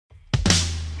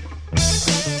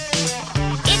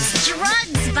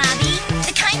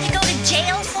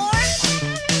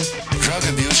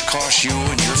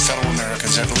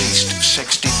at least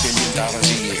 $60 billion a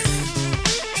year.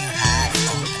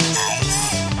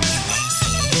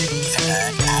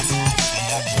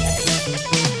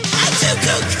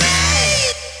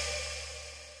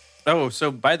 Oh,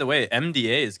 so by the way,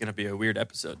 MDA is going to be a weird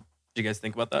episode. Did you guys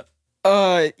think about that?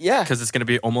 Yeah. Because it's going to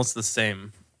be almost the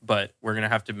same, but we're going to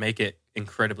have to make it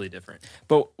incredibly different.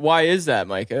 But why is that,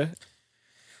 Micah?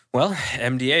 Well,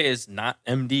 MDA is not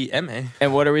MDMA.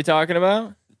 And what are we talking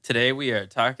about? Today we are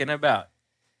talking about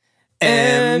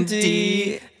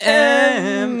MDMA.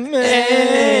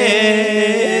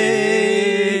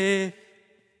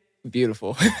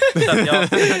 Beautiful. What's up, y'all?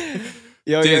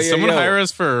 Dude, someone hire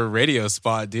us for a radio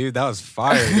spot, dude. That was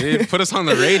fire, dude. Put us on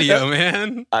the radio,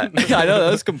 man. I know, that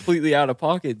was completely out of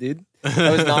pocket, dude.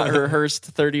 That was not rehearsed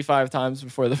 35 times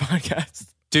before the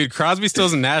podcast. Dude, Crosby,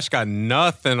 Stills, and Nash got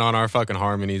nothing on our fucking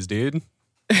harmonies, dude.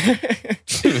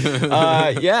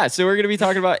 Yeah, so we're going to be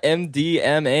talking about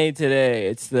MDMA today.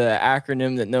 It's the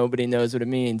acronym that nobody knows what it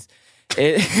means.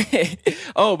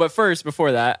 Oh, but first,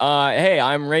 before that, hey,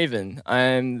 I'm Raven.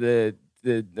 I'm the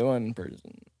one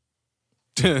person.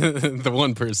 The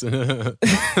one person.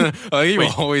 You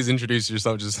always introduce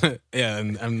yourself just, yeah,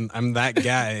 and I'm that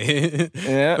guy.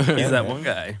 Yeah. He's that one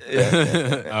guy.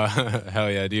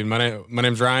 Hell yeah, dude. My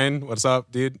name's Ryan. What's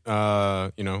up, dude? We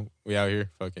out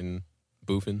here fucking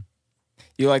boofing.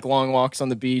 You like long walks on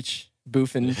the beach,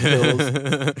 boofing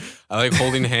pills. I like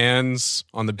holding hands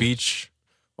on the beach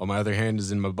while my other hand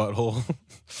is in my butthole.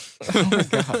 Oh my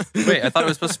God. Wait, I thought it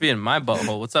was supposed to be in my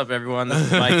butthole. What's up, everyone? This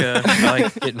is Micah. I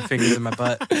like getting fingers in my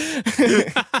butt.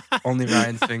 Only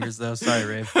Ryan's fingers, though. Sorry,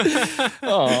 Rave.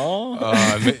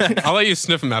 Aww. I'll let you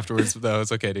sniff them afterwards, though.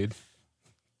 It's okay, dude.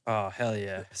 Oh, hell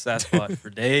yeah. Sasquatch for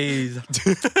days.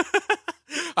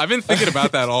 I've been thinking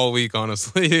about that all week,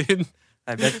 honestly.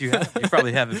 I bet you have. You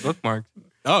probably have it bookmarked.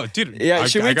 Oh, dude. Yeah,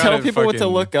 should we tell people what to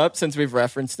fucking look up since we've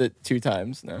referenced it 2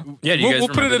 times now? Yeah, do you guys We'll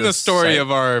put it remember in the this story site?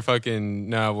 of our fucking...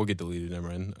 No, we'll get deleted. Never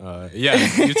mind. Yeah,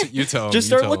 you tell 'em, Just you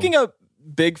start tell looking 'em. up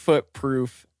Bigfoot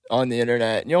proof on the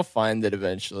internet and you'll find it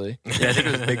eventually. Yeah, I think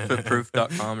it was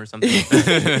bigfootproof.com or something.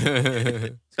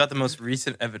 It's got the most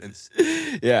recent evidence.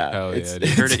 Yeah. Hell it's, yeah, dude.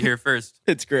 You heard it here first.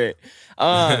 It's great.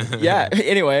 Yeah,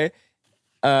 anyway,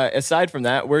 aside from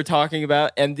that, we're talking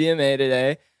about MDMA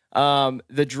today.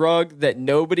 The drug that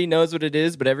nobody knows what it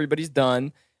is, but everybody's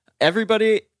done.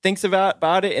 Everybody thinks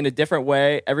about it in a different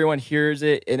way. Everyone hears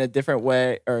it in a different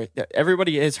way, or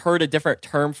everybody has heard a different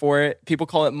term for it. People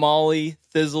call it Molly,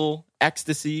 Thizzle,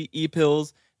 ecstasy,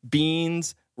 e-pills,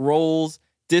 beans, rolls,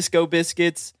 disco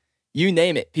biscuits, you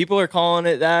name it. People are calling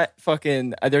it that.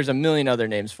 Fucking, there's a million other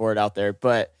names for it out there.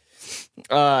 But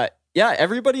yeah,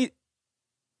 everybody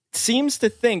seems to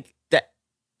think that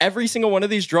every single one of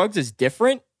these drugs is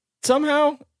different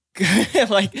somehow.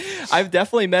 Like, I've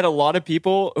definitely met a lot of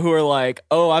people who are like,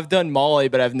 oh, I've done Molly,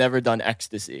 but I've never done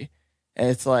ecstasy. And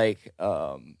it's like,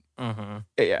 yeah.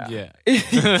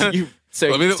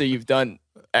 So you've done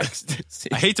ecstasy.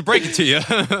 I hate to break it to you.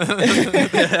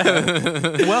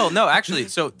 Well, no, actually,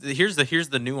 so here's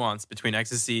the nuance between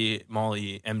ecstasy,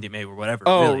 Molly, MDMA, or whatever.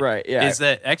 Oh, really, right, yeah. Is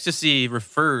that ecstasy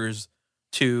refers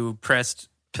to pressed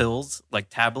pills, like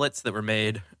tablets that were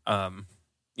made,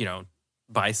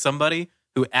 by somebody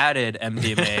who added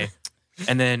MDMA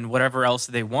and then whatever else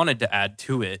they wanted to add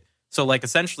to it. So, like,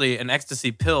 essentially, an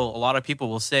ecstasy pill, a lot of people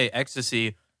will say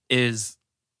ecstasy is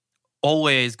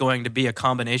always going to be a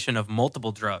combination of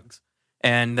multiple drugs,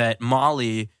 and that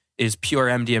Molly is pure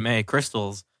MDMA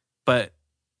crystals. But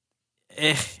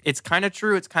it's kind of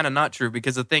true, it's kind of not true,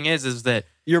 because the thing is that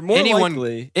You're more anyone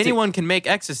likely can make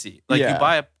ecstasy. Like, Yeah. you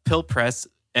buy a pill press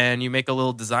and you make a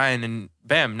little design and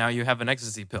bam, now you have an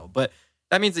ecstasy pill. But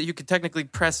that means that you could technically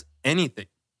press anything.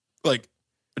 Like,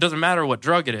 it doesn't matter what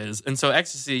drug it is. And so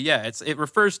ecstasy, yeah, it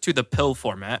refers to the pill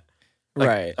format, like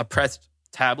Right. a pressed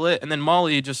tablet. And then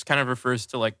Molly just kind of refers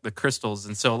to like the crystals.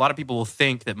 And so a lot of people will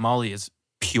think that Molly is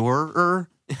purer.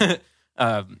 Which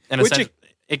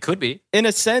it could be. In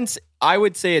a sense, I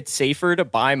would say it's safer to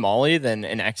buy Molly than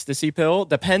an ecstasy pill,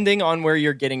 depending on where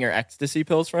you're getting your ecstasy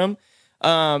pills from.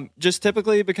 Just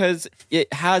typically because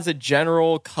it has a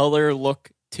general color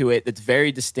look to it that's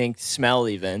very distinct, smell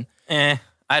even. I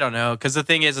don't know. Because the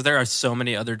thing is, there are so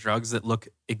many other drugs that look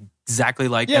exactly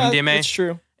like Yeah, MDMA it's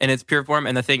true. in its pure form.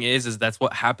 And the thing is that's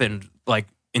what happened like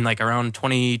in like around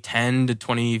 2010 to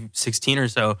 2016 or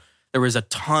so. There was a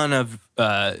ton of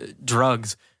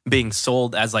drugs being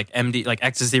sold as like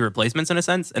ecstasy replacements in a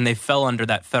sense, and they fell under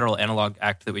that Federal Analog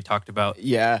Act that we talked about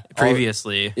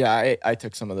previously. Yeah, I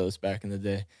took some of those back in the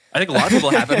day. I think a lot of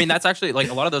people have. I mean, that's actually like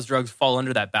a lot of those drugs fall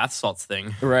under that bath salts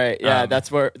thing. Right. Yeah, that's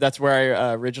where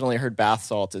I originally heard bath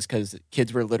salts, is because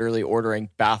kids were literally ordering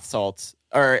bath salts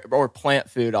or plant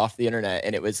food off the internet,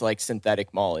 and it was like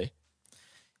synthetic Molly.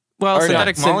 Well, Or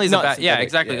synthetic not, Molly is not about, yeah, synthetic,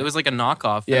 exactly. yeah. It was like a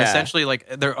knockoff. Yeah. And essentially, like,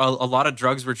 there a lot of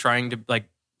drugs were trying to, like,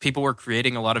 people were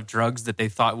creating a lot of drugs that they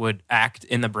thought would act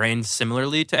in the brain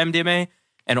similarly to MDMA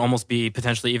and almost be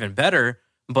potentially even better.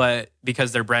 But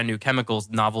because they're brand new chemicals,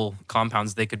 novel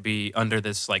compounds, they could be under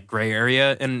this like gray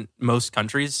area in most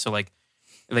countries. So like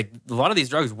a lot of these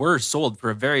drugs were sold for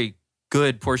a very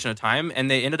good portion of time,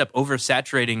 and they ended up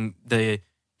oversaturating the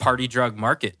party drug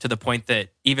market to the point that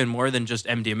even more than just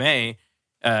MDMA,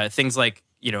 things like,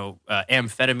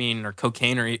 amphetamine or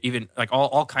cocaine or even like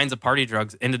all kinds of party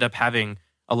drugs ended up having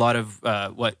a lot of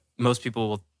what most people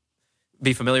will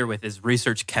be familiar with is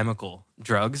research chemical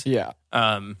drugs. Yeah.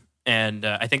 And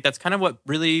I think that's kind of what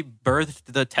really birthed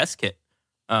the test kit,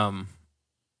 for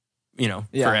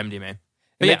MDMA.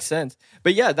 It makes sense.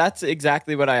 But yeah, that's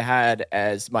exactly what I had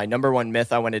as my number one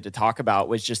myth I wanted to talk about,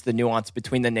 was just the nuance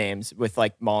between the names. With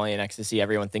like Molly and ecstasy,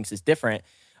 everyone thinks is different.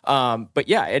 But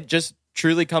yeah, it just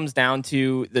truly comes down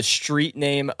to the street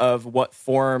name of what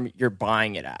form you're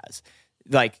buying it as.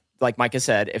 Like Micah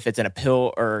said, if it's in a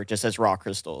pill or just as raw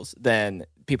crystals, then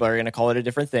people are going to call it a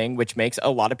different thing, which makes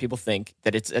a lot of people think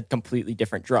that it's a completely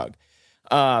different drug.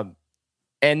 And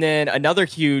then another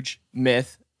huge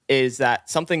myth is that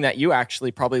something that you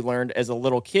actually probably learned as a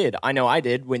little kid, I know I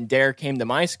did when DARE came to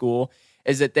my school,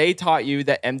 is that they taught you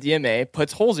that MDMA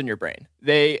puts holes in your brain.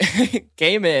 They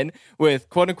came in with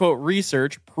quote unquote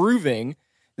research proving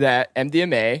that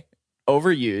MDMA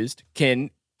overused can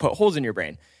put holes in your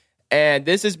brain. And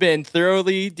this has been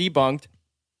thoroughly debunked.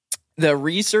 The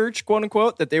research, quote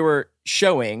unquote, that they were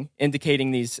showing,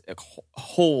 indicating these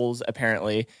holes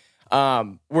apparently,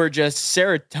 were just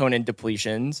serotonin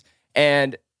depletions.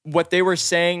 And what they were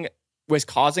saying was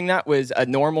causing that was a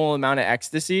normal amount of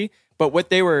ecstasy. But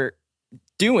what they were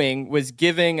doing was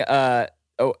giving,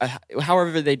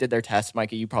 however they did their test,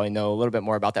 Micah, you probably know a little bit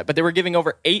more about that. But they were giving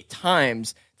over 8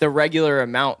 times the regular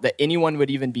amount that anyone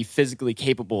would even be physically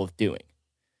capable of doing.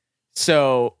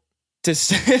 So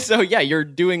yeah, you're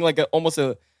doing like almost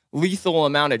a lethal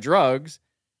amount of drugs.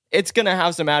 It's going to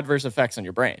have some adverse effects on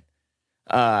your brain,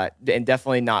 and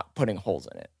definitely not putting holes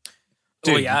in it.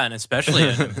 Well, yeah, and especially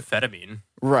amphetamine.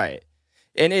 Right.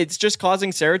 And it's just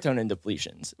causing serotonin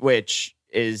depletions, which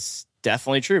is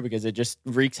definitely true because it just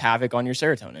wreaks havoc on your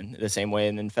serotonin the same way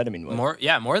an amphetamine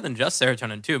would. More than just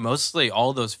serotonin too. Mostly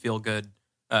all those feel-good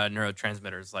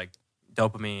neurotransmitters like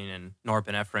dopamine and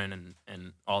norepinephrine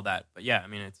and all that. But yeah, I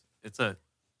mean that's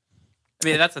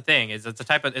the thing, is it's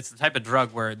the type of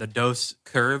drug where the dose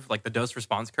curve, like the dose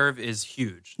response curve, is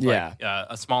huge. Yeah. Like,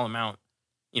 a small amount,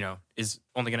 is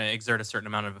only going to exert a certain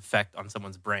amount of effect on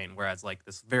someone's brain, whereas like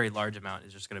this very large amount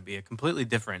is just going to be a completely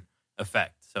different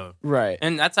effect. So right.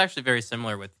 And that's actually very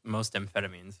similar with most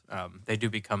amphetamines. They do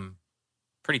become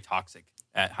pretty toxic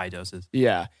at high doses.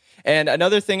 Yeah. And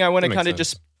another thing I want to kind of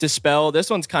sense. just dispel, this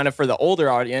one's kind of for the older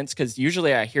audience, because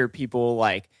usually I hear people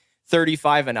like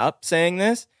 35 and up saying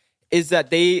this, is that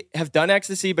they have done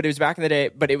ecstasy, but it was back in the day,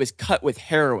 but it was cut with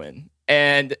heroin.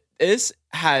 And this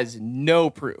has no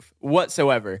proof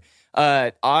whatsoever.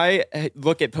 I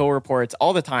look at pill reports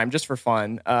all the time just for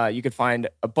fun. You could find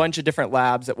a bunch of different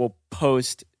labs that will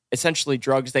post essentially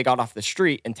drugs they got off the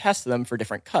street and test them for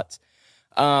different cuts.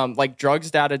 Like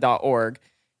drugsdata.org,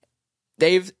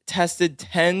 they've tested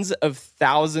tens of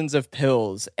thousands of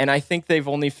pills, and I think they've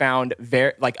only found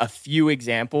a few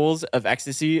examples of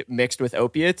ecstasy mixed with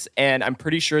opiates. And I'm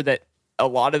pretty sure that a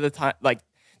lot of the time, like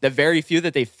the very few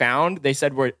that they found, they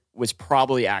said was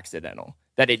probably accidental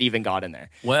that it even got in there.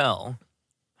 Well,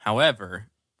 however,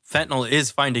 fentanyl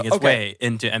is finding its way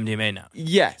into MDMA now.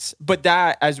 Yes, but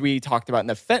that, as we talked about in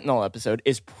the fentanyl episode,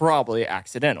 is probably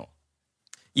accidental.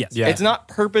 Yes. Yeah. It's not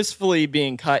purposefully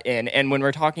being cut in. And when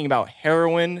we're talking about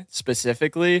heroin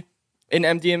specifically in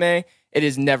MDMA, it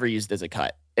is never used as a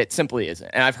cut. It simply isn't.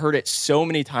 And I've heard it so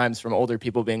many times from older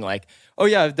people being like, "Oh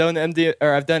yeah, I've done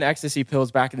ecstasy pills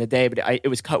back in the day, but it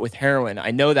was cut with heroin.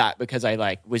 I know that because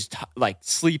I was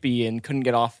sleepy and couldn't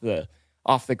get off the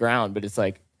ground." But it's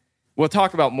like, we'll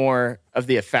talk about more of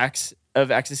the effects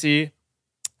of ecstasy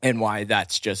and why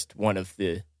that's just one of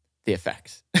the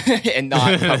effects and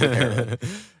not cut with heroin.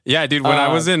 Yeah, dude. When I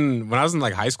was in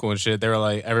like high school and shit, they were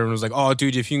like, everyone was like, "Oh,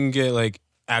 dude, if you can get like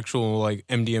actual like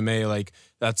MDMA, like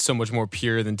that's so much more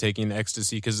pure than taking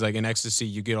ecstasy, because like in ecstasy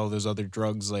you get all those other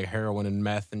drugs like heroin and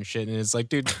meth and shit." And it's like,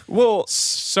 dude, Well,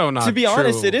 so not to be true.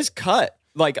 honest, it is cut.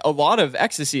 Like a lot of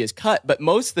ecstasy is cut, but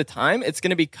most of the time it's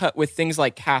going to be cut with things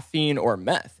like caffeine or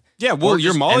meth. Yeah, well, Or your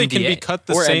just Molly can be MDA. cut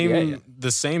Or MDA, yeah.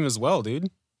 the same as well, dude.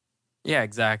 Yeah,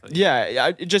 exactly.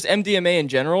 Yeah, just MDMA in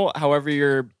general, however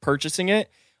you're purchasing it,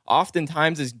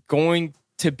 oftentimes is going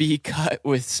to be cut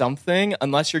with something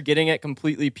unless you're getting it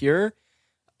completely pure.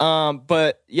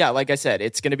 But yeah, like I said,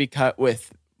 it's going to be cut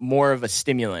with more of a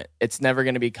stimulant. It's never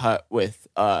going to be cut with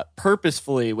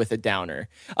purposefully with a downer.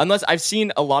 Unless I've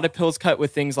seen a lot of pills cut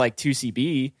with things like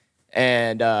 2CB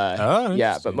and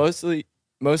yeah, but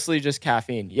mostly just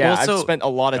caffeine. Yeah, Well, so- I've spent a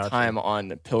lot of time on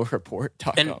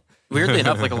pillreport.com. And weirdly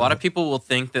enough, like a lot of people will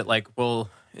think that like, well,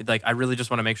 like I really just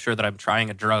want to make sure that I'm trying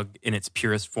a drug in its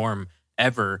purest form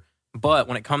ever. But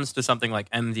when it comes to something like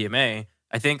MDMA,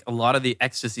 I think a lot of the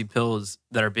ecstasy pills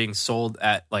that are being sold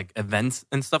at like events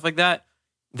and stuff like that,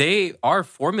 they are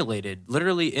formulated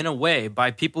literally in a way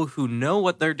by people who know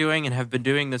what they're doing and have been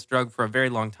doing this drug for a very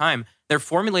long time. They're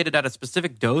formulated at a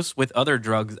specific dose with other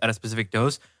drugs at a specific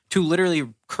dose to literally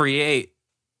create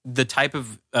the type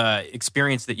of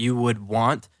experience that you would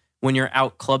want when you're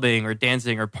out clubbing or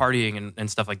dancing or partying and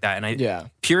stuff like that. And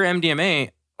pure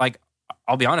MDMA, like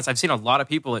I'll be honest, I've seen a lot of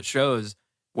people at shows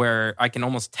where I can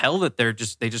almost tell that they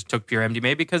just took pure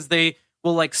MDMA because they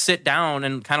will like sit down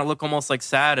and kind of look almost like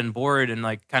sad and bored and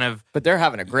like kind of. But they're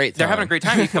having a great time. They're having a great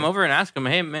time. You come over and ask them,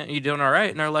 "Hey man, you doing all right?"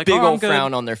 And they're like, big "Oh, I'm old good."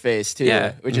 frown on their face too,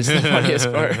 Yeah. which is the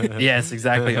funniest part. Yes,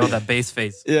 exactly. Oh, that bass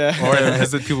face. Yeah. Or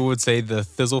as the people would say, the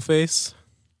thizzle face.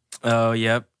 Oh,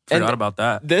 yep. Forgot about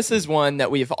that. This is one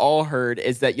that we've all heard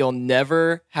is that you'll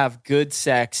never have good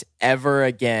sex ever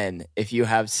again if you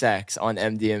have sex on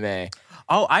MDMA.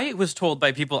 Oh, I was told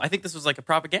by people, I think this was like a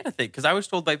propaganda thing, because I was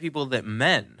told by people that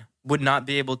men would not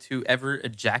be able to ever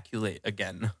ejaculate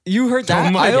again. You heard that?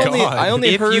 Oh my God. I only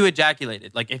If heard you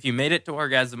ejaculated, like if you made it to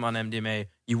orgasm on MDMA,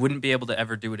 you wouldn't be able to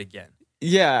ever do it again.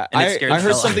 Yeah, And it I scared the heard hell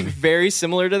out of something me. very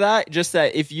similar to that. Just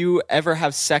that if you ever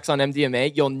have sex on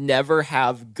MDMA, you'll never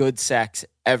have good sex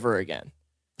ever again.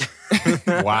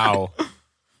 Wow.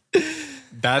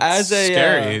 That's As a,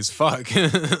 scary as fuck.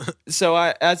 So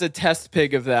as a test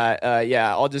pig of that,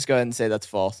 yeah, I'll just go ahead and say that's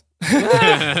false.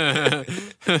 Tried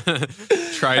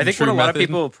I think what a lot of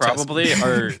people probably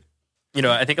are,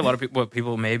 I think a lot of people, what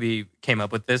people maybe came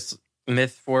up with this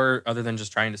myth for, other than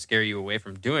just trying to scare you away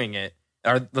from doing it,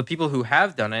 are the people who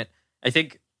have done it. I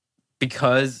think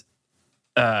because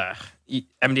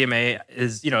MDMA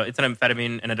is, it's an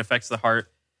amphetamine and it affects the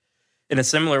heart in a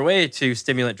similar way to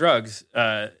stimulant drugs.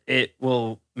 It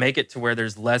will make it to where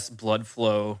there's less blood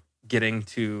flow getting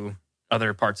to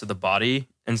other parts of the body.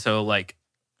 And so like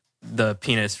the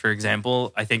penis, for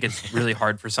example, I think it's really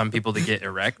hard for some people to get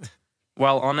erect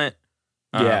while on it.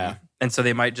 Yeah. And so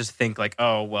they might just think like,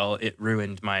 oh, well, it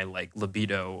ruined my like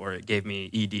libido or it gave me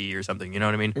ED or something. You know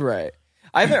what I mean? Right.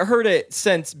 I haven't heard it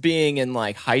since being in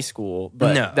like high school,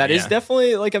 but No, that is yeah.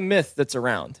 definitely like a myth that's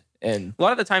around. And A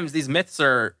lot of the times these myths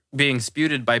are being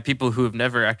spewed by people who have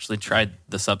never actually tried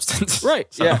the substance.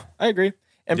 right, So, yeah, I agree.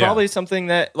 And Yeah. probably something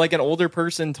that like an older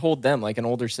person told them, like an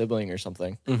older sibling or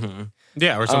something. mhm.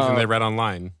 Yeah, or something they read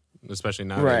online, especially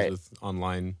nowadays Right. with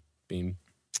online being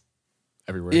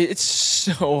everywhere. It's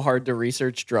so hard to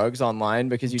research drugs online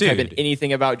because you type in Dude.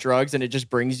 anything about drugs and it just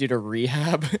brings you to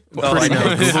rehab. Oh, I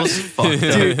know. Google's fucked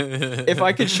up. Dude, if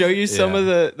I could show you some Yeah.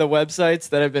 of the websites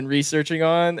that I've been researching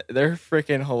on, they're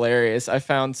freaking hilarious. I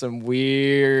found some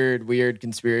weird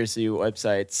conspiracy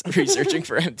websites researching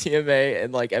for MDMA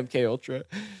and like MK Ultra.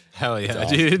 Hell yeah,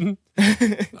 awesome. dude.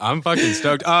 I'm fucking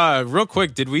stoked. Real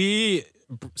quick, did we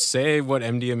say what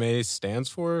MDMA stands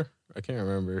for? I can't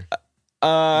remember. No.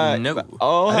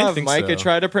 I'll I didn't have think Micah so.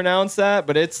 try to pronounce that,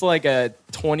 but it's like a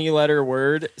 20-letter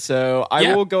word. So I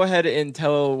Yeah. will go ahead and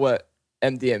tell what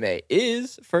MDMA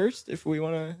is first, if we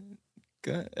want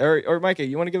to. Or Micah,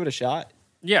 you want to give it a shot?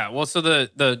 Yeah, well, so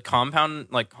the compound,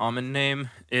 like common name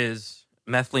is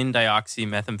methylene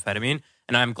dioxymethamphetamine.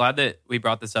 And I'm glad that we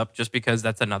brought this up just because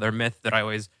that's another myth that I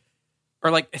always,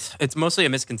 or like, it's mostly a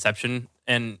misconception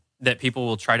and that people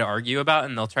will try to argue about.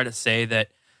 And they'll try to say that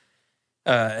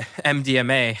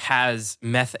MDMA has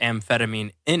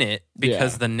methamphetamine in it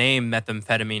because Yeah. the name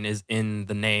methamphetamine is in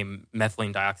the name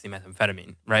methylene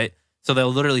dioxymethamphetamine, right? So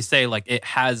they'll literally say like it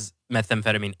has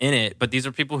methamphetamine in it, but these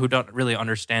are people who don't really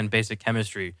understand basic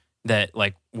chemistry that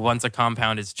like once a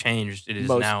compound is changed, it is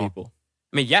Most now. people.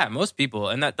 I mean, yeah, most people.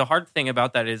 And that the hard thing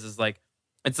about that is like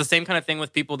it's the same kind of thing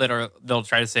with people they'll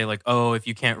try to say like, oh, if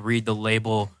you can't read the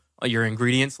label, your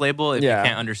ingredients label, if Yeah. you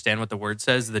can't understand what the word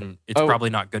says, then it's Oh,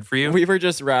 probably not good for you. We were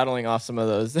just rattling off some of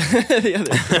those the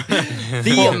other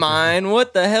Theamine,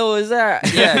 what the hell is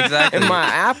that? Yeah, exactly. In my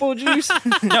apple juice?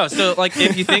 No, so like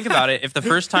if you think about it, if the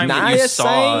first time that you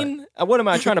saw, Niacin? What am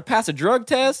I trying to pass a drug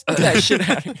test? Get that shit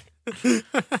out of here.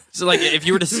 so like if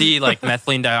you were to see like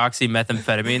methylene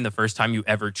dioxymethamphetamine the first time you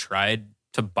ever tried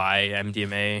to buy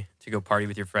MDMA to go party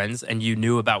with your friends, and you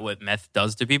knew about what meth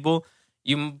does to people,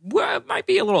 you might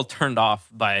be a little turned off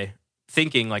by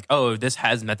thinking like, oh, this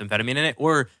has methamphetamine in it,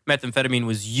 or methamphetamine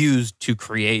was used to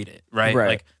create it, right? Right.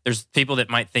 Like there's people that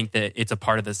might think that it's a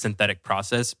part of the synthetic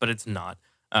process, but it's not.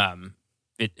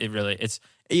 It really, it's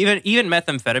even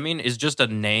methamphetamine is just a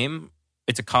name.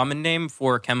 It's a common name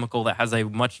for a chemical that has a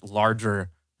much larger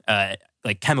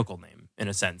like chemical name in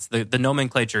a sense. The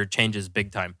nomenclature changes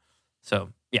big time. So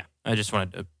yeah, I just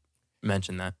wanted to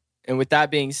mention that. And with that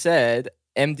being said,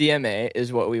 MDMA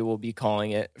is what we will be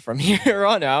calling it from here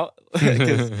on out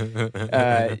because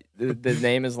the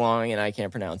name is long and I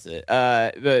can't pronounce it.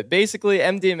 But basically,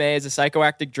 MDMA is a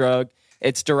psychoactive drug.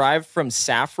 It's derived from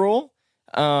saffron.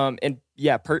 And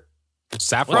yeah,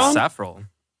 Saffron? What's saffron?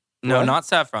 No, What? not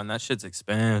saffron. That shit's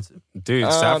expensive.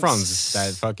 Dude, saffron's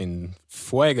that fucking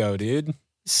fuego, dude.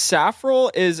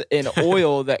 saffron is an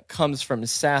oil that comes from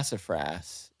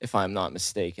sassafras, if I'm not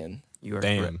mistaken. You are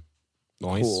correct. Damn.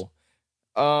 Nice.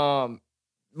 Cool.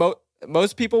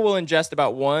 Most people will ingest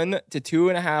about 1 to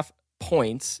 2.5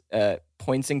 points.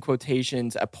 Points in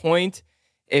quotations. A point,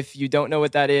 if you don't know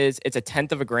what that is, it's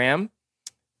 1/10 of a gram.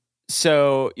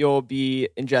 So you'll be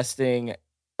ingesting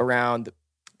around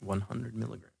 100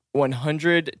 milligrams.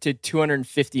 100 to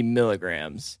 250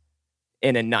 milligrams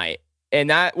in a night. And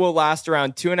that will last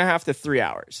around 2.5 to 3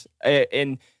 hours.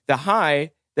 And the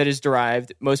high that is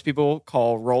derived, most people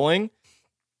call rolling.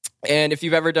 And if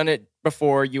you've ever done it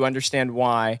before, you understand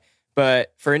why.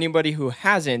 But for anybody who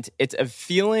hasn't, it's a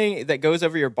feeling that goes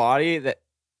over your body that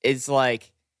is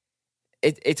like,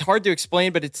 it's hard to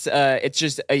explain, but it's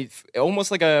just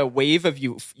almost like a wave of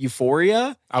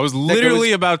euphoria. I was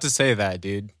literally about to say that,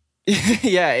 dude.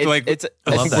 Yeah, I love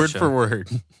that word show. for word.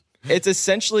 it's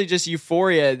essentially just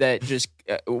euphoria that just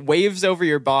waves over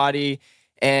your body,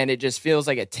 and it just feels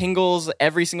like it tingles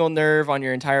every single nerve on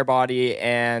your entire body.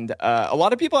 And a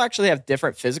lot of people actually have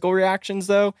different physical reactions,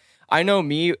 though. I know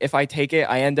me, if I take it,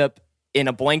 I end up in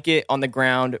a blanket on the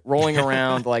ground, rolling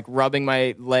around, like rubbing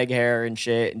my leg hair and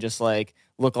shit, and just like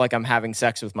look like I'm having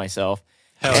sex with myself.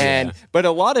 But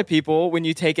a lot of people, when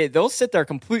you take it, they'll sit there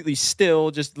completely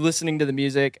still, just listening to the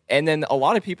music. And then a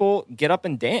lot of people get up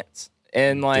and dance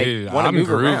and like want to move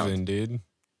grooving, around. dude.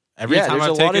 Every time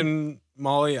I've taken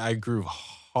Molly, I groove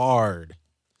hard.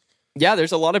 Yeah,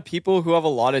 there's a lot of people who have a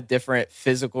lot of different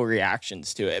physical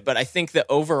reactions to it. But I think the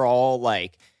overall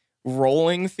like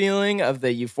rolling feeling of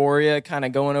the euphoria kind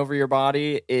of going over your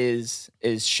body is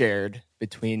shared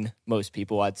between most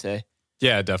people, I'd say.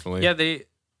 Yeah, definitely. Yeah,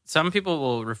 some people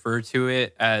will refer to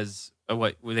it as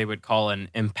what they would call an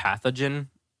empathogen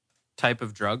type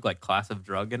of drug, like class of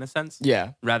drug in a sense.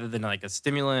 Yeah. Rather than like a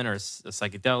stimulant or a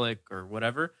psychedelic or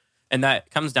whatever. And that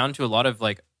comes down to a lot of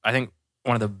like, I think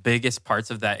one of the biggest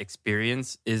parts of that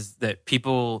experience is that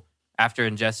people, after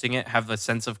ingesting it, have a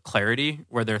sense of clarity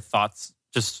where their thoughts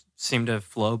just seem to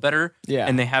flow better. Yeah.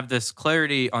 And they have this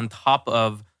clarity on top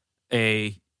of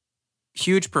a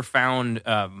huge, profound,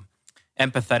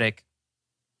 empathetic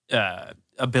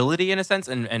ability in a sense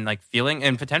and like feeling.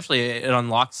 And potentially it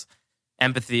unlocks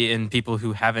empathy in people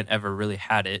who haven't ever really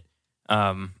had it.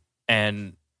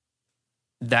 And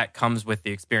that comes with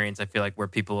the experience, I feel like, where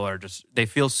people are just, they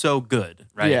feel so good,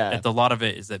 right? Yeah. And a lot of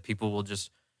it is that people will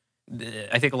just,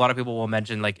 I think a lot of people will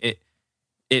mention like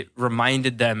it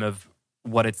reminded them of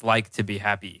what it's like to be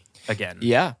happy again.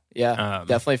 Yeah.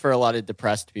 Definitely for a lot of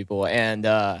depressed people. And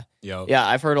yeah,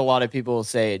 I've heard a lot of people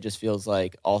say it just feels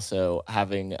like also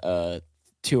having a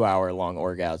 2-hour long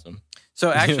orgasm.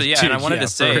 So actually, yeah, and I wanted to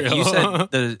say, for you said real.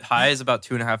 the high is about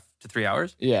 2.5 to 3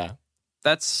 hours. Yeah.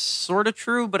 That's sort of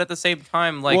true, but at the same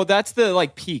time, like, Well, that's the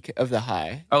like peak of the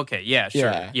high. okay, yeah, sure,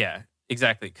 Yeah. yeah,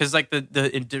 exactly. Because like the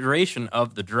duration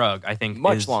of the drug, I think,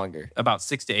 Much is longer. about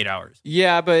 6 to 8 hours.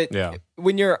 Yeah, but Yeah.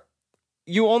 when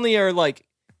you only are like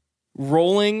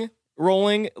rolling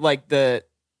like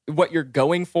what you're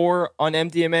going for on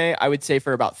MDMA, I would say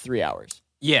for about 3 hours.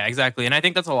 Yeah, exactly. And I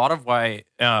think that's a lot of why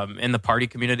in the party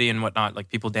community and whatnot, like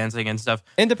people dancing and stuff.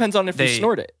 And depends on if you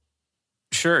snort it.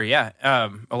 Sure, yeah.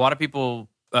 A lot of people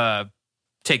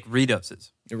take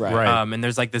redoses. Right. And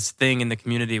there's like this thing in the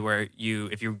community where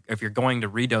if you're going to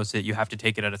redose it, you have to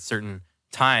take it at a certain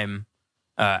time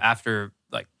after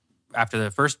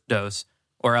the first dose,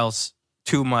 or else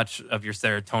too much of your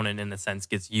serotonin in the sense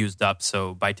gets used up.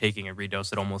 So by taking a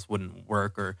redose, it almost wouldn't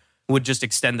work, or would just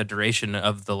extend the duration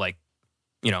of the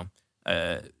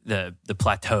the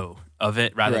plateau of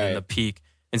it rather than the peak.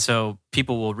 And so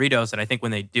people will redose, and I think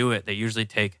when they do it, they usually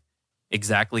take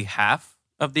exactly half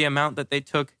of the amount that they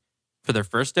took for their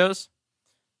first dose.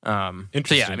 So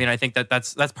yeah, I mean, I think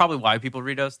that's probably why people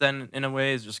redose then in a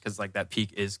way, is just because like that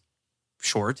peak is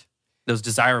short. Those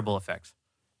desirable effects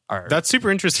are That's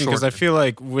super interesting because I shorter. feel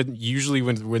like when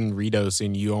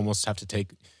redosing, you almost have to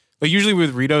take Like usually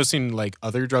with redosing like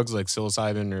other drugs like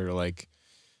psilocybin or like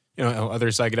other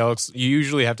psychedelics, you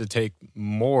usually have to take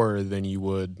more than you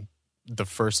would the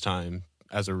first time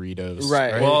as a redose.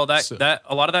 Right. Well, that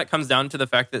a lot of that comes down to the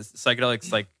fact that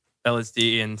psychedelics like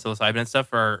LSD and psilocybin and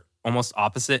stuff are almost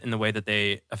opposite in the way that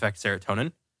they affect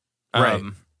serotonin. Right.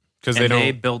 Because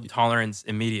they build tolerance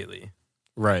immediately.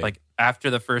 Right. Like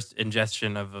after the first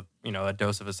ingestion of a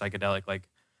dose of a psychedelic like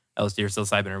LSD or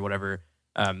psilocybin or whatever,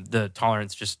 the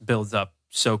tolerance just builds up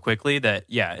so quickly that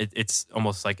it's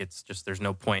almost like it's just there's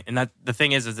no point. And that the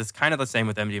thing is it's kind of the same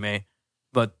with MDMA,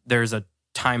 but there's a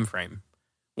time frame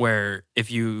where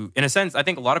if you, in a sense, I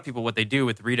think a lot of people what they do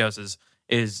with redoses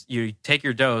is you take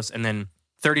your dose and then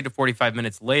 30 to 45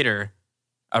 minutes later,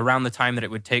 around the time that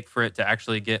it would take for it to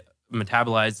actually get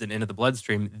metabolized and into the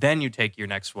bloodstream, then you take your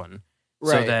next one.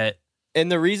 Right. So that,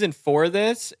 and the reason for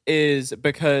this is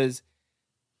because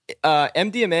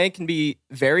MDMA can be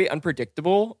very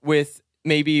unpredictable with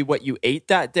maybe what you ate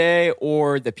that day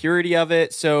or the purity of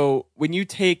it. So when you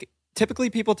typically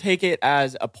people take it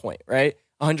as a point, right?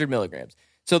 100 milligrams.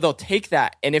 So they'll take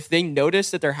that. And if they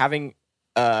notice that they're having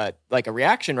like a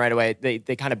reaction right away,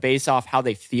 they kind of base off how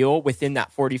they feel within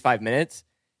that 45 minutes.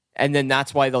 And then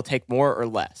that's why they'll take more or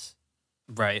less.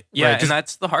 right. Yeah. Right, And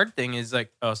that's the hard thing is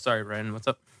like, oh, sorry, Ryan, what's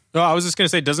up? No, I was just gonna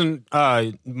say, doesn't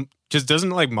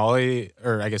like Molly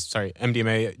or I guess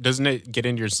MDMA, doesn't it get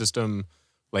into your system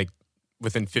like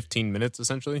within 15 minutes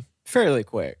essentially? Fairly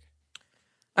quick.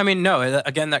 I mean, no,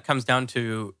 again, that comes down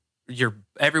to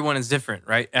everyone is different,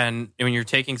 right? And when you're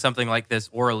taking something like this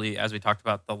orally, as we talked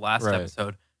about the last Right.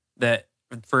 episode, that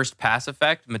first pass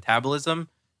effect, metabolism,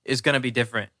 is going to be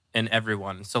different in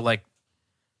everyone. So like,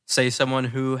 say someone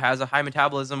who has a high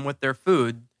metabolism with their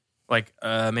food, like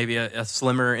maybe a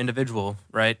slimmer individual,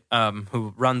 right?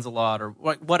 Who runs a lot or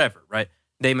whatever, right?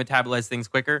 They metabolize things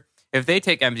quicker. If they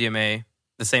take MDMA,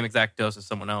 the same exact dose as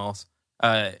someone else,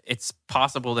 it's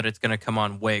possible that it's going to come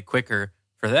on way quicker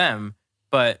for them,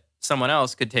 but someone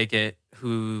else could take it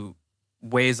who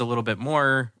weighs a little bit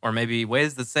more or maybe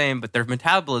weighs the same, but their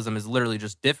metabolism is literally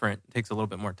just different. It takes a little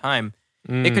bit more time.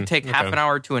 It could take half an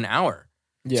hour to an hour.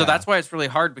 Yeah. So that's why it's really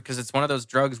hard because it's one of those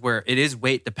drugs where it is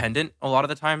weight dependent a lot of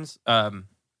the times.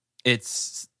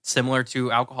 It's similar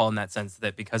to alcohol in that sense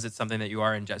that because it's something that you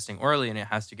are ingesting orally and it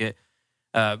has to get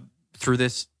through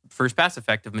this first pass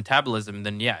effect of metabolism,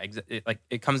 then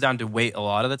it comes down to weight a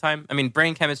lot of the time. I mean,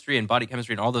 brain chemistry and body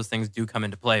chemistry and all those things do come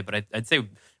into play, but I'd say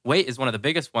weight is one of the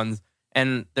biggest ones.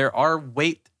 And there are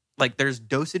there's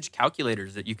dosage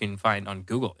calculators that you can find on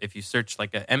Google. If you search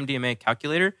like a MDMA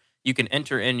calculator, you can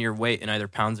enter in your weight in either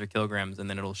pounds or kilograms, and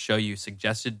then it'll show you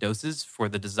suggested doses for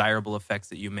the desirable effects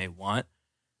that you may want.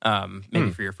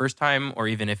 Maybe for your first time, or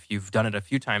even if you've done it a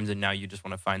few times and now you just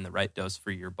want to find the right dose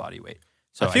for your body weight.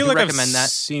 So I feel do like recommend I've that.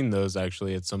 seen those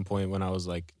actually at some point when I was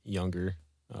like younger.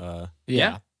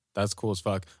 Yeah. That's cool as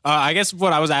fuck. I guess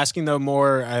what I was asking though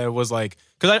more was like,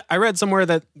 because I read somewhere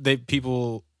that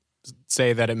people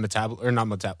say that it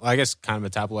I guess kind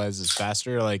of metabolizes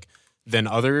faster like than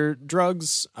other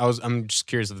drugs. I'm just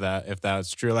curious if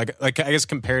that's true. Like I guess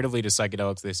comparatively to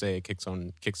psychedelics, they say it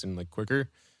kicks in like quicker,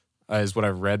 is what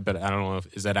I've read. But I don't know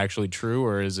is that actually true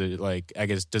or is it like I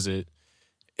guess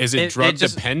is it drug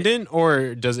dependent or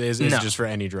is it just for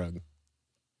any drug?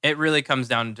 It really comes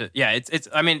down to, it's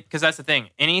I mean, because that's the thing.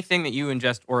 Anything that you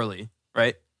ingest orally,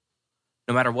 right?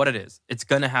 No matter what it is, it's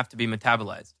going to have to be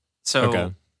metabolized.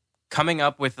 So coming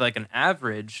up with like an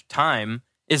average time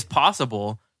is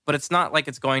possible, but it's not like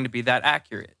it's going to be that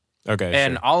accurate. Okay.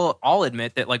 And sure. I'll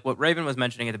admit that like what Raven was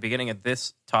mentioning at the beginning of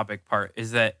this topic part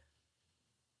is that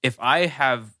if I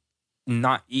have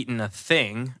not eaten a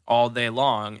thing all day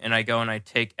long and I go and I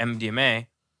take MDMA,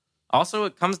 also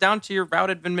it comes down to your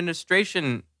route of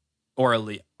administration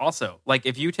orally. Also, like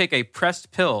if you take a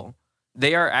pressed pill,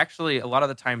 they are actually a lot of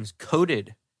the times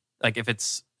coated, like if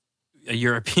it's a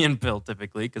European pill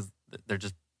typically, because they're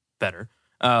just better,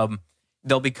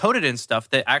 they'll be coated in stuff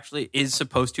that actually is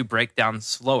supposed to break down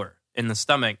slower in the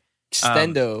stomach.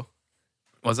 Extendo.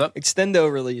 What's up?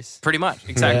 Extendo release. Pretty much,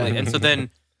 exactly. Yeah. And so then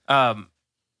a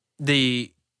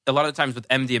lot of the times with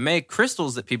MDMA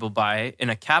crystals that people buy in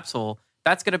a capsule,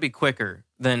 that's going to be quicker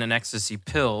than an ecstasy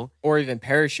pill. Or even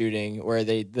parachuting, where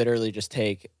they literally just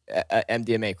take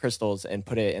MDMA crystals and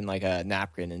put it in like a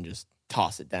napkin and just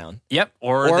toss it down. Yep.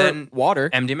 Or then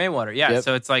water. MDMA water. Yeah. Yep.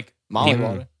 So it's like Molly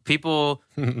water. People,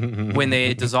 when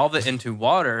they dissolve it into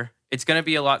water, it's going to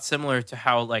be a lot similar to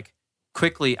how like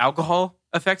quickly alcohol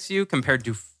affects you compared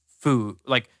to food.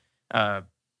 Like,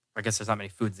 I guess there's not many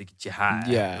foods that get you high,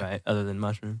 right? Other than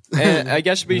mushrooms. And I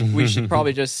guess we should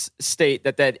probably just state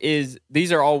that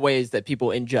these are all ways that people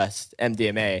ingest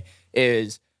MDMA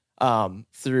is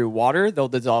through water. They'll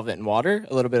dissolve it in water,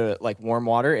 a little bit of like warm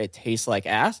water. It tastes like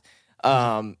ass.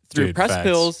 Through Dude, press facts.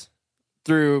 pills,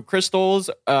 through crystals,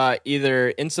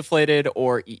 either insufflated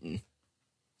or eaten.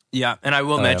 Yeah, and I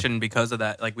will yeah. mention because of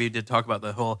that, like we did talk about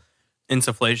the whole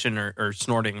insufflation or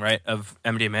snorting, right, of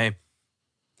MDMA.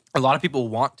 A lot of people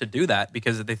want to do that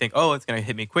because they think, oh, it's going to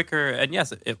hit me quicker. And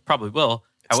yes, it probably will.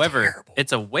 However, terrible.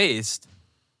 it's a waste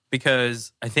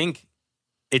because I think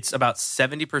it's about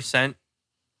 70%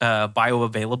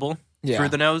 bioavailable Yeah. through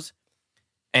the nose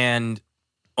and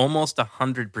almost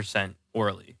 100%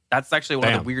 orally. That's actually one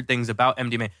of Damn. the weird things about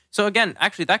MDMA. So again,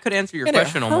 actually, that could answer your And it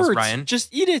question almost, hurts. Ryan.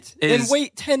 Just eat it and Is-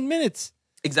 wait 10 minutes.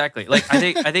 Exactly. Like I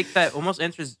think that almost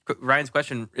answers Ryan's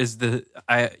question is the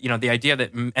idea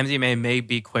that MDMA may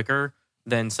be quicker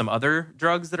than some other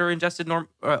drugs that are ingested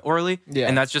orally, Yeah.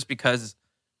 and that's just because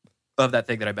of that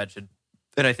thing that I mentioned.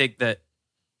 And I think that,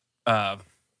 I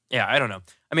don't know.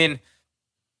 I mean,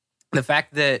 the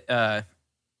fact that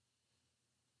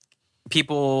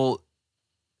people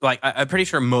like I'm pretty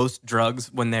sure most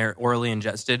drugs when they're orally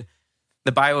ingested,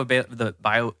 the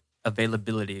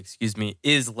bioavailability,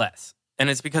 is less. And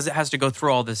it's because it has to go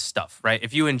through all this stuff, right?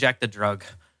 If you inject a drug,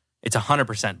 it's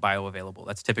 100% bioavailable.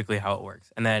 That's typically how it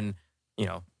works. And then,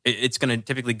 it's going to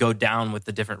typically go down with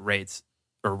the different rates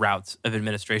or routes of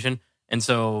administration. And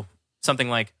so something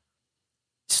like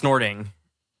snorting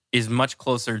is much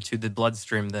closer to the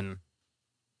bloodstream than,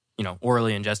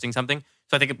 orally ingesting something.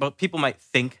 So I think people might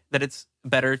think that it's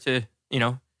better to,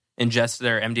 ingest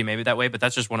their MDMA that way, but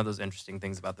that's just one of those interesting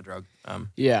things about the drug.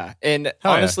 Yeah. And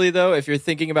Hell yeah. honestly, though, if you're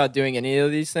thinking about doing any of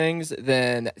these things,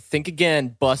 then think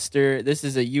again, Buster. This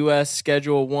is a U.S.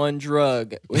 Schedule 1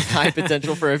 drug with high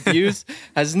potential for abuse,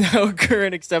 has no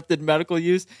current accepted medical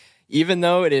use, even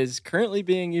though it is currently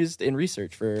being used in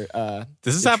research for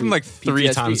This has to happened treat like 3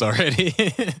 PTSD. times already.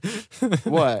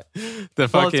 What? The Well,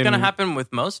 fucking, it's going to happen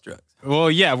with most drugs. Well,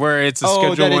 yeah, where it's a Oh,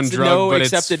 Schedule that 1 it's drug, no but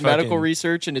accepted it's medical fucking-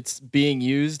 research and it's being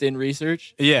used in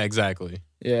research. Yeah, exactly.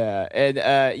 Yeah.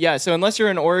 And so unless you're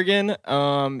in Oregon,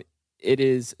 it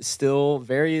is still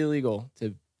very illegal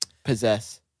to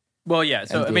possess. Well, yeah.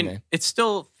 So, I mean, MDMA. it's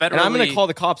still federally... And I'm going to call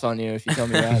the cops on you if you tell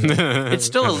me that. it's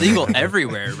still illegal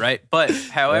everywhere, right? But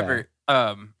however,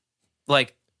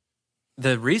 like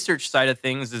the research side of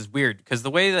things is weird because the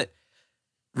way that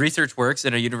research works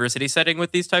in a university setting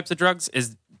with these types of drugs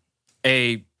is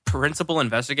a principal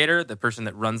investigator, the person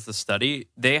that runs the study,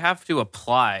 they have to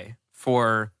apply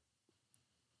for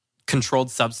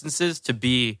controlled substances to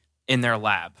be in their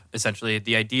lab. Essentially,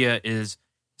 the idea is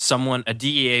a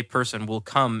DEA person will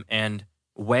come and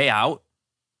weigh out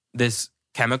this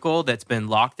chemical that's been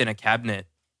locked in a cabinet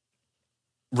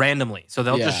randomly. So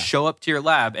they'll just show up to your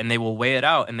lab and they will weigh it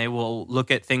out and they will look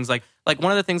at things like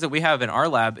one of the things that we have in our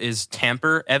lab is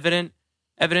tamper evident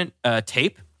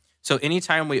tape. So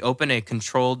anytime we open a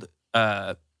controlled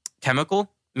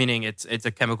chemical, meaning it's a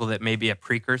chemical that may be a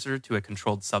precursor to a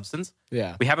controlled substance.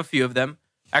 Yeah. We have a few of them.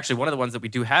 Actually, one of the ones that we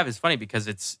do have is funny because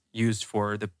it's used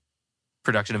for the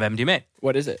production of MDMA.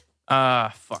 What is it?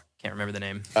 Can't remember the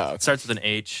name. Oh, okay. It starts with an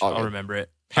H. All I'll good. remember it.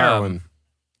 Heroin.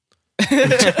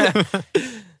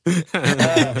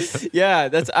 Yeah,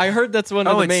 I heard that's one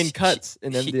of the it's main cuts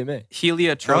in MDMA.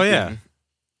 Heliotrope. Oh, yeah.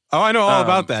 Oh, I know all Um,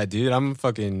 about that, dude. I'm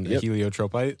fucking Yep.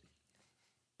 heliotropite.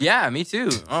 Yeah, me too.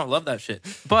 Oh, I love that shit.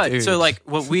 But Dude. so like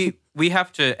what we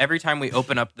have to every time we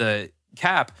open up the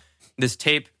cap, this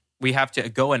tape, we have to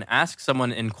go and ask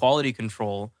someone in quality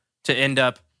control to end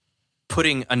up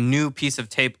putting a new piece of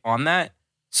tape on that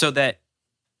so that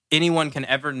anyone can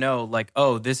ever know like,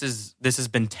 oh, this has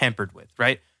been tampered with,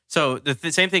 right? So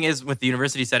the same thing is with the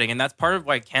university setting, and that's part of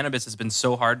why cannabis has been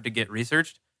so hard to get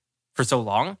researched for so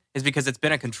long is because it's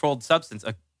been a controlled substance,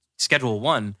 a Schedule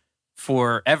 1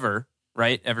 forever,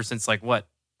 right? Ever since like what,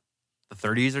 the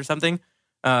 30s or something.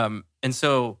 And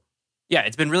so, yeah,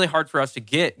 it's been really hard for us to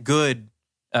get good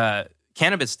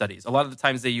cannabis studies. A lot of the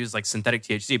times they use like synthetic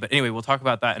THC, but anyway, we'll talk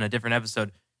about that in a different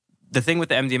episode. The thing with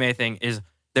the MDMA thing is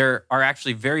there are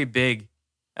actually very big,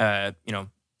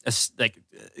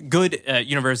 good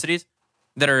universities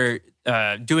that are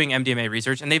doing MDMA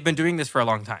research, and they've been doing this for a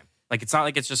long time. Like, it's not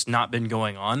like it's just not been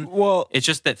going on. Well, It's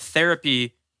just that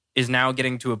therapy is now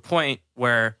getting to a point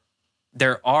where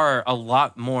there are a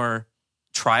lot more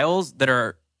trials that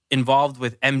are involved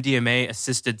with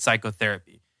MDMA-assisted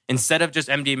psychotherapy. Instead of just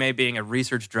MDMA being a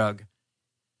research drug,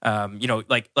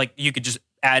 like you could just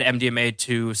add MDMA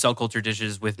to cell culture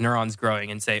dishes with neurons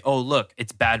growing and say, oh, look,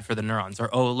 it's bad for the neurons.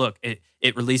 Or, oh, look, it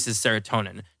releases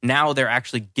serotonin. Now they're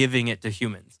actually giving it to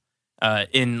humans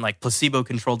in like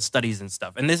placebo-controlled studies and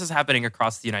stuff. And this is happening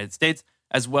across the United States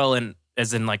as well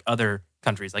as in like other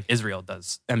countries. Like Israel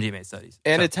does MDMA studies.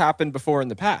 And So, it's happened before in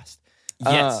the past.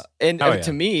 yes.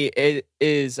 To me, it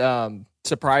is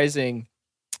surprising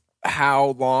how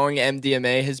long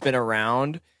MDMA has been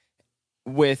around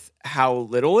with how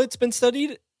little it's been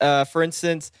studied. For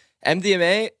instance,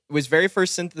 MDMA was very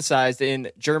first synthesized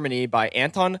in Germany by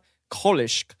Anton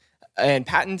Kolisch and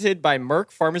patented by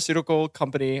Merck Pharmaceutical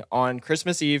Company on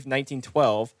Christmas Eve,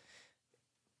 1912.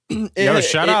 Yo,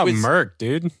 shout out was- Merck,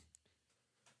 dude.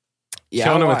 Yeah,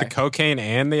 Killing it with why? the cocaine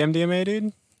and the MDMA,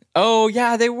 dude. Oh,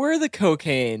 yeah, they were the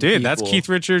cocaine Dude, that's people. Keith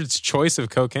Richards' choice of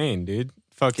cocaine, dude.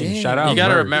 Fucking Damn. shout out you got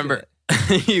to Merck. remember,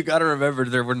 you got to remember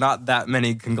there were not that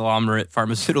many conglomerate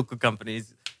pharmaceutical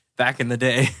companies back in the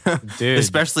day, Dude.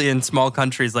 especially in small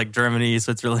countries like Germany,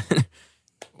 Switzerland.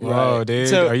 Whoa, Right. dude.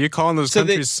 So- Are you calling those so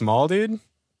they- countries small, dude?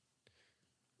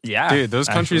 Yeah, Dude, those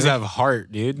countries actually. have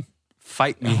heart, dude.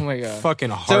 Fight me. Oh my god. Fucking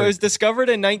heart. So it was discovered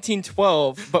in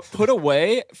 1912, but put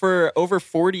away for over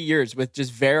 40 years with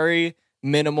just very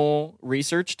minimal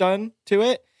research done to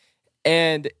it.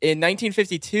 And in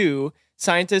 1952,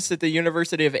 scientists at the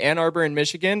University of Ann Arbor in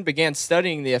Michigan began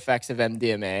studying the effects of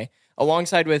MDMA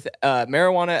alongside with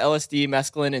marijuana, LSD,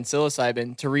 mescaline, and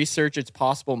psilocybin to research its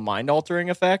possible mind-altering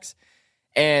effects.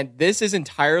 And this is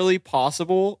entirely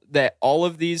possible that all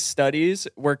of these studies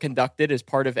were conducted as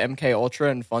part of MK Ultra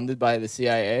and funded by the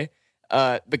CIA,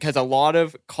 because a lot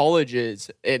of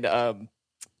colleges and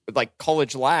like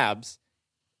college labs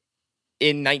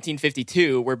in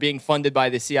 1952 were being funded by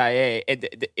the CIA, and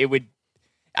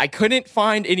I couldn't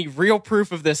find any real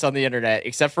proof of this on the internet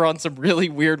except for on some really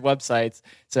weird websites.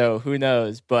 So who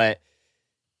knows? But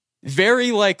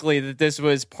very likely that this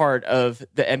was part of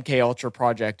the MK Ultra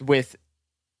project, with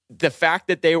the fact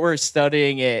that they were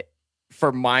studying it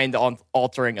for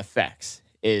mind-altering effects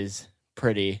is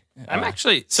pretty I'm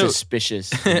actually so suspicious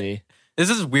to me. this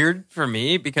is weird for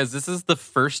me because this is the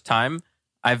first time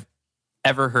I've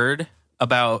ever heard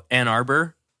about Ann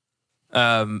Arbor,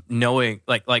 knowing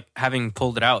like having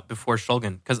pulled it out before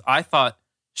Shulgin, because I thought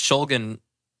Shulgin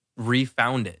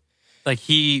refound it. Like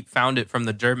he found it from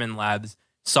the German labs,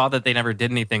 saw that they never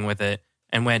did anything with it,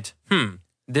 and went,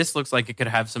 this looks like it could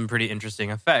have some pretty interesting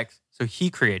effects. So he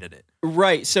created it.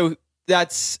 Right. So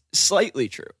that's slightly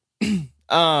true.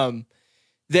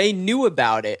 They knew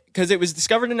about it because it was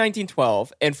discovered in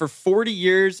 1912, and for 40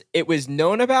 years it was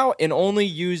known about and only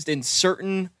used in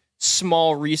certain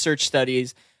small research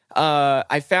studies.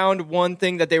 I found one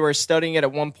thing that they were studying it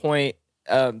at one point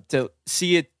to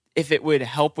see if it would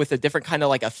help with a different kind of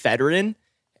like ephedrine,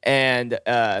 and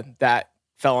that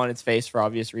fell on its face for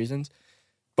obvious reasons.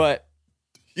 But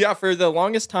yeah, for the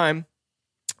longest time,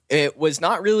 it was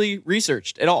not really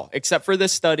researched at all, except for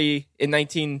this study in the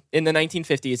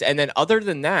 1950s. And then other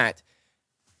than that,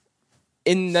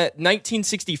 in the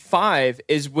 1965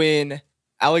 is when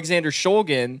Alexander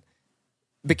Shulgin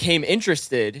became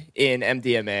interested in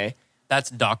MDMA. That's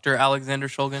Dr. Alexander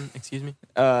Shulgin, excuse me.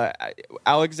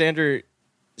 Alexander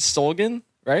Shulgin,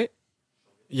 right?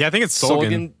 Yeah, I think it's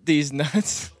Solgan. These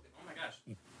nuts.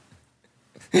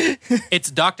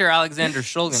 It's Dr. Alexander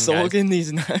Shulgin, guys. Shulgin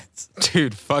these nuts.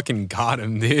 Dude, fucking got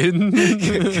him, dude.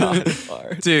 God,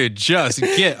 hard. Dude, just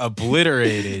get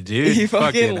obliterated, dude. He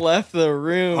fucking left the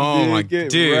room. Oh dude. my Get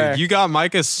dude, wrecked. you got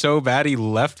Micah so bad he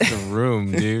left the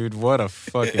room, dude. What a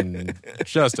fucking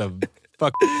just a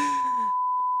fuck.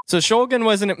 So Shulgin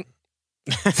wasn't.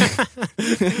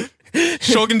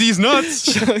 Shulgin these nuts.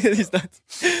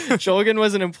 Shulgin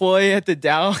was an employee at the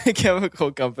Dow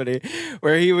Chemical Company,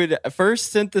 where he would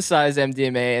first synthesize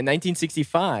MDMA in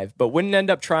 1965, but wouldn't end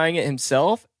up trying it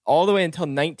himself all the way until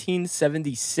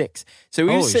 1976. So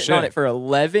he was Holy sitting on shit. it for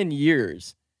 11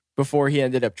 years before he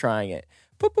ended up trying it.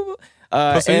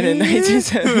 And in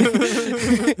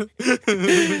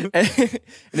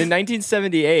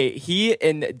 1978, he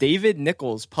and David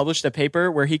Nichols published a paper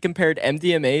where he compared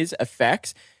MDMA's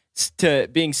effects to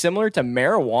being similar to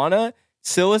marijuana,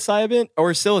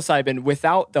 psilocybin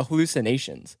without the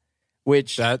hallucinations,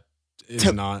 which That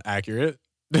is not accurate.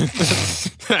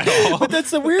 At all. but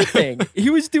that's the weird thing. He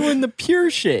was doing the pure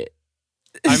shit.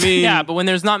 I mean, Yeah, but when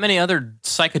there's not many other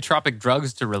psychotropic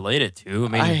drugs to relate it to, I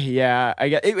mean, I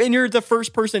get, and you're the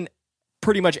first person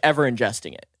pretty much ever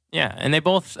ingesting it. yeah, and they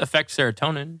both affect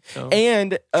serotonin. So.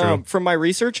 And True. from my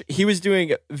research, he was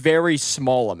doing very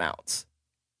small amounts.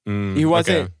 He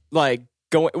wasn't okay. like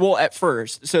going at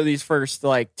first. So these first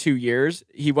like 2 years,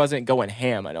 he wasn't going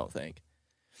ham. I don't think.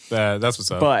 That's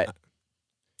what's up. But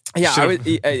yeah, Should've-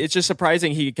 it's just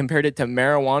surprising he compared it to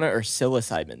marijuana or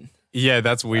psilocybin. Yeah,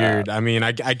 that's weird. I mean,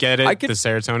 I get it, I could- the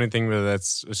serotonin thing, but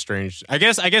that's strange. I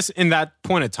guess in that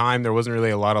point of time, there wasn't really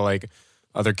a lot of like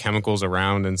other chemicals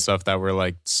around and stuff that were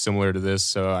like similar to this.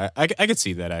 So I could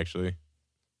see that actually.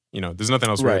 There's nothing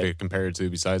else really to compare it to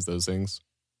besides those things.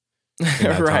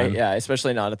 Right. time. Yeah.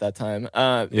 Especially not at that time.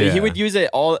 Yeah. He would use it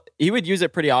He would use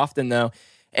it pretty often though.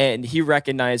 And he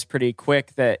recognized pretty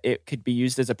quick that it could be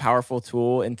used as a powerful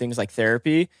tool in things like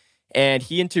therapy. And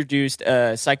he introduced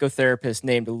a psychotherapist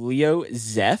named Leo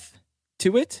Zeff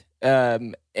to it.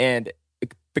 And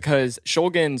because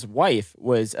Shulgin's wife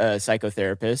was a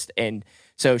psychotherapist. And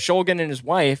so Shulgin and his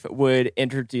wife would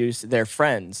introduce their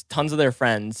friends, tons of their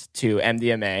friends, to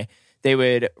MDMA. They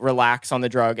would relax on the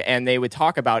drug and they would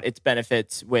talk about its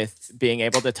benefits with being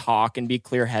able to talk and be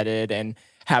clear-headed and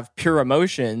have pure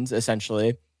emotions,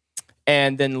 essentially.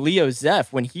 And then Leo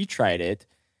Zeff, when he tried it,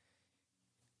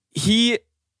 he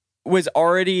was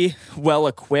already well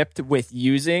equipped with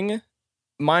using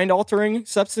mind-altering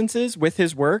substances with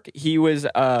his work. He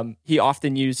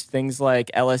often used things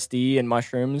like LSD and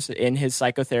mushrooms in his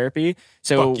psychotherapy.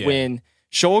 So when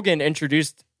Shulgin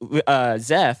introduced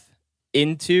Zeff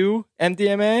into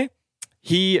MDMA,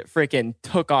 he freaking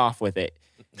took off with it.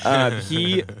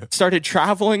 He started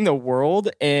traveling the world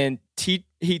and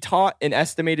he taught an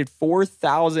estimated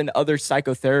 4,000 other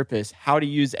psychotherapists how to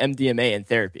use MDMA in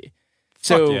therapy.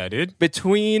 So yeah, dude.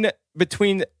 between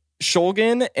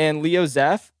Shulgin and Leo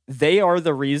Zeff, they are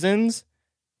the reasons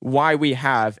why we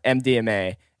have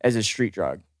MDMA as a street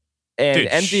drug. And Dude,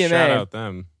 MDMA shout out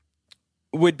them.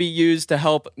 would be used to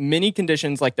help many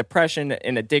conditions like depression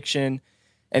and addiction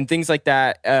and things like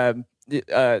that.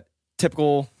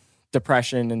 Typical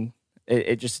depression, and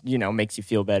it just, makes you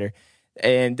feel better.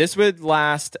 And this would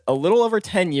last a little over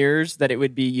 10 years that it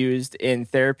would be used in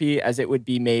therapy, as it would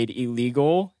be made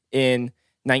illegal in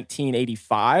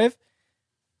 1985.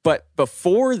 But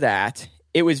before that,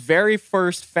 it was very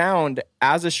first found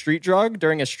as a street drug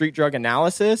during a street drug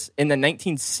analysis in the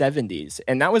 1970s.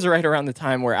 And that was right around the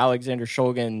time where Alexander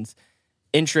Shulgin's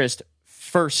interest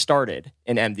first started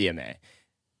in MDMA.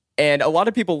 And a lot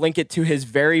of people link it to his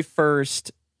very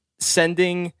first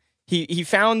sending. He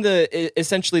found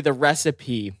essentially the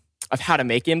recipe of how to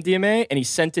make MDMA, and he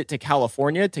sent it to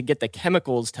California to get the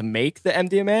chemicals to make the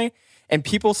MDMA. And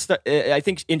people, I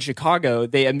think in Chicago,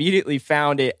 they immediately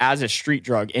found it as a street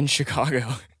drug in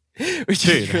Chicago, which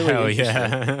is really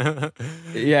hell yeah.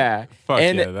 Yeah. Fuck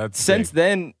and yeah, that's since sick.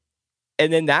 then,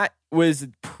 and then that was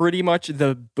pretty much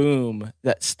the boom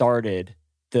that started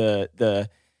the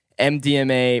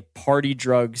MDMA party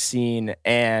drug scene.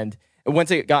 And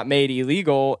once it got made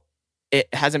illegal, it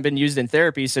hasn't been used in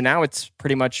therapy. So now it's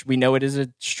pretty much, we know it is a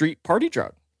street party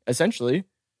drug, essentially.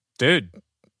 Dude,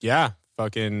 yeah.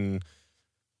 Fucking,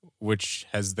 which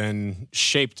has then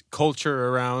shaped culture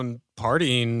around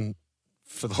partying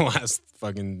for the last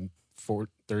fucking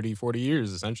 30, 40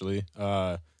 years, essentially.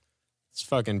 It's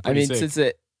fucking pretty sick. Since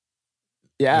it,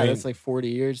 that's like 40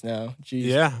 years now. Jeez.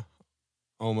 Yeah,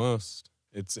 almost.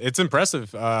 It's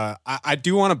impressive. I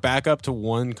do want to back up to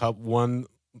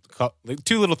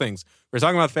two little things. We're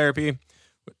talking about therapy.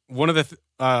 One of the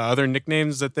other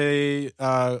nicknames that they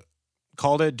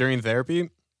called it during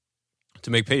therapy to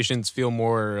make patients feel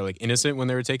more like innocent when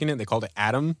they were taking it, they called it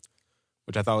Adam,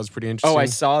 which I thought was pretty interesting. Oh, I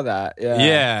saw that. Yeah.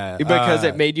 Yeah. Because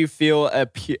it made you feel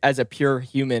as a pure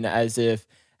human, as if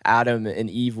Adam and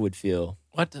Eve would feel.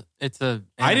 What?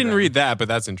 I didn't read that, but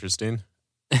that's interesting.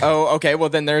 Oh, okay. Well,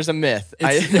 then there's a myth.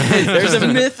 There's a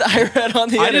myth I read on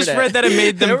the internet. I just read that it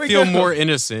made them feel more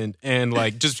innocent, and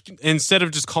like just instead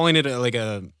of just calling it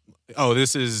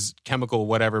this is chemical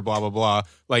whatever blah blah blah.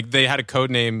 Like they had a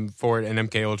code name for it in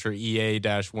MK Ultra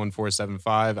EA-1475.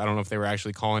 I don't know if they were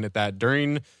actually calling it that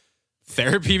during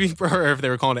therapy or if they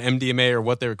were calling it MDMA or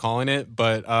what they were calling it.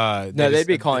 But they'd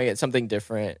be calling it something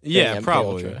different. Yeah, MK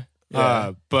probably. Ultra.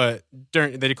 Yeah. But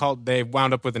they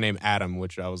wound up with the name Adam,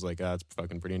 which I was like, that's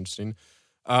fucking pretty interesting.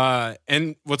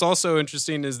 And what's also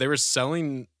interesting is there was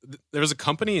a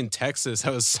company in Texas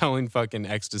that was selling fucking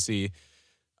ecstasy,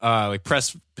 like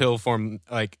press pill form.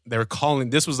 Like they were calling,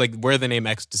 this was like where the name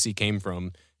ecstasy came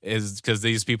from, is because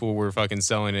these people were fucking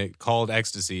selling it called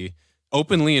ecstasy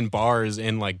openly in bars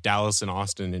in like Dallas and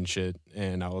Austin and shit.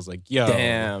 And I was like, yo,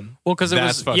 damn. Well, because it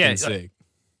was fucking sick.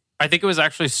 I think it was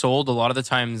actually sold a lot of the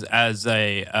times as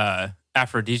a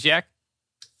aphrodisiac.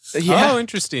 Yeah. Oh,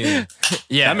 interesting.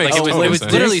 Yeah, that makes it was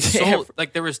sense. literally sold.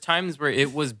 Like there was times where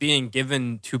it was being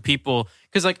given to people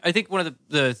because, like, I think one of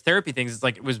the therapy things is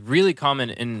like it was really common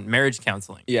in marriage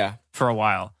counseling. Yeah, for a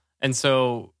while, and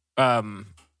so a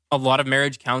lot of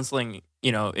marriage counseling,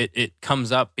 it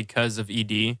comes up because of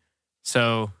ED.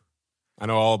 So I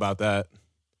know all about that.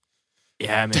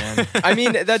 Yeah, man. I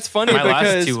mean, that's funny My last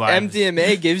because 2 lives.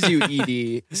 MDMA gives you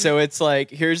ED. So it's like,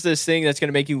 here's this thing that's going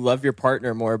to make you love your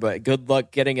partner more, but good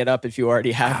luck getting it up if you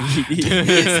already have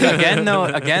ED.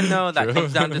 again though, that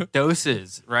comes down to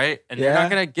doses, right? And you're not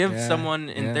gonna give someone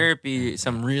in therapy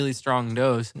some really strong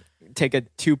dose. Take a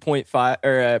 2.5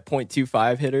 or a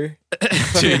 0.25 hitter.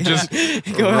 Dude, just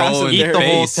Go have some Eat the therapy.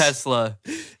 whole Tesla,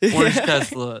 orange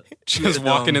Tesla. just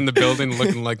walking in the building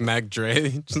looking like Mac Dre.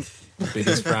 Just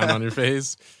biggest frown on your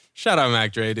face. Shout out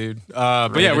Mac Dre, dude.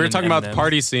 But yeah, we were talking about the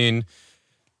party scene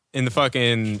in the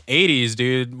fucking 80s,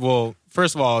 dude. Well,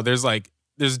 first of all, there's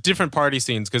different party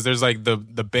scenes because there's like the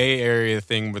Bay Area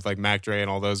thing with like Mac Dre and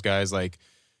all those guys like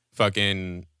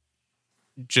fucking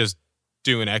just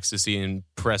doing ecstasy and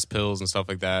press pills and stuff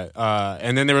like that.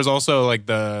 And then there was also like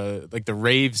the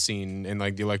rave scene and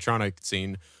like the electronic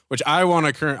scene, which I want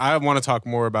to talk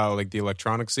more about like the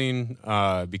electronic scene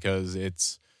because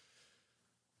it's,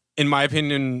 in my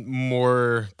opinion,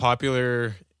 more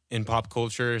popular in pop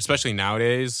culture, especially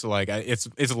nowadays. Like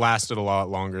it's lasted a lot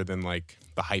longer than like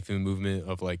the hyphen movement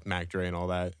of like Mac Dre and all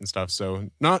that and stuff. So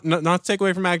not to take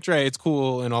away from Mac Dre, it's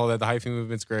cool and all that. The hyphen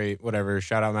movement's great. Whatever.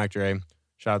 Shout out Mac Dre.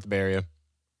 Shout out the Bay Area.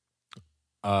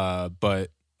 But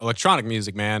electronic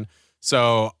music, man.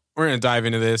 So we're gonna dive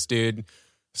into this, dude.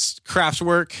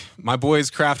 Kraftwerk, my boys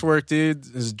Kraftwerk, dude.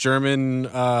 This German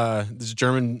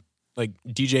like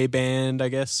DJ band, I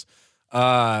guess.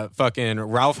 Fucking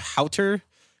Ralph Hauter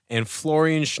and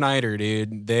Florian Schneider,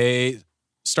 dude. They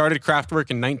started Kraftwerk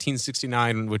in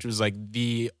 1969, which was like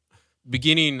the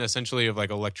beginning essentially of like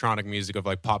electronic music, of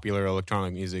like popular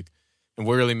electronic music, and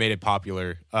what really made it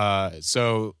popular.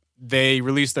 So they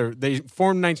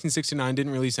formed in 1969,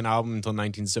 didn't release an album until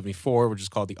 1974, which is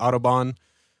called the Autobahn,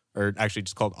 or actually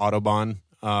just called Autobahn.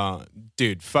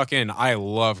 Dude, fucking, I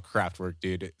love Kraftwerk,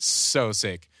 dude. It's so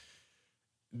sick.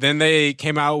 Then they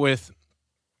came out with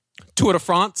Tour de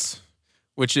France,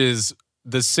 which is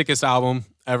the sickest album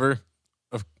ever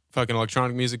of fucking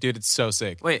electronic music, dude. It's so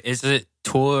sick. Wait, is it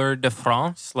Tour de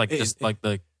France? Like just like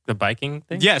the biking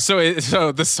thing? Yeah, so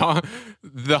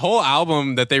the whole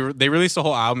album that they released the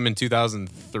whole album in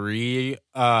 2003,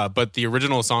 but the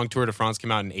original song Tour de France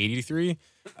came out in 83.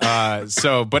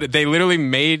 But they literally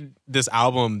made this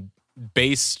album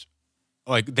based,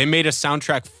 like they made a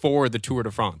soundtrack for the Tour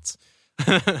de France.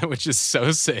 Which is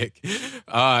so sick.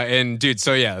 And dude,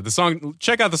 so yeah,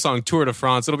 check out the song Tour de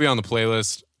France. It'll be on the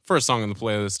playlist. First song on the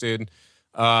playlist, dude.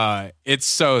 It's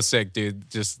so sick, dude.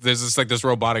 Just there's just like this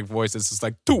robotic voice that's just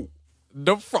like Tour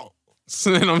de France.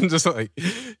 And I'm just like,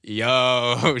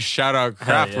 yo, shout out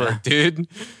Kraftwerk, dude.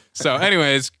 So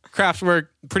anyways, Kraftwerk,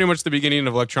 pretty much the beginning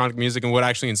of electronic music and what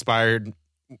actually inspired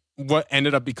what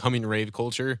ended up becoming rave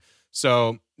culture.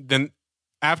 So then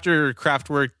after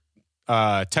Kraftwerk,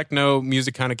 techno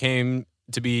music kind of came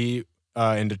to be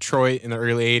in Detroit in the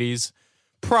early 80s,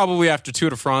 probably after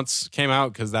Tour de France came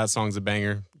out, because that song's a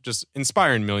banger, just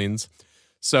inspiring millions.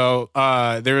 So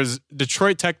there was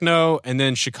Detroit techno, and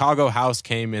then Chicago house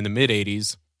came in the mid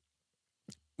 80s,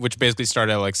 which basically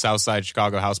started at like Southside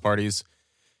Chicago house parties,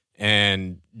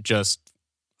 and just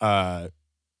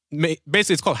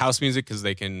basically it's called house music because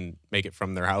they can make it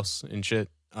from their house and shit.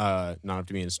 Not have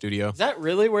to be in a studio. Is that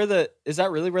really where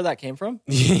that came from?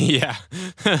 Yeah.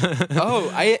 Oh,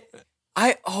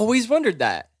 I always wondered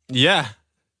that. Yeah.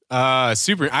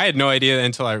 Super. I had no idea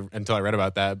until I read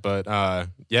about that. But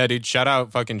yeah, dude, shout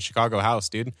out fucking Chicago house,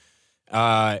 dude.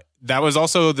 That was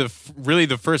also the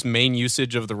first main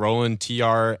usage of the Roland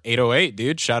TR 808,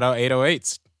 dude. Shout out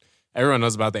 808s. Everyone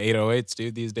knows about the 808s,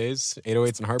 dude, these days.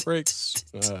 808s and heartbreaks.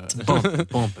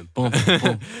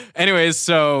 Boom. Anyways,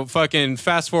 so fucking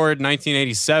fast forward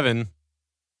 1987.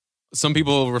 Some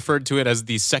people referred to it as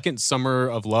the second summer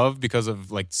of love because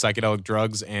of like psychedelic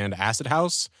drugs and acid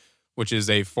house, which is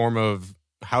a form of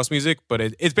house music. But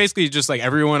it's basically just like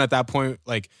everyone at that point,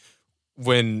 like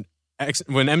when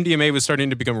MDMA was starting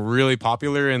to become really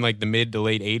popular in like the mid to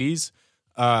late 80s.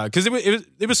 Because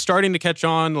it was starting to catch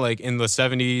on like in the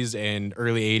 70s and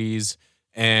early 80s,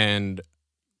 and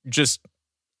just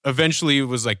eventually it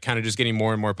was like kind of just getting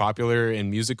more and more popular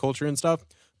in music culture and stuff.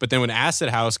 But then when acid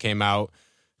house came out,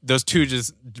 those two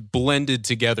just blended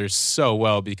together so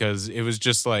well because it was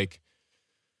just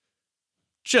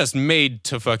made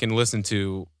to fucking listen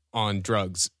to on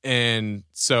drugs. And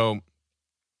so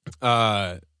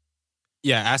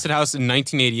yeah, acid house in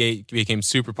 1988 became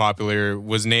super popular,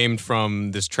 was named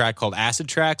from this track called Acid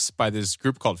Tracks by this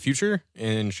group called Future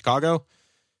in Chicago.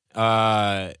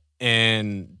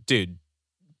 And dude,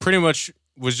 pretty much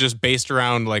was just based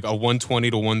around like a 120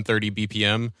 to 130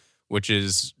 BPM, which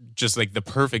is just like the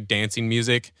perfect dancing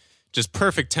music. just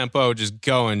perfect tempo, just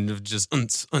going, just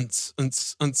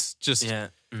just Yeah.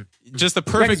 just the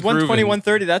Yeah, perfect 120, groove.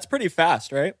 130, that's pretty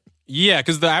fast, right? Yeah,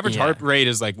 because the average Yeah. heart rate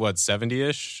is like what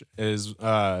 70-ish is.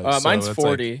 So Mine's it's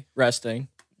 40 like, resting.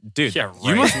 dude. Yeah,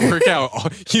 You right. must work out.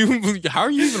 How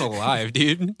are you even alive,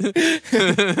 dude?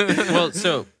 Well,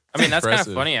 so I mean that's kind of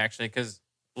Impressive. funny actually, because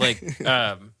like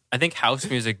I think house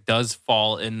music does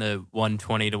fall in the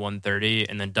 120 to 130,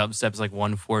 and then dubstep's like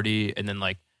 140, and then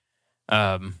like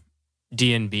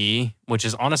D&B, which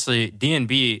is honestly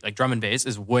D&B, like drum and bass,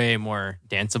 is way more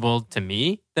danceable to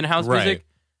me than house Right. music,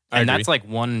 I and agree. that's like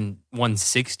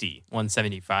 160,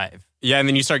 175. Yeah, and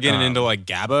then you start getting into like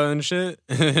GABA and shit,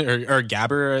 or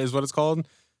Gabber is what it's called.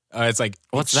 It's like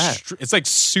What's that? It's like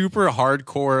super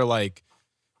hardcore, like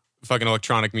fucking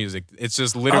electronic music. It's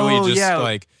just literally Oh, just yeah.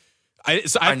 like I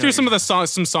I threw know some what of the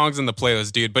some songs in the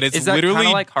playlist, dude. But it's Is that literally kind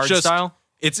of like hard just, style?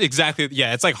 It's exactly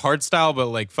it's like hard style, but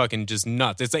like fucking just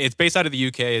nuts. It's based out of the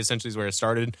UK, essentially is where it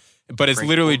started. But it's Very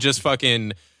literally cool. just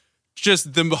fucking.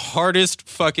 Just the hardest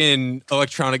fucking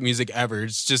electronic music ever.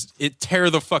 It's just it tear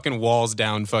the fucking walls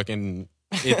down. Fucking,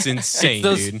 it's insane,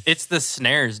 dude. It's the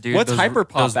snares, dude. What's those,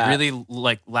 hyperpop Those at? really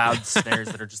like loud snares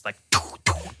that are just like.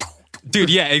 Dude,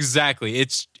 yeah, exactly.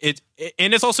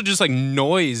 And it's also just like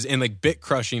noise and like bit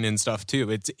crushing and stuff too.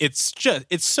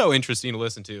 It's so interesting to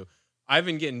listen to. I've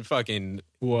been getting fucking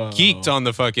geeked on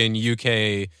the fucking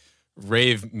UK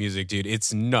rave music, dude.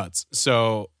 It's nuts.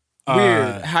 So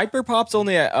Weird. Hyperpop's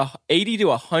only at 80 to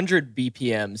 100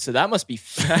 BPM, so that must be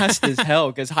fast as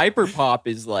hell, because hyperpop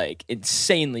is like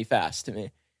insanely fast to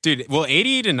me. dude, well,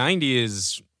 80 to 90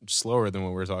 is slower than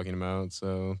what we're talking about,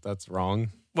 so that's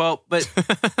wrong. Well, but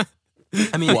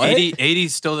I mean, What? 80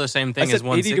 is still the same I thing said as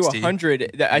 80 to 160.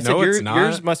 100. I said No, it's not.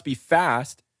 yours must be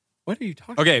fast. What are you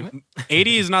talking Okay, about?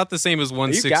 80 is not the same as Are you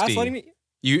 160. gaslighting me?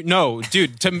 No,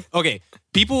 dude.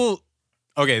 People.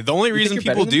 Okay, the only reason you're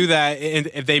people better than do that, and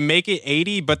if they make it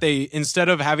 80, but they instead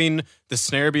of having the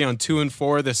snare be on 2 and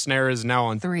 4, the snare is now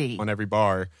on 3 on every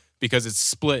bar because it's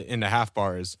split into half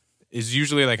bars. Is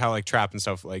usually like how like trap and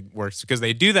stuff like works because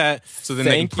they do that so then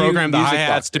Thank they can you, program the music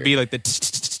hi-hats to doctor. be like the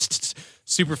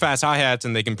super fast hi-hats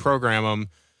and they can program them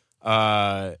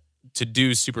to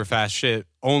do super fast shit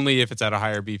only if it's at a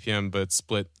higher BPM but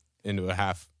split into a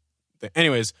half.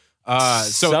 Anyways,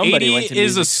 so Somebody went 80 to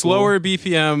is a music school. slower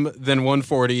BPM than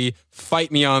 140.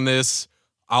 Fight me on this.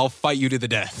 I'll fight you to the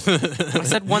death. I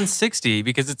said 160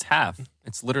 because it's half.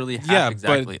 It's literally half Yeah, but-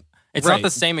 exactly. It's right. not the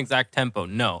same exact tempo.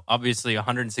 No, obviously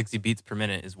 160 beats per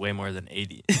minute is way more than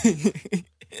 80.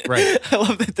 Right. I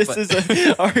love that this is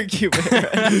an argument.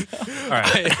 All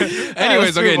right. Anyways,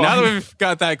 let's okay, move now on. that we've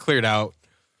got that cleared out,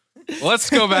 let's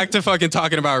go back to fucking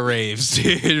talking about raves,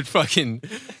 dude.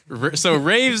 So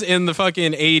raves in the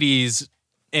fucking 80s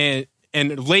and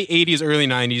late 80s, early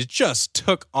 90s just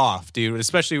took off, dude.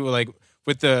 Especially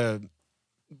with the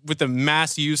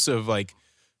mass use of like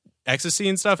ecstasy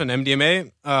and stuff and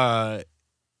MDMA.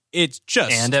 It's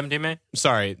just And MDMA?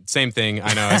 sorry, same thing.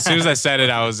 I know. As soon as I said it,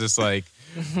 I was just like,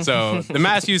 so the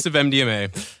mass use of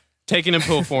MDMA, taken in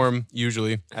pill form,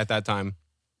 usually at that time,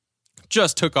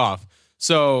 just took off.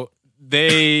 So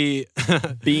they,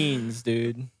 Beans,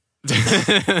 dude.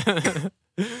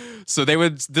 so they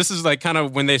would. This is like kind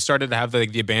of when they started to have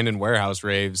like the abandoned warehouse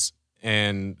raves,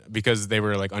 and because they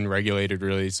were like unregulated,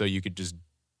 really, so you could just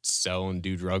sell and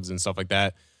do drugs and stuff like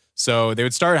that. So they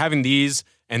would start having these,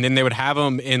 and then they would have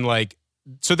them in like.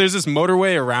 So there's this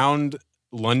motorway around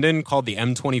London called the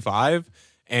M25,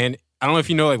 and I don't know if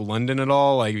you know like London at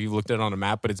all, like if you looked at it on a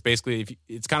map, but it's basically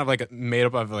it's kind of like made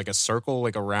up of like a circle,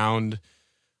 like around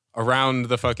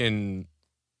the fucking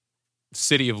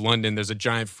city of London. There's a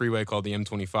giant freeway called the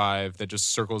M25 that just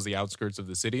circles the outskirts of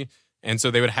the city, and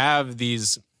so they would have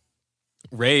these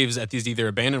raves at these either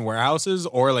abandoned warehouses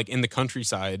or like in the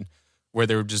countryside where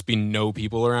there would just be no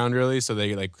people around really, so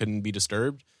they like couldn't be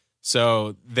disturbed.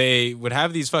 So they would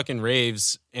have these fucking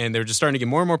raves, and they were just starting to get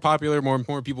more and more popular. More and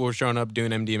more people were showing up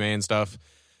doing MDMA and stuff.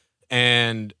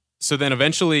 And so then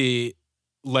eventually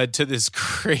led to this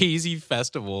crazy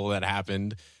festival that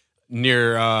happened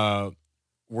near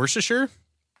Worcestershire,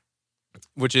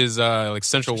 which is like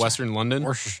central western London.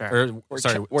 Worcestershire.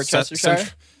 Worcestershire?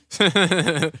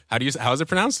 How is it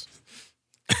pronounced?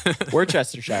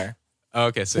 Worcestershire. Oh,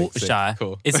 okay, sick, Worcestershire.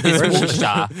 cool. It's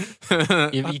Worcestershire.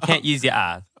 You can't use your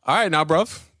eyes. All right, now,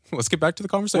 bruv, let's get back to the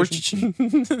conversation.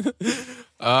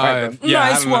 right, yeah,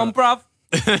 I nice don't one, bruv.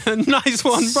 know. Nice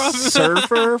one, bruv.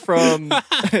 Surfer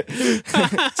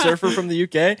from the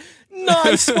UK.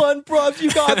 Nice one, bruv.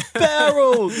 You got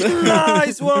barreled.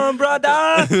 Nice one,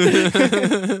 brother.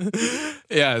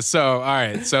 Yeah, so, all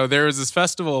right. So there was this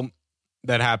festival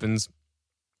that happened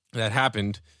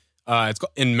It's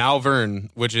in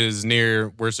Malvern, which is near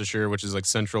Worcestershire, which is like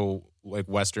central, like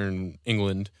western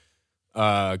England,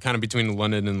 kind of between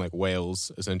London and like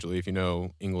Wales, essentially, if you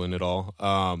know England at all.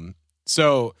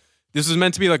 So this was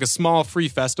meant to be like a small free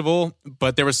festival,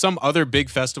 but there was some other big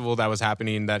festival that was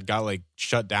happening that got like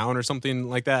shut down or something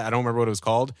like that. I don't remember what it was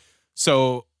called.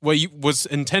 So what was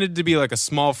intended to be like a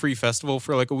small free festival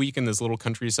for like a week in this little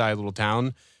countryside, little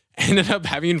town, ended up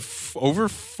having over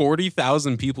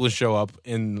 40,000 people show up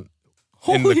in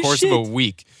the course of a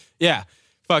week. Yeah.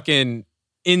 Fucking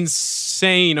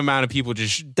insane amount of people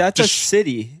That's a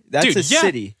city. That's a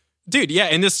city. Dude, yeah,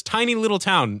 in this tiny little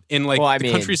town in like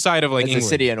the countryside of like England. It's a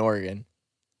city in Oregon.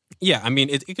 Yeah, I mean,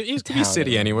 it could be a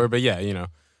city anywhere, but yeah, you know,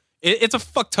 it's a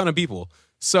fuck ton of people.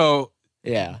 So,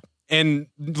 yeah. And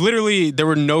literally there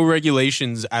were no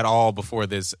regulations at all before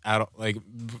this.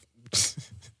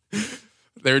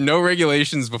 There are no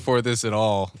regulations before this at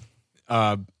all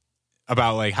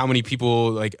about like how many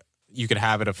people like you could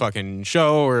have at a fucking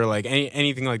show or like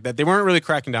anything like that. They weren't really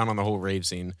cracking down on the whole rave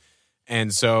scene.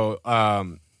 And so,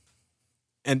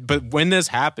 but when this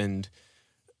happened,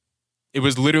 it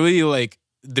was literally like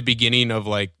the beginning of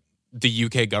like the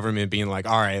UK government being like,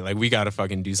 all right, like we got to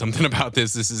fucking do something about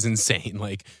this. This is insane.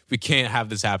 Like we can't have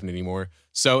this happen anymore.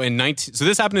 So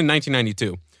this happened in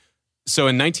 1992. So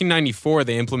in 1994,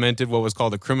 they implemented what was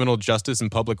called the Criminal Justice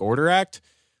and Public Order Act,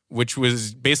 which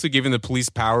was basically giving the police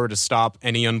power to stop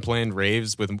any unplanned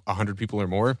raves with 100 people or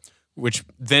more, which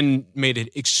then made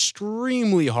it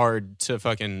extremely hard to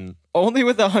fucking... Only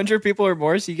with 100 people or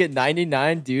more, so you get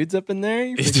 99 dudes up in there?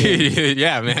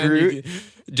 Yeah, man.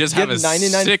 Just have a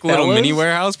sick little mini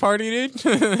warehouse party, dude.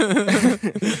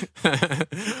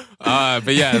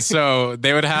 But yeah, so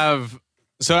they would have...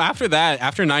 So after that,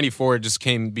 after 94, it just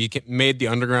made the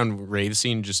underground rave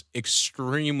scene just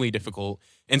extremely difficult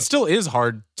and still is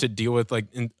hard to deal with, like,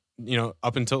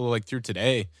 up until like through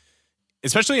today.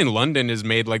 Especially in London, has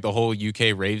made like the whole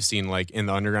UK rave scene, like in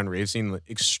the underground rave scene, like,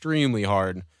 extremely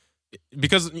hard.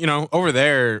 Because, over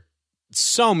there,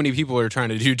 so many people are trying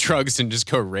to do drugs and just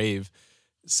go rave.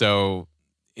 So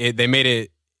they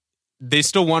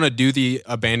still want to do the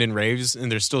abandoned raves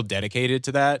and they're still dedicated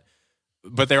to that.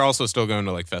 But they're also still going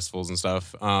to like festivals and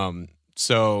stuff.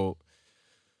 So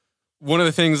one of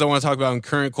the things I want to talk about in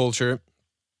current culture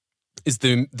is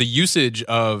the usage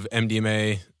of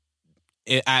MDMA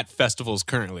at festivals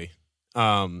currently.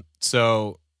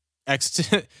 So in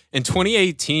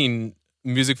 2018,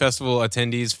 music festival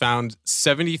attendees found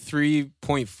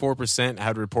 73.4%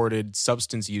 had reported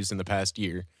substance use in the past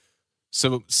year.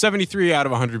 So 73 out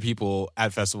of 100 people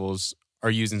at festivals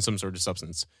are using some sort of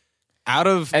substance.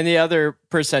 And the other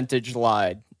percentage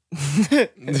lied.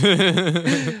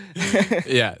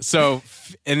 Yeah. So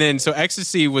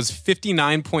ecstasy was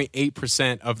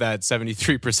 59.8% of that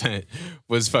 73%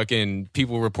 was fucking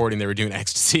people reporting they were doing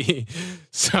ecstasy.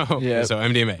 So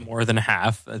MDMA. More than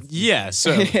half. Yeah.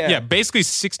 So basically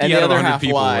 60 out of 100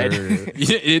 people lied.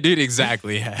 Dude,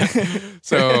 exactly. Yeah.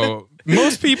 So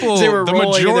most people, they were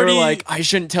rolling, they were like, I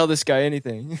shouldn't tell this guy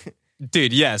anything.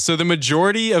 Dude, yeah. So the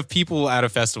majority of people at a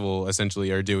festival essentially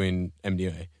are doing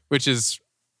MDMA, which is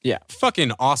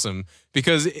fucking awesome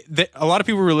because a lot of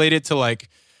people relate it to like,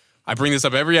 I bring this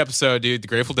up every episode, dude, the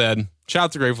Grateful Dead. Shout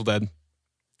out to Grateful Dead.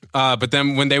 But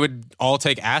then when they would all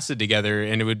take acid together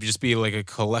and it would just be like a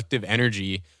collective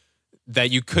energy that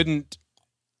you couldn't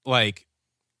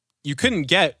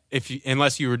get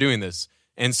unless you were doing this.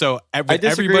 And so I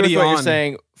disagree with what you're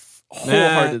saying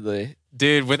wholeheartedly.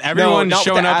 Dude, with everyone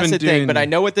showing up and doing... but I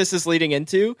know what this is leading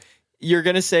into. You're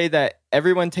going to say that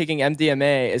everyone taking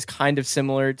MDMA is kind of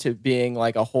similar to being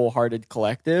like a wholehearted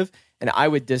collective, and I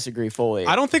would disagree fully.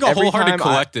 I don't think a wholehearted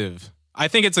collective. I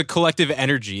think it's a collective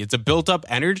energy. It's a built-up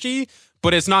energy,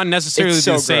 but it's not necessarily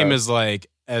the same as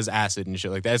acid and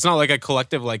shit like that. It's not like a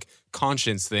collective like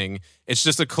conscience thing. It's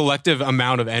just a collective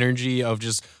amount of energy of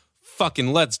just...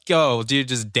 fucking let's go, dude,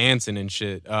 just dancing and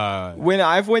shit. When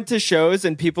I've went to shows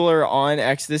and people are on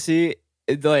ecstasy,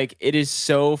 it is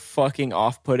so fucking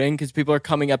off-putting because people are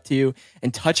coming up to you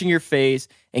and touching your face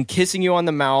and kissing you on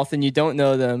the mouth and you don't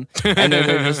know them. And then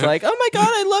they're just like, oh my God,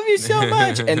 I love you so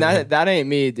much. And that ain't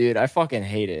me, dude. I fucking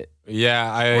hate it.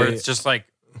 Yeah. Or it's just like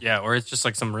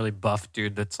some really buff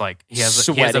dude that's like, he has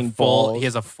a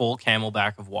full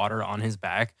camelback of water on his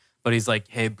back, but he's like,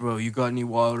 hey bro, you got any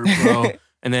water, bro?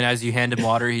 And then as you hand him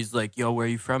water, he's like, yo, where are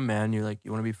you from, man? You're like,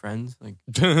 you want to be friends? Like,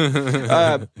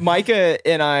 Micah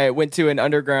and I went to an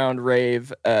underground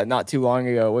rave not too long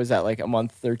ago. What was that, like a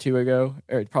month or two ago?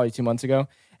 Or probably 2 months ago.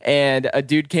 And a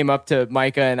dude came up to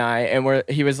Micah and I, and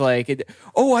he was like,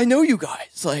 oh, I know you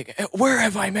guys. Like, where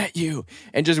have I met you?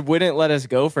 And just wouldn't let us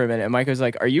go for a minute. And Micah was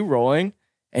like, are you rolling?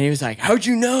 And he was like, how'd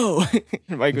you know?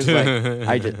 And Mike was like,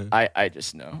 I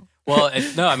just know. Well,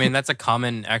 no, I mean, that's a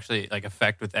common actually like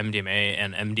effect with MDMA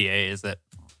and MDA is that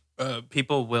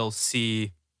people will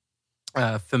see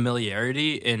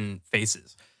familiarity in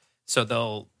faces. So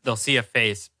they'll see a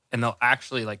face and they'll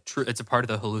actually like it's a part of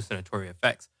the hallucinatory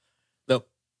effects. They'll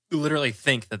literally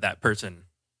think that that person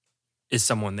is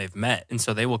someone they've met. And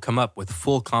so they will come up with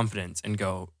full confidence and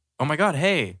go, oh my God,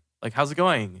 hey, like, how's it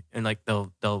going? And like,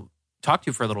 they'll talk to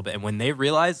you for a little bit. And when they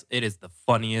realize, it is the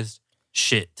funniest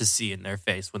shit to see in their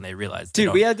face when they realize.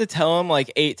 Dude, we had to tell him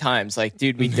like 8 times, like,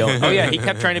 dude, we don't. Oh yeah, he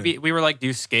kept trying to be. We were like, do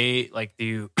you skate? Like, do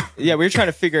you? Yeah, we were trying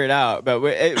to figure it out, but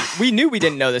we knew we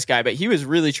didn't know this guy, but he was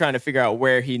really trying to figure out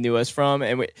where he knew us from.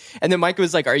 And then Mike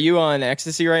was like, "Are you on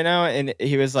ecstasy right now?" And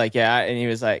he was like, "Yeah." And he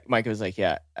was like, Mike was like,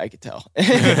 "Yeah, I could tell."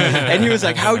 And he was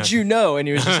like, "How'd you know?" And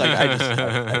he was just like,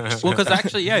 "I just." Well, because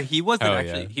actually, yeah, he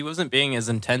wasn't being as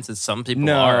intense as some people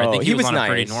are. I think he was on a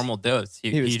pretty normal dose.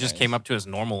 He just came up to us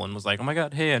normal and was like, "Oh my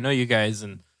God, hey, I know you guys."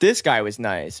 And this guy was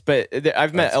nice, but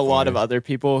I've met a lot of other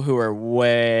people who are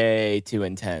way too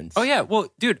intense. Oh yeah,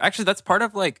 well, dude, actually, that's part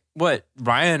of like what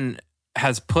Ryan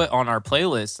has put on our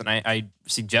playlist, and I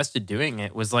suggested doing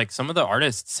it was like some of the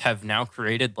artists have now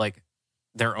created like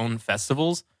their own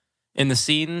festivals in the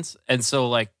scenes, and so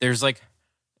like there's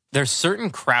certain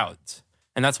crowds,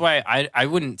 and that's why I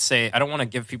wouldn't say I don't want to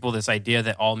give people this idea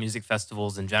that all music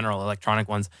festivals in general, electronic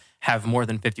ones, have more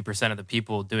than 50% of the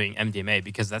people doing MDMA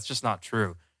because that's just not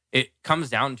true. It comes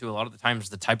down to a lot of the times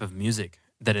the type of music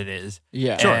that it is.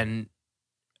 Yeah. Sure. And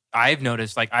I've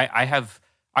noticed like I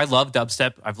love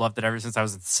dubstep. I've loved it ever since I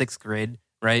was in 6th grade,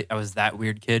 right? I was that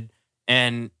weird kid.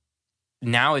 And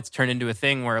now it's turned into a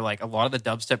thing where like a lot of the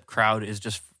dubstep crowd is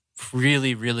just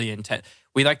really, really intense.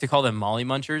 We like to call them Molly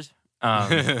Munchers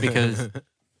because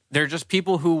they're just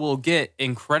people who will get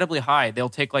incredibly high. They'll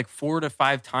take like 4 to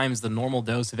 5 times the normal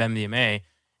dose of MDMA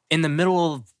in the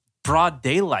middle of broad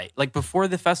daylight, like before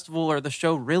the festival or the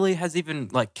show really has even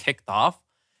like kicked off.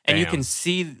 And you can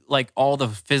see like all the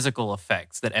physical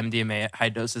effects that MDMA at high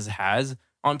doses has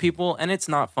on people, and it's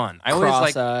not fun. I always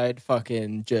like cross-eyed,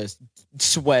 fucking just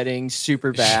sweating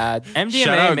super bad. MDMA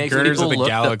Shout out makes Girders people of the look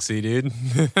Galaxy, dude.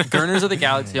 Girders of the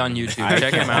Galaxy on YouTube.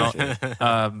 Check them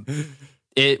out.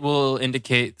 It will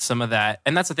indicate some of that,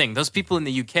 and that's the thing. Those people in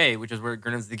the UK, which is where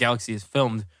Girders of the Galaxy is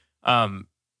filmed,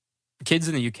 kids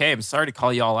in the UK. I'm sorry to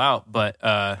call y'all out, but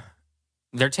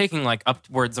they're taking like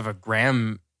upwards of 1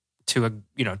 gram to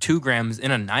 2 grams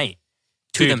in a night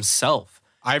to themselves.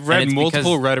 I've read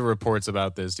multiple Reddit reports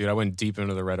about this, dude. I went deep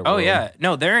into the Reddit. Oh world. yeah,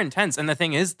 no, they're intense. And the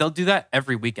thing is, they'll do that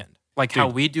every weekend, like how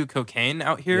we do cocaine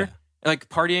out here, like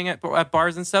partying at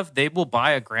bars and stuff. They will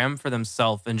buy 1 gram for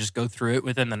themselves and just go through it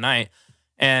within the night.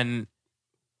 And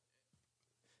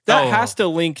that has to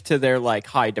link to their like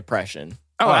high depression.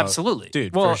 Oh, absolutely,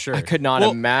 dude. Well, for sure. I could not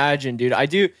imagine, dude. I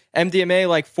do MDMA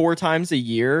like 4 times a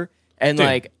year, and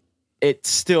like it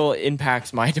still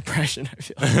impacts my depression. I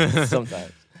feel like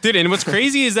sometimes. Dude, and what's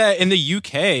crazy is that in the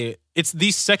UK, it's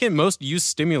the second most used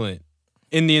stimulant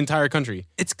in the entire country.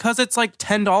 It's because it's like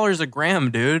 $10 a gram,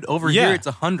 dude. Over here, it's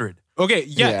 100. Okay,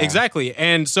 yeah, exactly.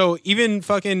 And so even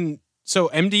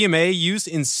MDMA use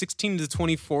in 16 to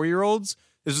 24-year-olds,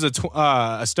 this was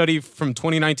a study from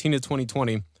 2019 to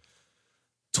 2020.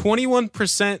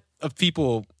 21% of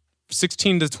people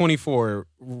 16 to 24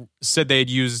 said they had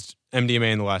used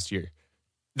MDMA in the last year.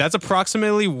 That's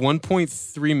approximately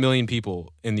 1.3 million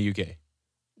people in the UK.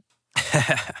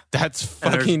 That's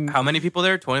fucking... How many people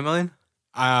there? 20 million?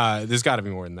 There's got to be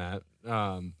more than that.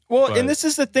 And this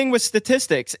is the thing with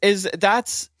statistics, is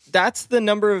that's the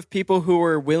number of people who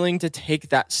are willing to take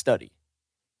that study.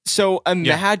 So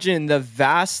imagine the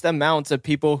vast amounts of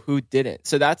people who didn't.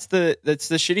 So that's the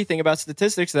shitty thing about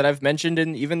statistics that I've mentioned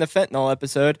in even the fentanyl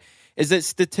episode, is that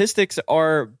statistics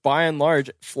are by and large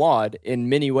flawed in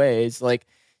many ways. Like,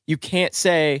 you can't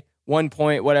say 1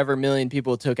 million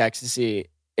people took ecstasy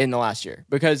in the last year,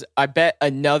 because I bet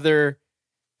another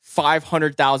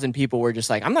 500,000 people were just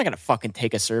like, I'm not going to fucking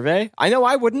take a survey. I know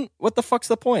I wouldn't. What the fuck's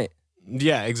the point?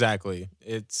 Yeah, exactly.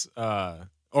 It's,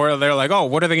 or they're like, oh,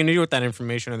 what are they going to do with that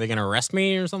information? Are they going to arrest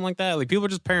me or something like that? Like, people are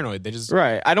just paranoid. They just...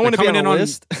 Right. I don't want to be on a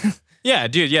list. Yeah,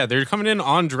 dude. Yeah, they're coming in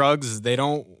on drugs. They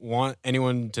don't want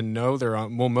anyone to know they're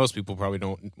on... Well, most people probably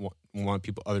don't want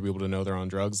other people to know they're on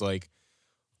drugs. Like,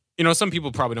 some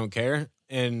people probably don't care.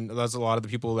 And that's a lot of the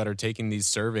people that are taking these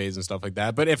surveys and stuff like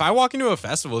that. But if I walk into a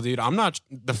festival, dude, I'm not...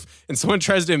 and someone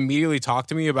tries to immediately talk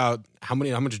to me about how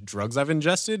much drugs I've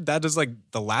ingested, that is like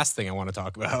the last thing I want to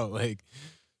talk about. Like...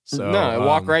 So,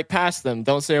 walk right past them.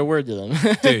 Don't say a word to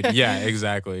them. Dude, yeah,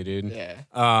 exactly, dude.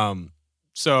 Yeah.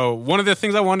 So one of the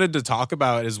things I wanted to talk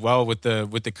about as well with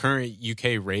the current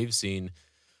UK rave scene,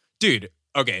 dude.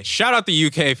 Okay, shout out the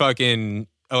UK fucking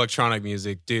electronic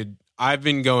music, dude. I've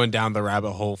been going down the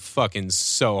rabbit hole fucking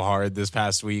so hard this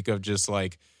past week of just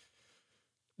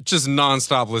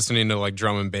nonstop listening to like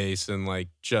drum and bass and like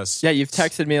just. Yeah, you've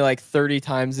texted me like 30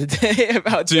 times a day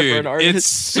about different artists. It's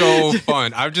so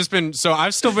fun. I've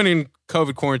still been in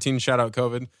COVID quarantine. Shout out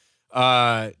COVID.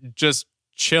 Just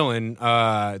chilling.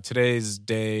 Today's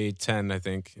day 10, I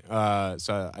think.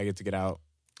 So I get to get out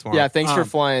tomorrow. Yeah, thanks for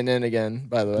flying in again,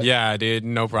 by the way. Yeah, dude,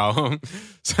 no problem.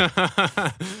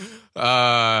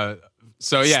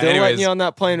 So yeah, Still anyways, letting you on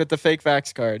that plane with the fake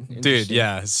vax card. dude.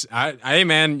 Yes, hey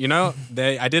man, you know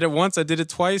I did it once, I did it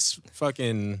twice.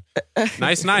 Fucking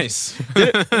nice.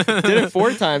 Did it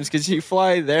 4 times because you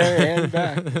fly there and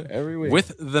back every week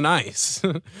with the nice.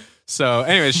 So,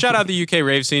 anyways, shout out the UK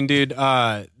rave scene, dude.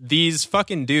 These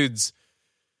fucking dudes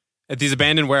at these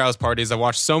abandoned warehouse parties. I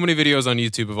watched so many videos on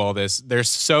YouTube of all this. They're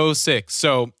so sick.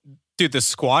 So, dude, the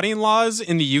squatting laws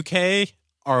in the UK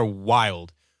are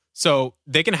wild. So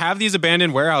they can have these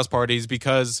abandoned warehouse parties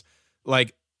because,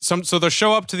 like, so they'll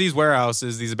show up to these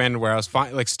warehouses, these abandoned warehouses,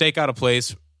 like stake out a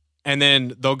place, and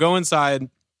then they'll go inside.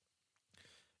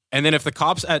 And then if the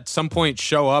cops at some point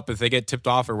show up, if they get tipped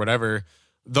off or whatever,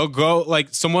 they'll go like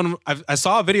someone. I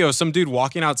saw a video of some dude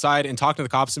walking outside and talking to the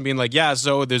cops and being like, "Yeah,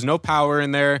 so there's no power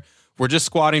in there. We're just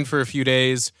squatting for a few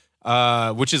days,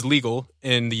 which is legal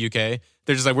in the UK."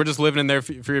 They're just like, we're just living in there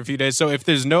for a few days. So if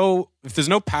there's no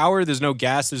power, there's no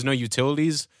gas, there's no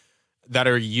utilities that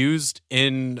are used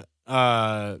in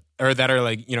or that are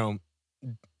like, you know,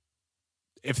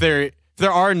 if there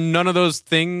are none of those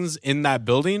things in that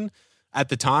building at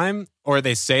the time, or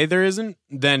they say there isn't,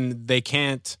 then they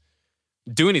can't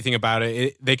do anything about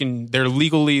it. They're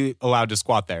legally allowed to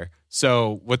squat there.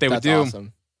 So what they would do.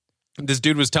 Awesome. This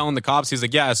dude was telling the cops, he's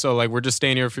like, yeah, so like we're just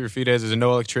staying here for a few days. There's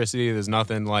no electricity. There's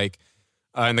nothing like.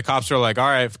 And the cops were like, all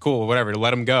right, cool, whatever,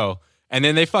 let him go. And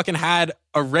then they fucking had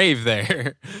a rave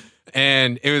there.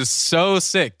 And it was so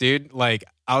sick, dude. Like,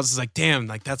 I was just like, damn,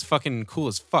 like, that's fucking cool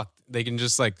as fuck. They can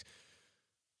just, like,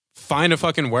 find a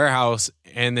fucking warehouse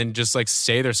and then just, like,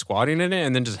 say they're squatting in it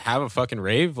and then just have a fucking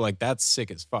rave. Like, that's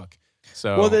sick as fuck.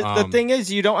 So, well, the thing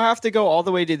is, you don't have to go all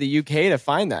the way to the UK to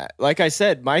find that. Like I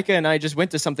said, Micah and I just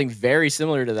went to something very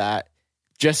similar to that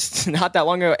just not that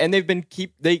long ago. And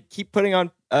they keep putting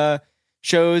on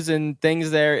shows and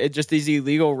things there. It's just these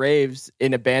illegal raves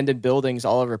in abandoned buildings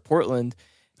all over Portland.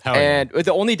 And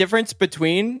the only difference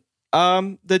between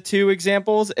the two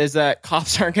examples is that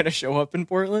cops aren't going to show up in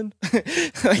Portland. Like,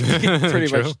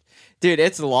 pretty much, dude,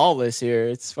 it's lawless here.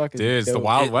 It's fucking dude, it's the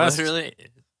Wild West. Literally,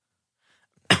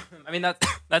 I mean,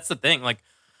 that's the thing. Like,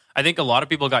 I think a lot of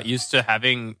people got used to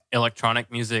having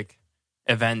electronic music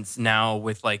events now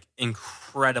with like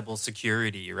incredible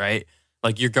security, right?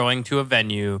 Like, you're going to a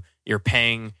venue, you're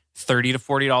paying $30 to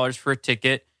 $40 for a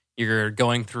ticket. You're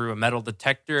going through a metal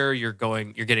detector. You're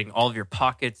getting all of your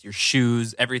pockets, your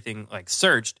shoes, everything like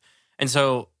searched. And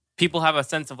so people have a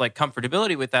sense of like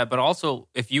comfortability with that. But also,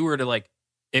 if you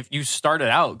started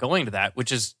out going to that,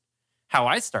 which is how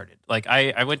I started. Like,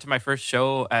 I went to my first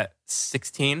show at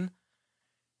 16,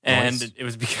 and Nice. it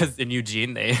was because in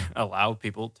Eugene they allow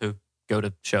people to go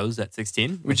to shows at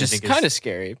 16, which I is think kind of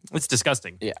scary. it's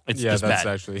disgusting. Yeah. It's Yeah, just that's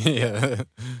bad. actually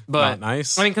But not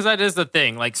nice. I mean, because that is the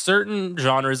thing. Like, certain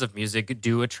genres of music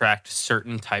do attract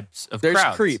certain types of There's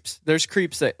crowds. creeps. There's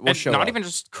creeps that will And show not up. even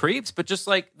just creeps, but just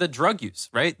like the drug use,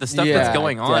 right? The stuff Yeah, that's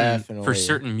going on definitely. for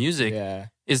certain music Yeah.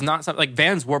 is not something like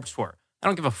Vans Warped Tour. I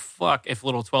don't give a fuck if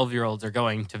little 12-year-olds are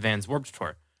going to Vans Warped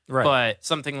Tour. Right. But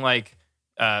something like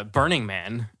Burning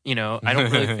Man, you know, I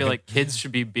don't really feel like kids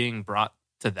should be being brought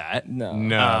to that.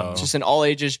 No. It's just an all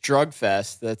ages drug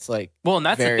fest that's like, Well, and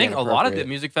that's the very thing. A lot of the inappropriate.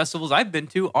 music festivals I've been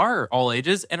to are all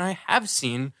ages, and I have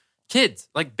seen kids,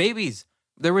 like babies.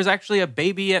 There was actually a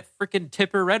baby at freaking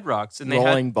Tipper Red Rocks, and they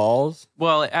rolling balls.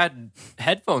 it had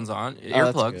headphones on, that's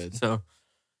earplugs. good. So,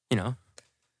 you know,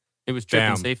 it was tripping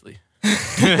Damn. safely.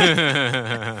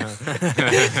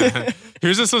 He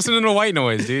was just listening to white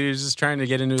noise, dude. He was just trying to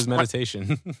get into his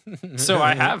meditation. So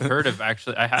I have heard of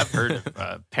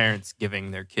parents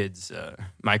giving their kids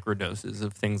microdoses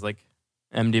of things like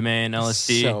MDMA and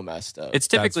LSD. So messed up. It's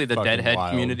typically the fucking deadhead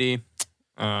wild. community.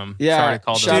 Sorry yeah. to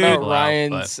call those Shout out people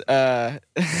Ryan's out,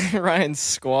 Ryan's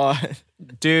squad.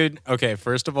 Dude, okay,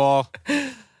 first of all,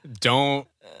 don't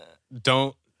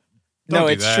No, do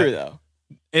it's that. true though.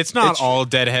 It's not It's all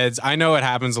deadheads. I know it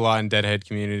happens a lot in deadhead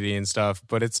community and stuff,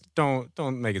 but it's don't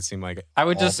make it seem like it. I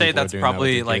would all just say people are that's doing that with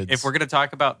probably their like, kids. if we're going to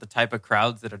talk about the type of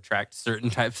crowds that attract certain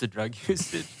types of drug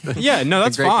usage. Yeah, no,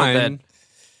 that's Grateful fine. Dead.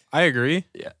 I agree.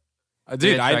 Yeah.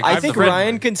 Dude, I I've think read-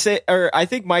 Ryan can say, or I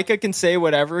think Micah can say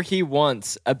whatever he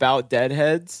wants about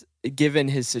Deadheads, given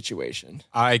his situation.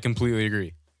 I completely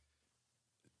agree.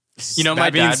 You know, That my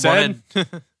being dad said-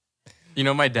 wanted. You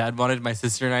know, my dad wanted my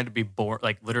sister and I to be born,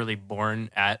 like literally born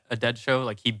at a Dead show.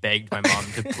 Like he begged my mom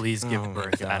to please give Oh my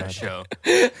birth at a God. show.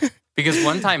 Because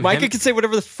one time, Micah can say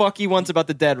whatever the fuck he wants about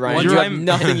the Dead, Ryan. One You have time-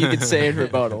 nothing you can say in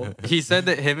rebuttal. he said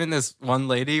that him and this one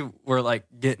lady were like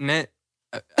getting it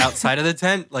outside of the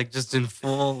tent, like just in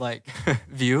full like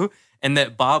view, and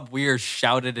that Bob Weir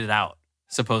shouted it out.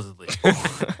 Supposedly,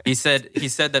 he said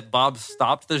that Bob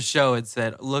stopped the show and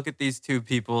said, "Look at these two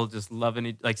people just loving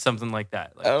it," like something like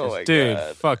that. Like, Oh just- my Dude,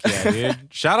 God. fuck yeah, dude.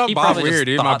 Shout out He Bob probably Weir, just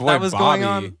dude. My thought boy that was Bobby.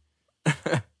 going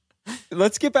on.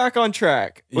 Let's get back on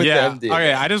track with Yeah. the MD.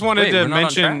 Okay, I just wanted Wait, to we're not on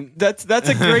mention That's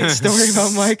a great story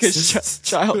about Micah's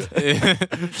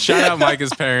childhood. shout out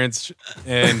Micah's parents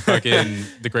and fucking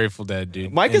the Grateful Dead,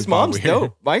 dude. Micah's And Bob mom's Weir.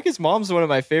 dope. Micah's mom's one of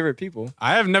my favorite people.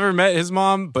 I have never met his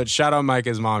mom, but shout out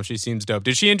Micah's mom. She seems dope.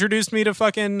 Did she introduce me to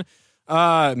fucking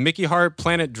Mickey Hart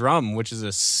Planet Drum, which is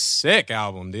a sick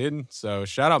album, dude? So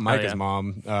shout out Micah's yeah.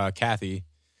 mom, Kathy.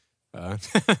 Is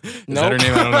Nope. that her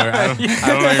name? I don't know. I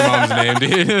don't know your mom's name,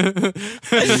 dude.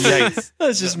 Yikes.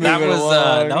 Let's just move That it was,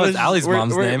 along. that was Let's- Allie's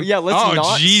mom's name. Yeah, let's Oh,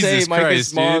 not Jesus say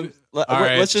Micah's Christ, mom. dude. All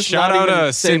right, Let's just shout not out,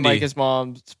 even say Cindy. Micah's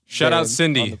mom's. Shout out name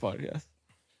Cindy. on the podcast.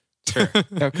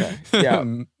 Okay. Yeah.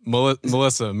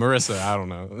 Marissa, I don't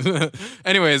know.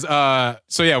 Anyways,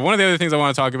 so yeah, one of the other things I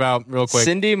want to talk about real quick.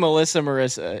 Cindy Melissa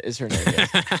Marissa is her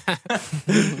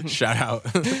name. Shout out.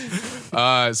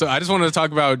 So I just wanted to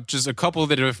talk about just a couple of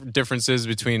the differences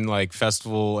between like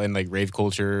festival and like rave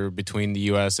culture between the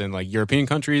US and like European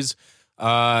countries.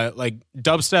 Like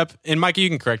dubstep, and Mikey, you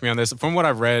can correct me on this. From what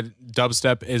I've read,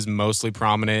 dubstep is mostly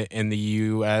prominent in the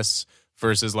US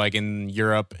versus like in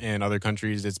Europe and other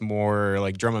countries. It's more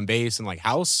like drum and bass and like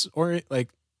house or like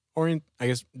orient. I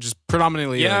guess just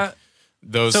predominantly like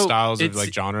those So styles of it's-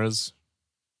 like genres.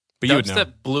 But you would know.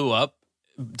 Dubstep blew up.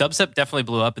 Dubstep definitely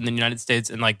blew up in the United States,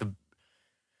 and like the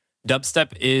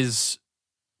dubstep is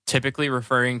typically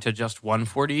referring to just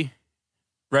 140,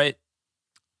 right?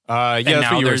 Yeah, that's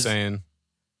now what you were there's- saying.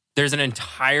 There's an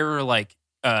entire like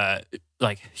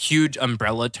huge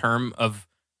umbrella term of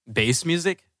bass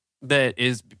music that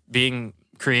is being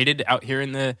created out here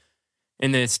in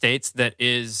the States that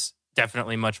is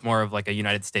definitely much more of like a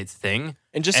United States thing.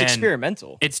 And just And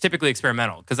experimental. It's typically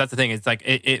experimental because that's the thing. It's like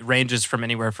it ranges from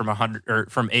anywhere from 100 or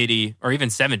from 80 or even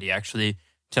 70 actually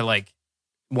to like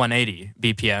 180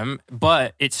 BPM,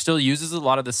 but it still uses a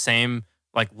lot of the same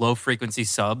like low frequency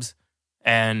subs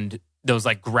and those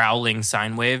like growling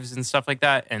sine waves and stuff like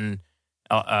that. And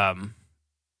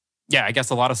yeah, I guess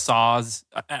a lot of saws.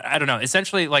 I don't know.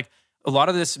 Essentially, like a lot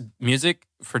of this music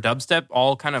for dubstep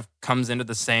all kind of comes into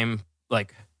the same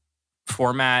like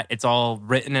format. It's all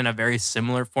written in a very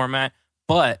similar format,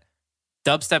 but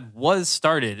dubstep was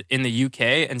started in the UK,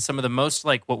 and some of the most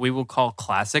like what we will call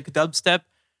classic dubstep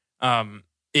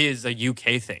is a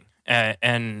UK thing,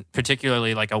 and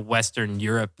particularly like a Western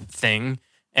Europe thing.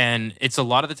 And it's a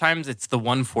lot of the times it's the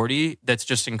 140 that's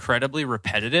just incredibly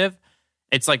repetitive.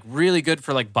 It's like really good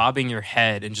for like bobbing your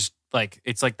head and just like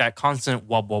it's like that constant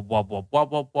wub wub wub wub wub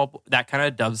wub wub, that kind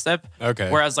of dubstep. Okay.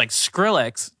 Whereas like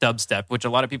Skrillex dubstep, which a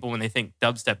lot of people when they think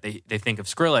dubstep they think of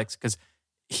Skrillex because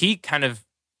he kind of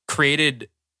created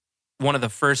one of the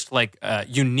first like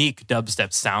unique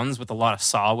dubstep sounds with a lot of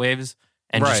saw waves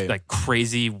and just Right. like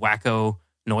crazy wacko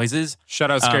noises.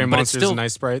 Shout out Scary but it's Monsters still- and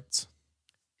Ice Sprites.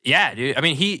 Yeah, dude. I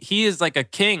mean, he is like a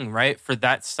king, right, for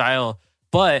that style.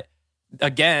 But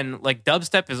again, like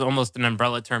dubstep is almost an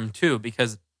umbrella term too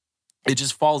because it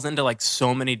just falls into like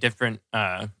so many different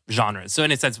genres. So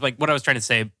in a sense, like what I was trying to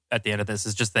say at the end of this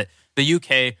is just that the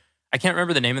UK, I can't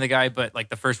remember the name of the guy, but like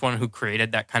the first one who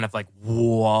created that kind of like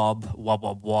wob wob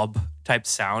wob wob type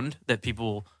sound that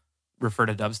people refer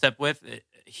to dubstep with,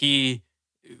 he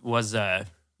was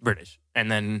British,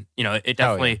 and then it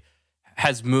definitely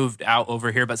has moved out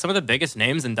over here. But some of the biggest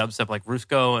names in dubstep, like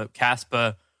Rusko,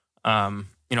 Caspa,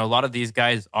 a lot of these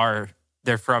guys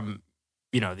they're from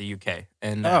the UK.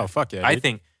 And Oh, fuck yeah. I dude.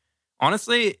 think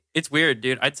honestly, it's weird,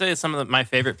 dude. I'd say some of my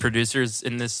favorite producers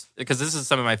in this, because this is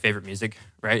some of my favorite music,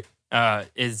 right? Are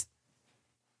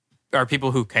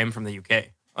people who came from the UK,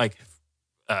 like,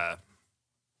 I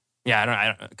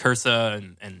don't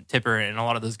Kursa and Tipper, and a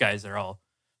lot of those guys are all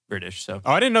British. So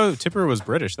Oh, I didn't know Tipper was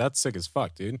British. That's sick as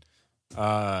fuck, dude.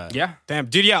 yeah, Damn,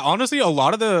 dude. Yeah, honestly, a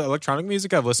lot of the electronic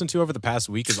music I've listened to over the past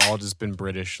week has all just been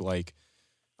British, like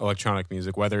electronic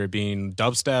music, whether it being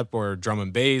dubstep or drum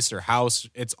and bass or house.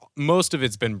 Most of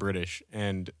it's been British,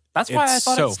 and that's why I it's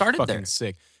thought so it started fucking there.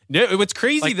 sick. Yeah, what's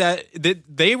crazy that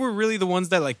they were really the ones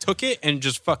that like took it and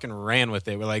just fucking ran with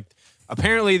it. We're like,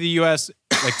 apparently the U.S.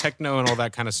 like techno and all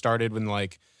that kind of started when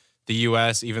like the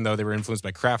U.S. even though they were influenced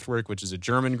by Kraftwerk, which is a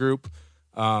German group.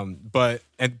 But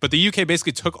the UK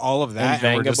basically took all of that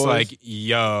and were just like,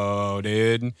 yo,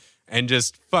 dude, and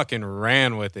just fucking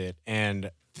ran with it.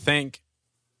 And thank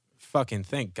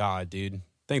God, dude.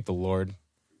 Thank the Lord.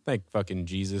 Thank fucking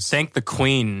Jesus. Thank the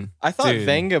Queen. I thought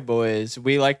Venga Boys,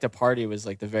 We Like to Party was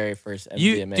like the very first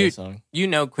MDMA song. You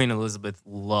know Queen Elizabeth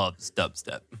loves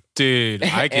dubstep. Dude,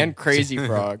 and Crazy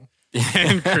Frog.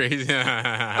 and crazy.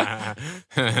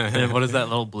 And what is that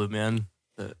little blue man?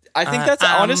 I think that's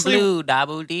honestly blue,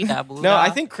 dabble-dee-dabble-da. No, I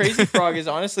think Crazy Frog is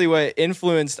honestly what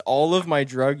influenced all of my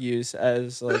drug use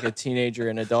as like a teenager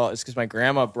and adult. Is because my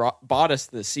grandma bought us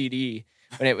the CD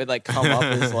when it would like come up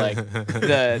as like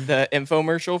the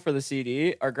infomercial for the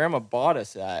CD. Our grandma bought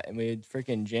us that, and we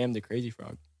freaking jammed the Crazy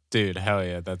Frog. Dude, hell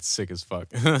yeah, that's sick as fuck.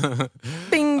 Bing,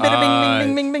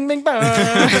 bada, bing, bing, bing, bing, bing,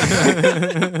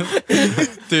 bang.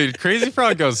 Dude, Crazy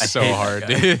Frog goes so hard,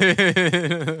 dude.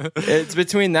 It's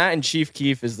between that and Chief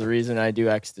Keef is the reason I do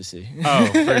ecstasy. Oh,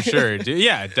 for sure, dude.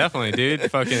 Yeah, definitely,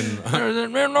 dude. Fucking. There's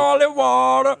mineral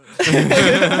water.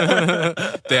 Damn,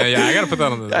 yeah, I gotta put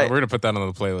that on the. We're gonna put that on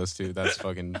the playlist too. That's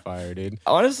fucking fire, dude.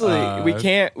 Honestly,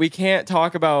 we can't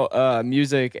talk about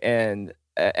music and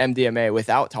MDMA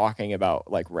without talking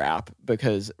about like rap,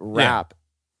 because rap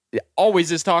always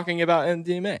is talking about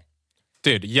MDMA.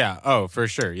 Dude, yeah. Oh, for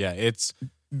sure. Yeah, it's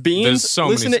beans.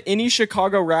 Listen to any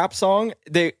Chicago rap song;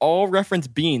 they all reference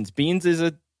beans. Beans is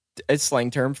a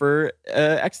slang term for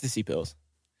ecstasy pills.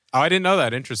 Oh, I didn't know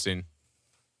that. Interesting.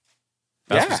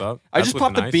 That's what's up. I just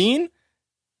popped a bean.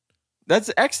 That's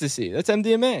ecstasy. That's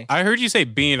MDMA. I heard you say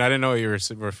bean. I didn't know what you were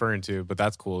referring to, but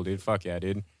that's cool, dude. Fuck yeah,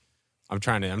 dude. I'm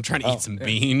trying to eat some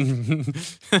bean.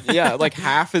 Yeah, like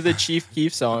half of the Chief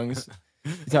Keef songs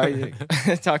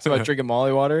talks about drinking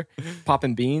Molly water,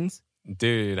 popping beans.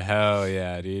 Dude, hell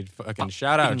yeah, dude. Fucking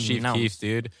shout out Chief Keef,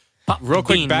 dude. Pop Real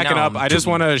quick, bean backing up, I just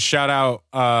to want to shout out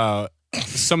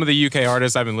some of the UK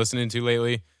artists I've been listening to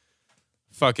lately.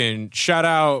 Fucking shout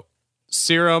out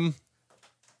Serum.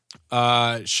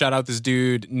 Shout out this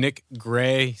dude, Nick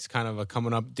Gray. He's kind of a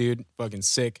coming up dude. Fucking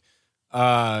sick.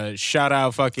 Shout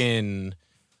out fucking.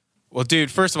 Well,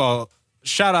 dude, first of all,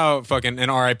 shout out fucking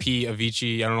an RIP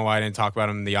Avicii. I don't know why I didn't talk about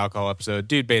him in the alcohol episode.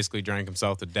 Dude basically drank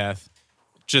himself to death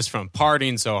just from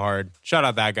partying so hard. Shout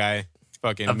out that guy.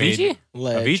 Fucking Avicii?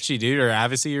 Avicii, dude, or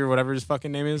Avicii or whatever his fucking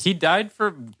name is. He died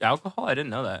for alcohol? I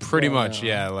didn't know that. Pretty much,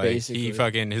 yeah. Like basically. he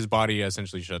fucking his body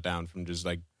essentially shut down from just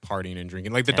like partying and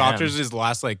drinking. Like the doctors his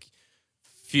last like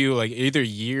few like either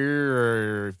year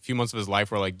or a few months of his life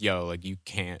were like, yo, like you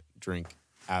can't drink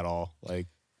at all. Like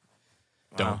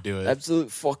don't do it. Absolute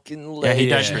fucking Yeah, legend. he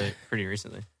died pretty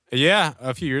recently. Yeah,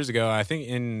 a few years ago. I think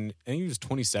he was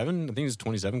 27. I think he was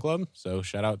 27 Club. So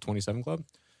shout out 27 Club.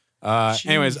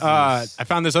 Anyways, I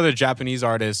found this other Japanese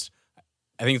artist.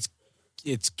 I think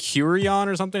it's Curion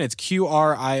or something. It's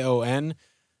Qrion.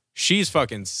 She's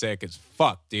fucking sick as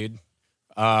fuck, dude.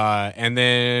 And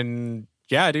then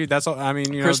yeah, dude, that's all. I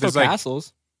mean, you know, Crystal there's Castles.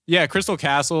 Like, yeah, Crystal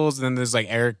Castles. And then there's like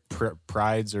Eric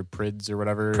Prides or Prids or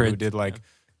whatever who did like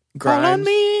Grimes. Call on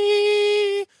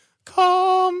me,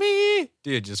 call me,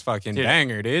 dude. Just fucking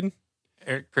banger, dude.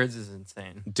 Eric Prydz is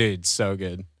insane. Dude, so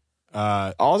good.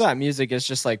 All that music is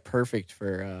just like perfect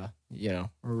for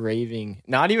raving.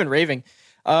 Not even raving.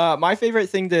 My favorite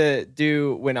thing to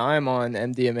do when I'm on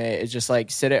MDMA is just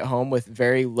like sit at home with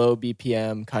very low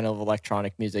BPM kind of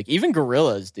electronic music. Even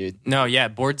Gorillaz, dude. No, yeah,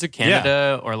 Boards of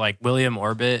Canada or like William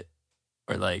Orbit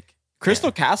or like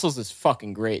Crystal Castles is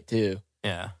fucking great too.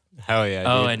 yeah. Hell yeah.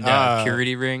 Oh, dude. and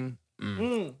Purity Ring.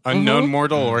 Unknown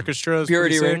Mortal Orchestra is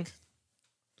Purity pretty Ring. sick.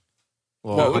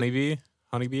 Well,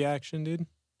 honeybee action, dude.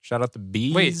 Shout out the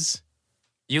bees. Wait.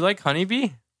 You like Honeybee?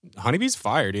 Honeybee's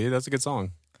fire, dude. That's a good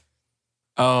song.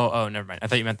 Oh, never mind. I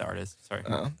thought you meant the artist. Sorry.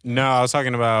 No, I was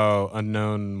talking about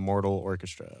Unknown Mortal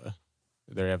Orchestra.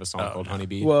 They have a song called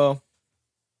Honeybee. Well,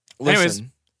 listen. Anyways.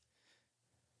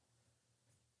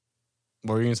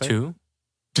 What were you going to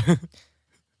say? 2?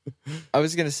 I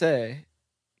was gonna say,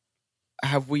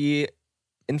 have we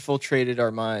infiltrated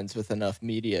our minds with enough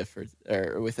media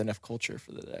or with enough culture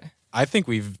for the day? I think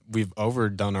we've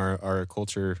overdone our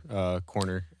culture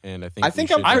corner, and I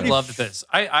think I loved this.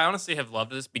 I honestly have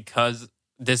loved this because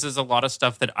this is a lot of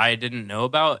stuff that I didn't know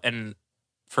about, and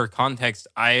for context,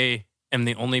 I am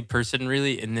the only person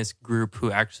really in this group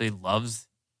who actually loves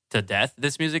to death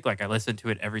this music. Like I listen to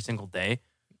it every single day.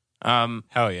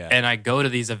 Hell yeah. And I go to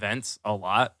these events a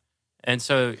lot. And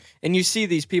so and you see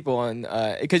these people on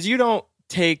because you don't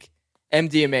take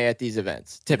MDMA at these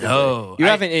events. Typically, No, you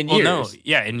haven't in years. No,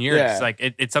 yeah, in years. Yeah. Like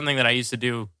it's something that I used to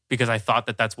do because I thought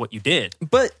that that's what you did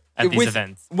But at these with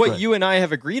events. what But- you and I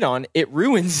have agreed on, it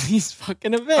ruins these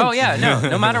fucking events. Oh yeah,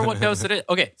 no matter what dose it is.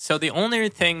 Okay, so the only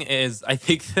thing is, I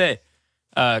think that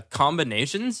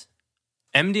combinations,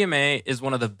 MDMA is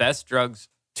one of the best drugs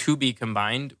to be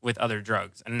combined with other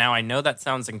drugs. And now I know that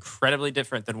sounds incredibly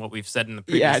different than what we've said in the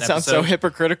previous Yeah, it sounds so episode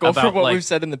hypocritical about, from what like, we've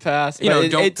said in the past. You know,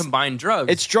 but don't it's, combine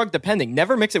drugs. it's drug depending.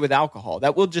 Never mix it with alcohol.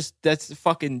 That's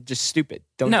fucking just stupid.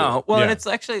 Don't do no, it. well, and Yeah. it's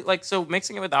actually like, so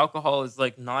mixing it with alcohol is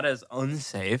like not as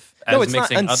unsafe as No, it's not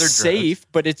mixing other drugs. unsafe,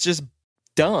 but it's just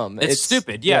dumb. It's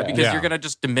stupid, yeah, because Yeah. you're gonna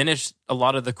just diminish a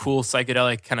lot of the cool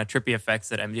psychedelic kind of trippy effects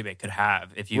that MDMA could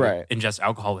have if you Right. ingest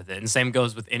alcohol with it. And same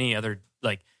goes with any other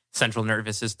like central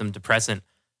nervous system depressant.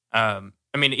 I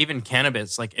mean, even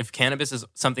cannabis. Like, if cannabis is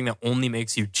something that only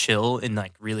makes you chill and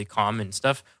like really calm and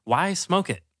stuff, why smoke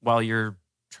it while you're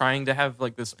trying to have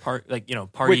like this party,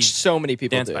 which so many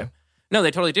people dance do. vibe? No,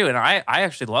 they totally do. And I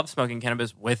actually love smoking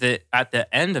cannabis with it at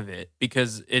the end of it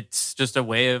because it's just a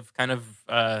way of kind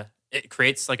of, it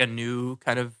creates like a new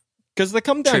kind of, Because the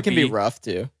come down can be Trippy. rough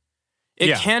too. it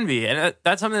Yeah. can be. And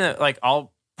that's something that like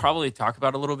I'll probably talk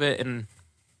about a little bit in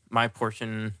my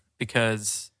portion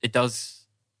because it does,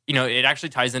 it actually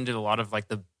ties into a lot of like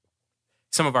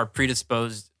some of our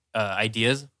predisposed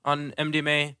ideas on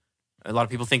MDMA. A lot of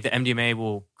people think that MDMA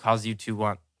will cause you to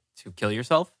want to kill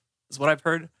yourself, is what I've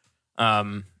heard.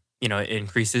 It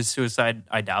increases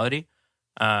suicidality.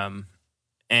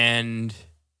 And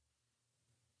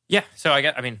yeah, so I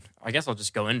guess I'll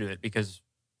just go into it because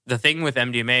the thing with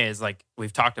MDMA is like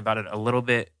we've talked about it a little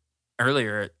bit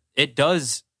earlier. It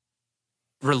does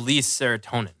release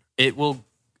serotonin. It will,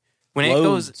 when it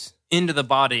goes Loads. into the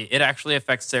body, it actually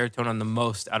affects serotonin the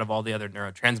most out of all the other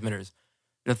neurotransmitters.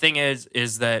 The thing is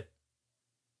that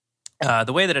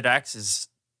the way that it acts is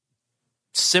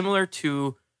similar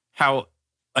to how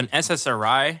an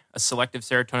SSRI, a selective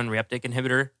serotonin reuptake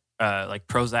inhibitor, like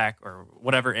Prozac or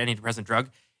whatever antidepressant drug,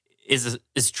 is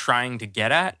trying to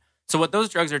get at. So what those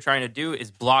drugs are trying to do is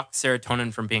block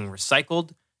serotonin from being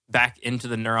recycled back into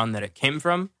the neuron that it came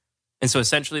from. And so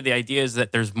essentially the idea is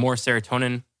that there's more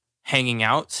serotonin hanging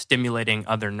out, stimulating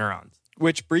other neurons.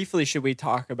 Which briefly should we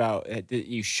talk about that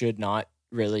you should not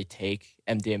really take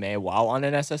MDMA while on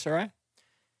an SSRI?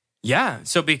 Yeah.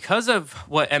 So because of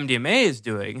what MDMA is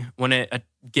doing, when it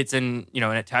gets in, and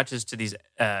attaches to these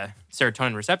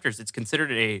serotonin receptors, it's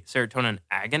considered a serotonin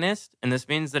agonist. And this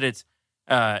means that it's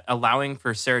allowing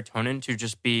for serotonin to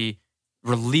just be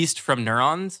released from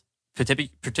neurons,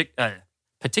 particularly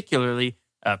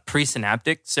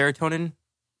presynaptic serotonin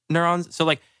neurons. So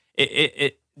like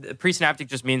presynaptic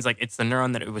just means like it's the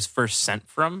neuron that it was first sent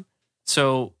from.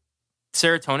 So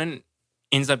serotonin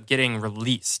ends up getting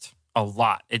released a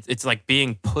lot. It's like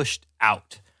being pushed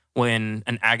out when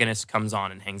an agonist comes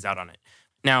on and hangs out on it.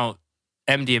 Now,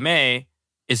 MDMA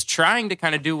is trying to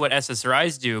kind of do what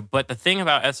SSRIs do, but the thing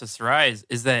about SSRIs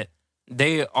is that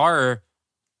they are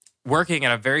working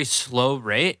at a very slow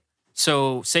rate.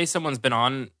 So say someone's been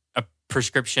on a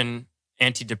prescription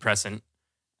antidepressant,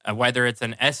 whether it's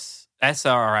an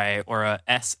SRI or a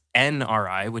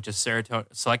SNRI, which is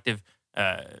selective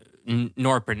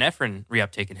norepinephrine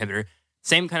reuptake inhibitor,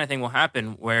 same kind of thing will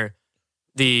happen where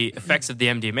the effects of the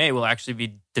MDMA will actually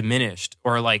be diminished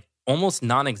or like almost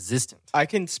non-existent. I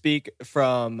can speak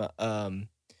from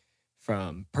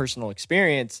personal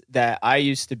experience that I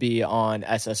used to be on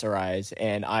SSRIs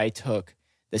and I took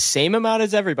the same amount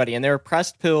as everybody, and they were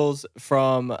pressed pills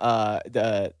from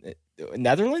the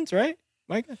Netherlands, right,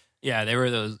 Micah? Yeah, they were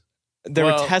those. They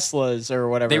Well, were Teslas or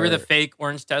whatever. They were the fake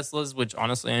orange Teslas, which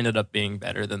honestly ended up being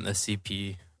better than the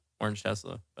CP orange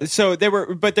Tesla. But So they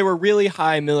were really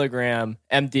high milligram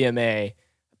MDMA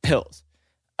pills.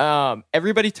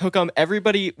 Everybody took them.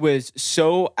 Everybody was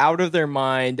so out of their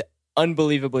mind,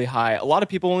 unbelievably high. A lot of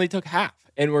people only took half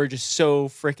and were just so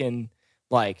freaking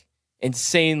like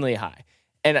insanely high.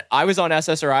 And I was on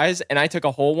SSRIs and I took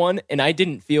a whole one and I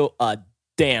didn't feel a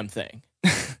damn thing.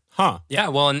 Huh. yeah,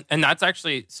 well, and that's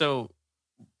actually so.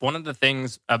 One of the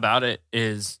things about it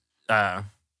is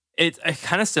it's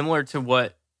kind of similar to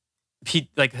what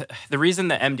the reason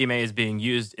that MDMA is being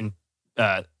used in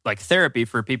like therapy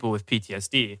for people with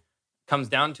PTSD comes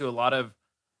down to a lot of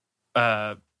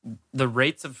the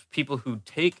rates of people who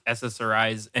take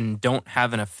SSRIs and don't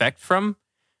have an effect from.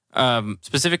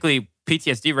 Specifically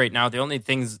PTSD right now,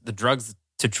 the drugs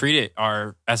to treat it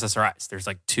are SSRIs. There's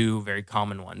like two very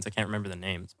common ones. I can't remember the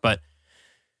names, but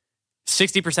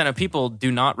 60% of people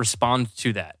do not respond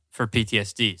to that for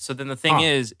PTSD. So then the thing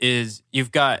is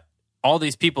you've got all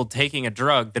these people taking a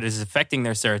drug that is affecting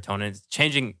their serotonin. It's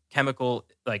changing chemical,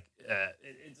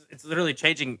 it's literally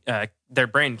changing their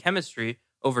brain chemistry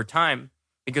over time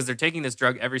because they're taking this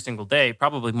drug every single day,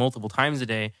 probably multiple times a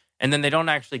day, and then they don't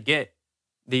actually get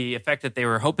the effect that they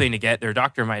were hoping to get. Their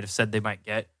doctor might have said they might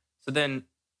get. So then,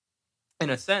 in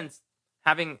a sense,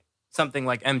 having something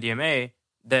like MDMA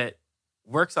that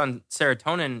works on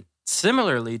serotonin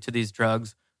similarly to these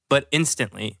drugs, but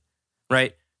instantly,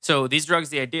 right? So these drugs,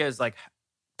 the idea is like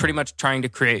pretty much trying to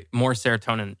create more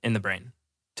serotonin in the brain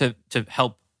to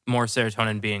help more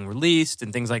serotonin being released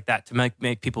and things like that to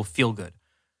make people feel good.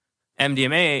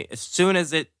 MDMA, as soon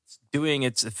as it's doing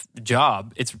its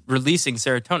job, it's releasing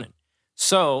serotonin.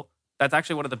 So that's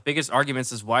actually one of the biggest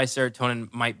arguments is why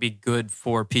serotonin might be good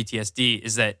for PTSD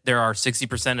is that there are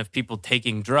 60% of people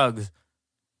taking drugs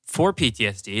for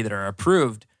PTSD that are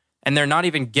approved and they're not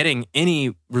even getting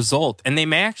any result. And they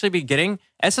may actually be getting,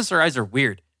 SSRIs are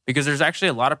weird because there's actually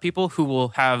a lot of people who will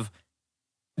have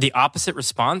the opposite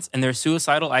response and their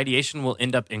suicidal ideation will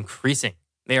end up increasing.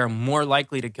 They are more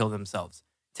likely to kill themselves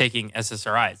taking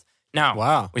SSRIs.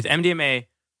 Now, with MDMA,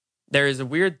 there is a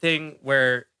weird thing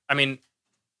where, I mean,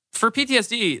 for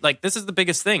PTSD, like this is the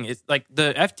biggest thing. It's like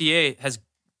the FDA has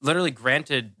literally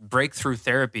granted breakthrough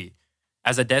therapy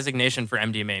as a designation for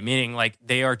MDMA, meaning like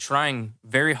they are trying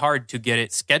very hard to get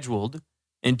it scheduled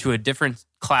into a different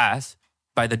class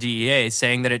by the DEA,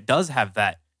 saying that it does have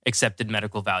that accepted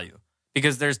medical value.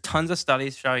 Because there's tons of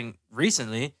studies showing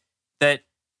recently that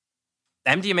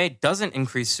MDMA doesn't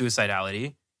increase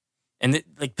suicidality, and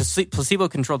like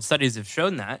placebo-controlled studies have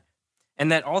shown that,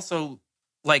 and that also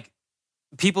like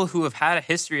people who have had a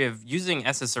history of using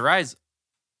SSRIs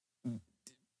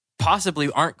possibly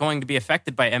aren't going to be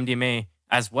affected by MDMA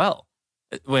as well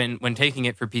when taking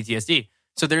it for PTSD.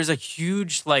 So there's a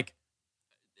huge like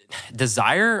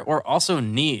desire or also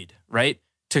need, right,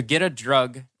 to get a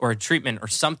drug or a treatment or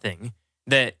something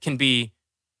that can be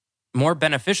more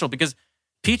beneficial because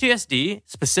PTSD,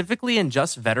 specifically in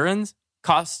just veterans,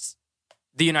 costs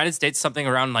the United States something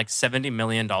around like $70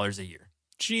 million a year.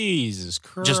 Jesus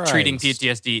Christ. Just treating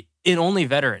PTSD in only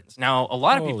veterans. Now, a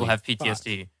lot of people have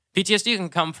PTSD. Fuck. PTSD can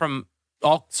come from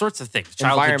all sorts of things.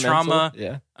 Childhood trauma,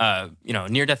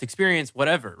 near-death experience,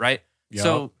 whatever, right? Yep.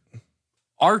 So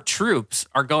our troops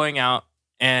are going out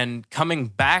and coming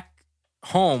back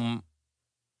home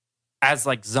as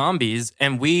like zombies,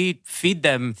 and we feed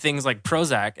them things like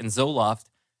Prozac and Zoloft,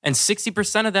 and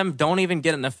 60% of them don't even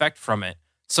get an effect from it.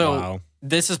 So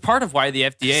this is part of why the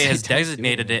FDA has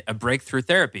designated it a breakthrough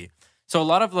therapy. So a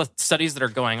lot of the studies that are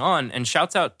going on, and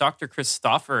shouts out Dr. Chris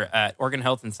Stauffer at Oregon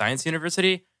Health and Science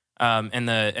University and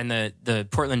the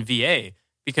Portland VA,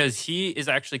 because he is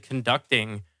actually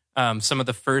conducting some of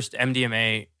the first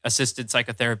MDMA-assisted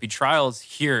psychotherapy trials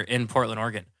here in Portland,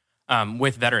 Oregon,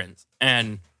 with veterans.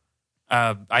 And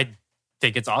I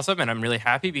think it's awesome, and I'm really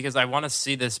happy because I want to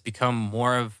see this become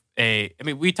more of I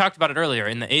mean, we talked about it earlier.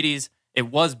 In the 80s, it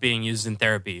was being used in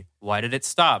therapy. Why did it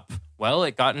stop? Well,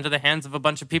 it got into the hands of a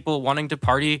bunch of people wanting to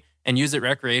party and use it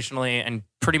recreationally and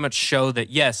pretty much show that,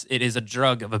 yes, it is a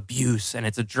drug of abuse and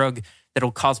it's a drug that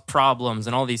will cause problems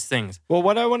and all these things. Well,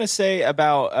 what I want to say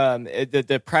about the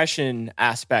depression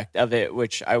aspect of it,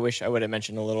 which I wish I would have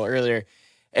mentioned a little earlier,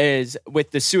 is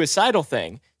with the suicidal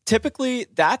thing. Typically,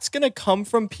 that's going to come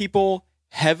from people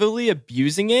heavily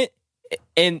abusing it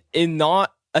in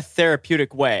not a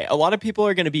therapeutic way. A lot of people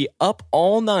are going to be up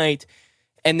all night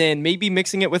and then maybe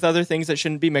mixing it with other things that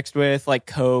shouldn't be mixed with, like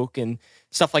Coke and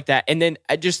stuff like that. And then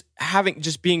just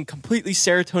being completely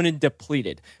serotonin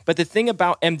depleted. But the thing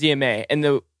about MDMA, and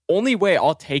the only way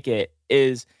I'll take it,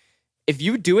 is if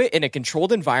you do it in a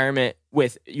controlled environment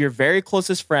with your very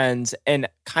closest friends and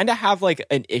kind of have like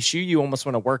an issue you almost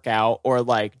want to work out or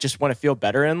like just want to feel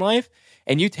better in life,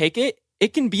 and you take it,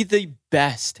 it can be the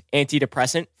best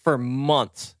antidepressant for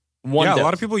months. A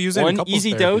lot of people use it in couples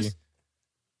easy therapy. dose.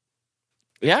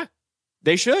 Yeah,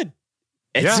 they should.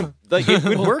 Like it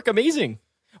would work amazing.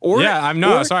 Or I'm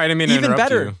not sorry, I didn't mean to even interrupt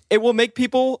better. you. It will make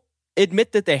people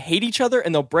admit that they hate each other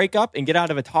and they'll break up and get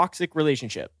out of a toxic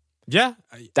relationship. Yeah,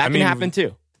 that can happen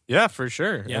too. Yeah, for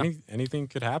sure. Yeah. Anything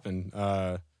could happen.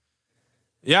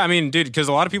 Yeah, I mean, dude, because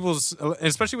a lot of people,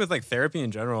 especially with like therapy in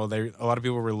general, a lot of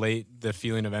people relate the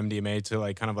feeling of MDMA to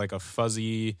like kind of like a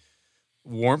fuzzy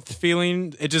warmth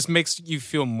feeling. It just makes you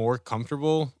feel more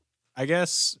comfortable, I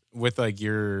guess, with like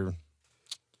your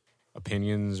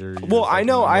opinions or your I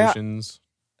know emotions.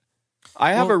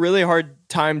 I have a really hard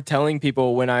time telling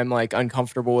people when I'm like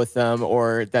uncomfortable with them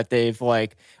or that they've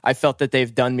like, I felt that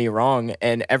they've done me wrong.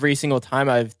 And every single time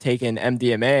I've taken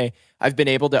MDMA, I've been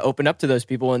able to open up to those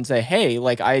people and say, hey,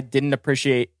 like I didn't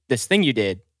appreciate this thing you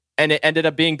did. and it ended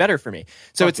up being better for me.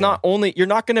 So it's not only, you're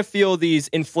not going to feel these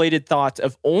inflated thoughts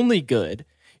of only good.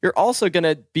 You're also going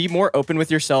to be more open with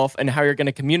yourself and how you're going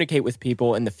to communicate with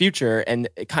people in the future, and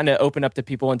kind of open up to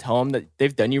people and tell them that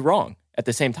they've done you wrong at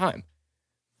the same time.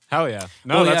 Hell yeah.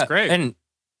 No, that's great. And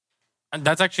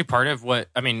that's actually part of what,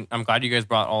 I mean, I'm glad you guys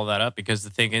brought all that up, because the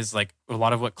thing is, like, a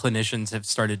lot of what clinicians have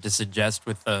started to suggest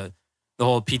with the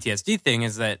whole PTSD thing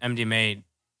is that MDMA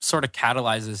sort of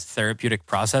catalyzes therapeutic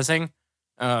processing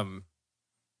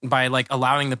by like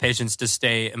allowing the patients to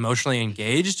stay emotionally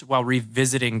engaged while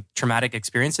revisiting traumatic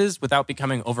experiences without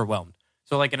becoming overwhelmed.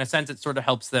 So like in a sense, it sort of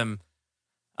helps them,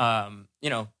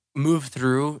 move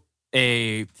through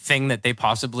a thing that they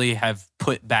possibly have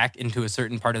put back into a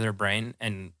certain part of their brain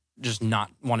and just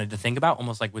not wanted to think about,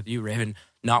 almost like with you, Raven,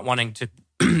 not wanting to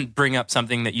bring up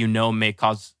something that may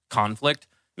cause conflict,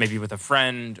 maybe with a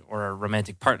friend or a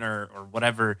romantic partner or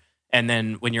whatever. And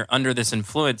then when you're under this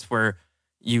influence where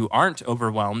you aren't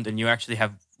overwhelmed and you actually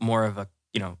have more of a,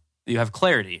 you have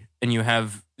clarity and you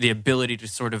have the ability to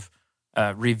sort of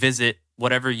revisit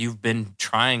whatever you've been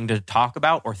trying to talk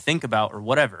about or think about or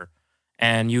whatever.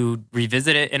 And you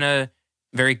revisit it in a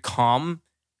very calm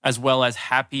as well as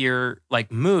happier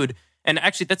like mood. And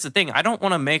actually, that's the thing. I don't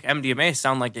want to make MDMA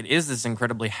sound like it is this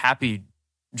incredibly happy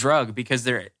drug, because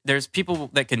there's people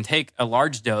that can take a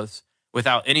large dose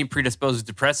without any predisposed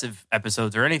depressive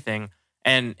episodes or anything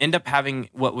and end up having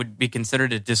what would be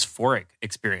considered a dysphoric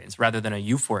experience rather than a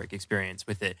euphoric experience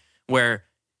with it, where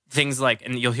things like,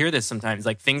 and you'll hear this sometimes,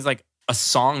 like things like a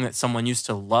song that someone used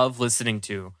to love listening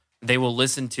to, they will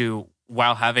listen to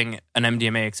while having an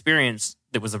MDMA experience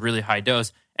that was a really high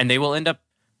dose, and they will end up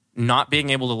not being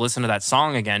able to listen to that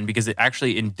song again because it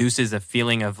actually induces a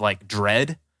feeling of like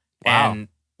dread and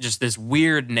just this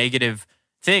weird negative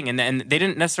thing. And they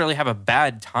didn't necessarily have a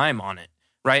bad time on it,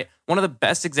 right? One of the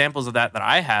best examples of that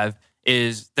I have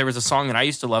is there was a song that I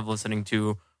used to love listening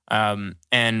to.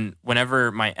 And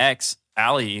whenever my ex,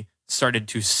 Allie, started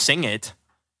to sing it,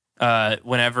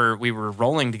 whenever we were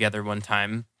rolling together one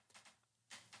time,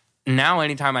 now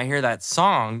anytime I hear that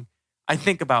song, I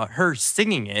think about her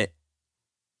singing it.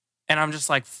 And I'm just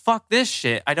like, fuck this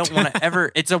shit. I don't want to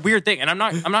ever. It's a weird thing. And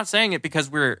I'm not saying it because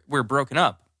we're broken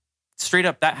up. Straight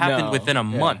up, that happened within a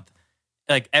month.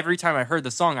 Like every time I heard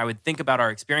the song, I would think about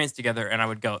our experience together and I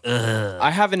would go, ugh.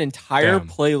 I have an entire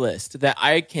playlist that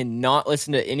I cannot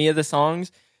listen to any of the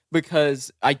songs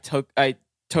because I took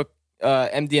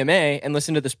MDMA and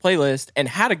listened to this playlist and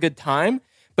had a good time.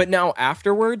 But now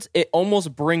afterwards, it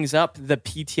almost brings up the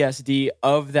PTSD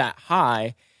of that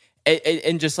high.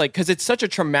 And just like, because it's such a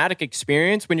traumatic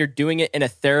experience when you're doing it in a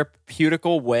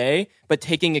therapeutical way, but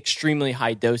taking extremely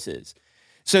high doses.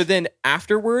 So then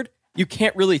afterward, you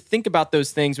can't really think about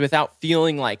those things without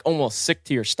feeling like almost sick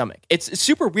to your stomach. It's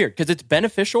super weird because it's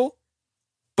beneficial,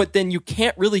 but then you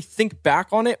can't really think back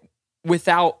on it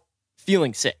without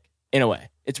feeling sick in a way.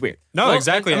 It's weird. No,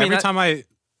 exactly. Every time I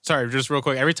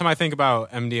think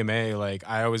about MDMA, like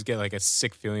I always get like a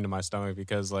sick feeling to my stomach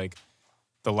because like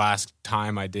the last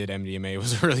time I did MDMA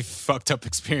was a really fucked up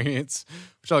experience,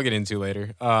 which I'll get into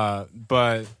later. Yeah,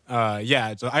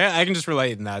 so I can just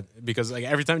relate in that because like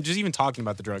every time, just even talking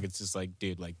about the drug, it's just like,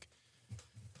 dude, like,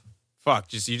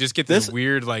 fuck, you just get this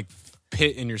weird like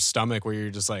pit in your stomach where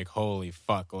you're just like, holy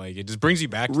fuck, like it just brings you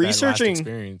back to that last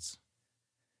experience.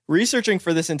 Researching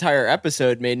for this entire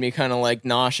episode made me kind of like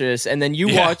nauseous, and then you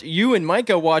and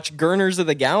Micah watch Gurners of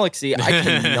the Galaxy. I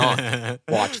cannot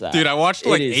watch that, dude. I watched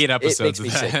like 8 episodes. It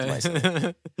makes me sick to my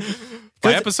stomach.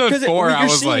 By episode 4, I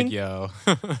was like, yo.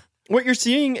 What you're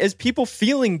seeing is people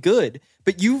feeling good,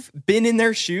 but you've been in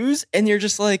their shoes, and you're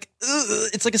just like, ugh,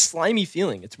 it's like a slimy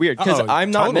feeling. It's weird because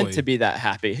I'm not meant to be that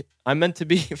happy. I'm meant to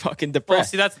be fucking depressed. Well,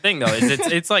 see, that's the thing though.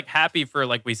 Is it's like happy for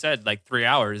like we said, like 3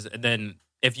 hours, and then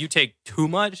if you take too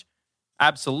much,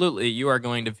 absolutely, you are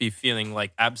going to be feeling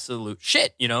like absolute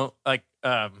shit, Like,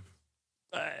 I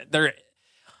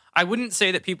wouldn't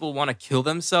say that people want to kill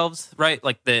themselves, right?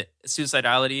 Like the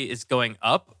suicidality is going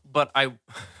up, but I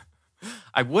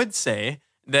would say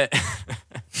that,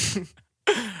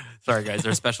 sorry guys,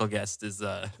 our special guest is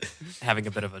having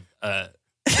a bit of a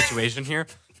situation here.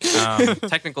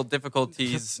 Technical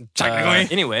difficulties.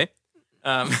 Anyway.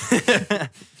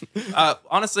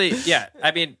 Honestly, yeah.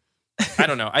 I mean, I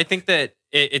don't know. I think that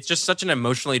it's just such an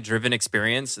emotionally driven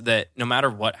experience that no matter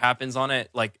what happens on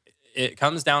it, like it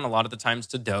comes down a lot of the times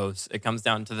to dose. It comes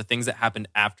down to the things that happened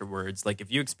afterwards. Like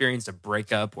if you experienced a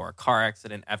breakup or a car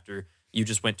accident after you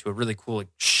just went to a really cool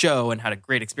show and had a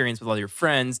great experience with all your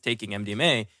friends taking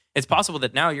MDMA, it's possible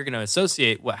that now you're going to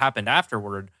associate what happened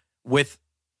afterward with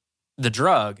the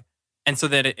drug. And so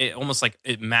that it almost like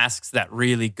it masks that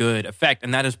really good effect.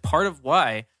 And that is part of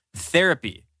why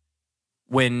therapy,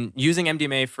 when using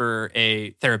MDMA for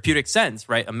a therapeutic sense,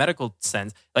 right, a medical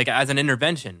sense, like as an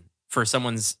intervention for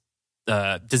someone's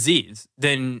disease,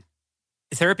 then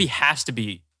therapy has to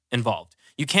be involved.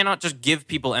 You cannot just give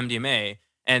people MDMA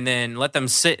and then let them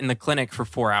sit in the clinic for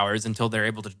 4 hours until they're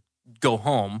able to go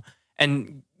home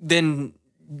and then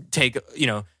take,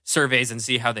 surveys and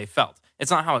see how they felt.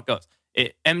 It's not how it goes.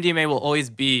 MDMA will always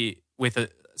be with a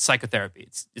psychotherapy.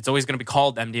 It's always going to be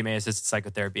called MDMA assisted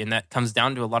psychotherapy. And that comes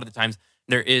down to a lot of the times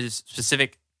there is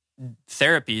specific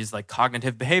therapies like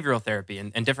cognitive behavioral therapy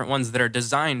and different ones that are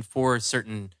designed for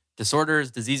certain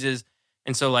disorders, diseases.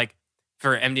 And so like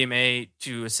for MDMA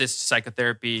to assist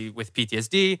psychotherapy with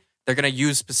PTSD, they're going to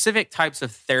use specific types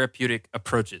of therapeutic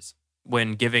approaches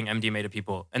when giving MDMA to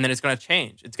people. And then it's going to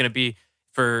change. It's going to be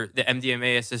for the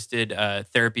MDMA-assisted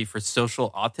therapy for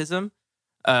social autism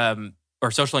or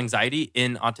social anxiety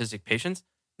in autistic patients,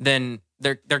 then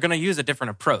they're going to use a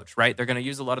different approach, right? They're going to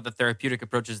use a lot of the therapeutic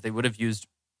approaches they would have used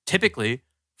typically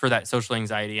for that social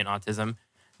anxiety and autism,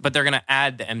 but they're going to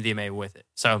add the MDMA with it.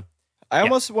 So I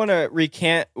almost want to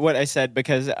recant what I said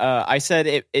because I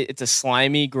said it's a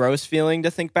slimy, gross feeling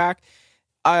to think back.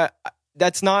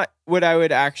 That's not what I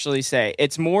would actually say.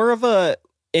 It's more of a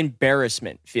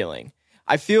embarrassment feeling.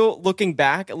 I feel looking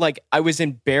back like I was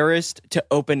embarrassed to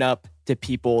open up to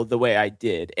people the way I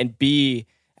did and be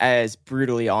as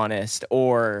brutally honest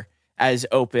or as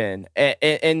open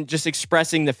and just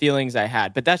expressing the feelings I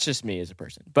had. But that's just me as a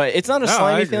person. But it's not a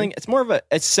slimy feeling. It's more of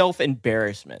a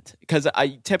self-embarrassment because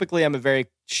I'm a very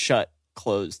shut,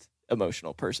 closed,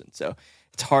 emotional person. So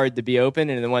it's hard to be open.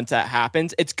 And then once that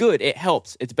happens, it's good. It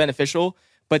helps. It's beneficial.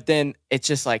 But then it's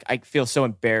just like I feel so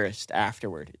embarrassed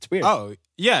afterward. It's weird. Oh,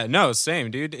 yeah. No,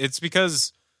 same, dude. It's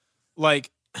because, like,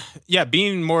 yeah,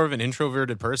 being more of an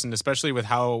introverted person, especially with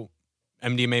how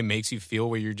MDMA makes you feel,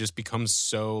 where you just become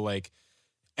so, like,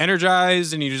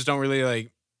 energized and you just don't really,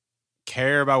 like,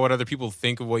 care about what other people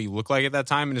think of what you look like at that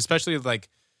time. And especially, like,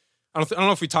 I don't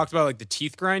know if we talked about, like, the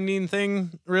teeth grinding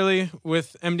thing, really,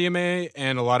 with MDMA.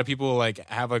 And a lot of people, like,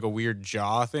 have, like, a weird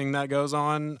jaw thing that goes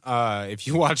on. If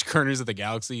you watch Guardians of the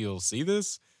Galaxy, you'll see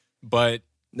this. But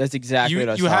that's exactly what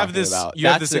I was you have talking this, about. You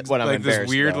have That's this, what I'm like, this embarrassed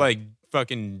weird, about. like,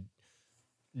 fucking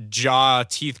jaw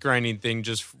teeth grinding thing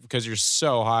just because you're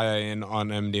so high on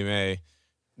MDMA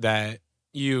that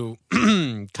you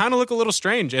kind of look a little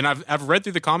strange. And I've read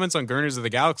through the comments on Guardians of the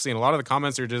Galaxy, and a lot of the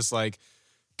comments are just like,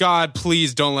 God,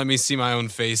 please don't let me see my own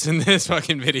face in this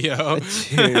fucking video.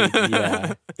 Dude,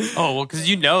 yeah. Oh, well, because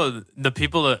the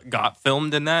people that got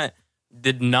filmed in that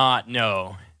did not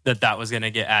know that was going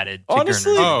to get added to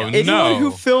Honestly, Guardians. anyone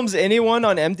who films anyone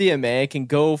on MDMA can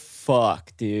go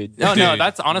fuck, dude. No, Dude,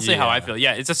 that's honestly how yeah. I feel.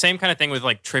 Yeah, it's the same kind of thing with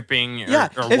like tripping or, Yeah,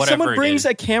 or if whatever someone brings it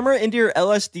is. a camera into your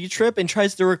LSD trip and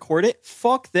tries to record it,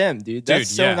 fuck them, dude. That's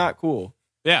Dude, so yeah. not cool.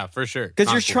 Yeah, for sure. Because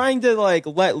Not you're cool. trying to like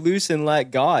let loose and let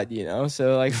God,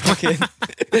 So like fucking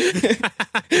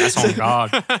That's on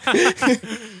God.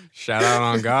 Shout out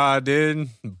on God, dude.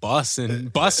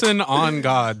 Bussin' on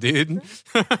God, dude.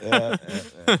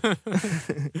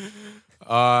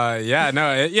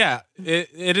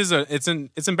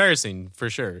 It's embarrassing for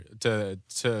sure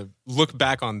to look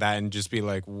back on that and just be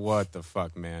like, what the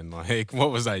fuck, man? Like, what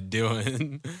was I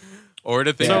doing? Or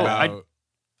to think So about.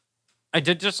 I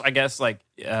did just, I guess, like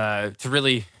to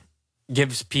really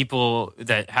give people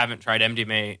that haven't tried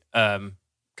MDMA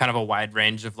kind of a wide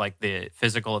range of like the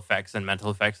physical effects and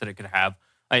mental effects that it could have.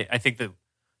 I think that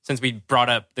since we brought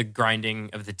up the grinding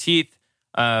of the teeth,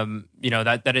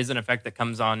 that is an effect that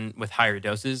comes on with higher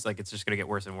doses. Like it's just going to get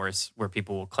worse and worse where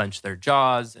people will clench their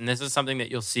jaws. And this is something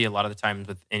that you'll see a lot of the times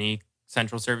with any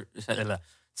central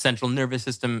nervous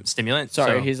system stimulant.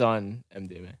 sorry, So- he's on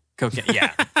MDMA. cocaine.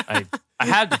 Yeah, I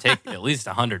had to take at least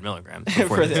 100 milligrams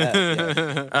before For this.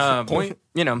 that, Point.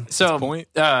 So Point.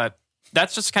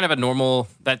 that's just kind of a normal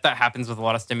that happens with a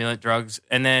lot of stimulant drugs.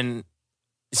 And then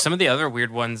some of the other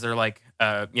weird ones are like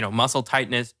muscle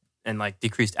tightness and like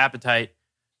decreased appetite,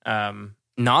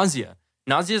 nausea.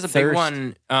 Nausea is a big Thirst.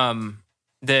 one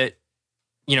that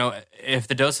if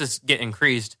the doses get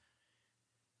increased,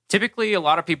 typically a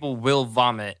lot of people will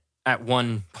vomit at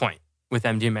one point with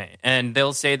MDMA, and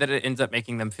they'll say that it ends up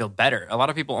making them feel better. A lot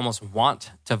of people almost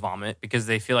want to vomit because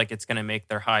they feel like it's going to make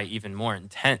their high even more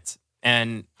intense.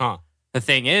 And the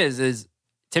thing is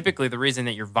typically the reason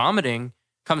that you're vomiting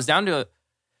comes down to,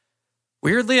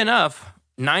 weirdly enough,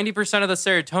 90% of the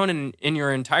serotonin in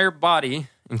your entire body,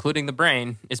 including the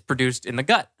brain, is produced in the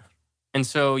gut. And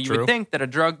so you True. would think that a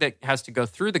drug that has to go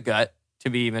through the gut to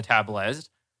be metabolized,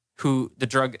 the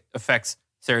drug affects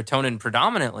serotonin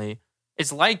predominantly,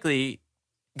 is likely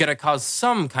going to cause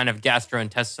some kind of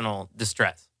gastrointestinal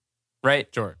distress. right?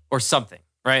 Sure. Or something,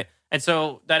 right? And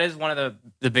so that is one of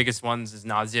the biggest ones is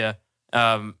nausea.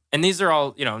 And these are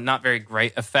all, not very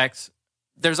great effects.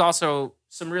 There's also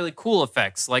some really cool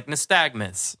effects like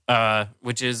nystagmus,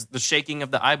 which is the shaking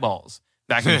of the eyeballs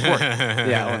back and forth. Yeah,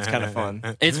 that one's kind of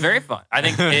fun. It's very fun. I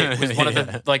think it was one of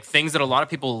the things that a lot of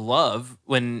people love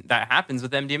when that happens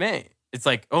with MDMA. It's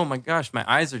like, oh my gosh, my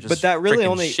eyes are just But that really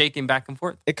only shaking back and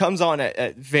forth. It comes on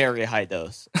at very high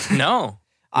dose. No.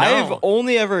 I've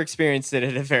only ever experienced it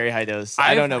at a very high dose.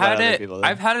 I don't know about other people. Though.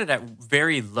 I've had it at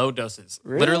very low doses,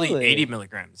 Really? literally 80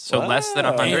 milligrams, so less than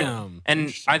 100. Damn.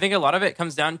 And I think a lot of it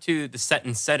comes down to the set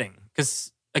and setting.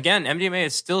 Because, again, MDMA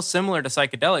is still similar to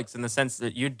psychedelics in the sense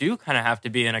that you do kind of have to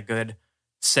be in a good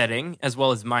setting as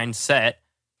well as mindset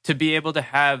to be able to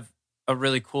have a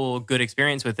really cool, good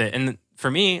experience with it. And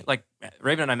for me, like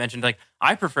Raven and I mentioned, like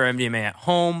I prefer MDMA at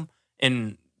home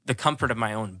in the comfort of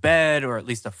my own bed, or at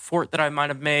least a fort that I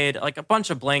might have made, like a bunch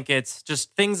of blankets,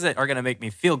 just things that are going to make me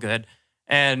feel good.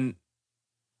 And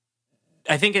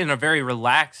I think in a very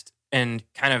relaxed and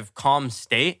kind of calm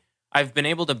state, I've been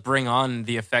able to bring on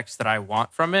the effects that I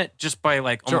want from it just by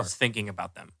like almost thinking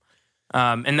about them.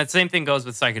 And that same thing goes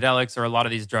with psychedelics or a lot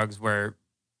of these drugs where,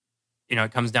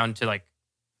 it comes down to like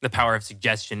the power of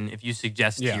suggestion. If you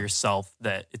suggest to yourself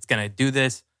that it's going to do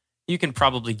this, you can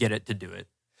probably get it to do it.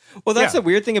 Well, that's the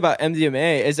weird thing about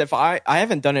MDMA is if I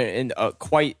haven't done it in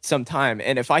quite some time,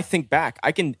 and if I think back,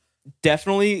 I can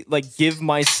definitely like give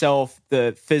myself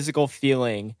the physical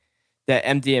feeling that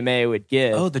MDMA would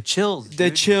give. Oh, the chills, dude.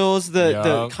 The chills,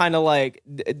 the kind of like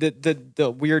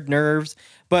the weird nerves.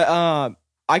 But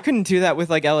I couldn't do that with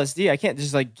like LSD. I can't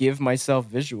just like give myself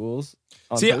visuals.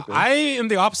 See, purpose. I am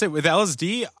the opposite with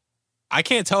LSD. I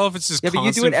can't tell if it's just but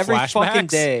constant you do it every flashbacks. fucking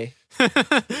day.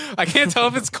 I can't tell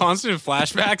if it's constant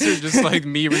flashbacks or just like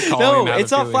me recalling. No, how it's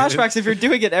the not feeling is. flashbacks if you're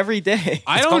doing it every day.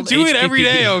 I don't called do it every HPP.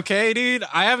 day, okay, dude.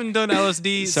 I haven't done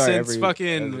LSD since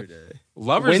fucking every day.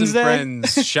 Lovers Wednesday? and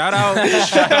Friends. Shout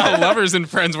out Lovers and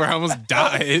Friends, where I almost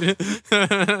died.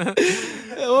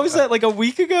 What was that, like a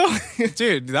week ago?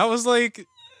 Dude, that was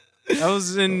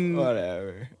in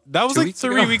Whatever. that was 2 like weeks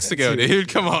 3 ago? weeks ago, dude.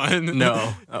 Come on.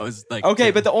 No, that was like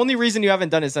Okay, but the only reason you haven't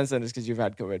done it since then is because you've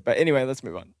had COVID. But anyway, let's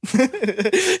move on.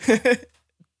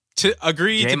 To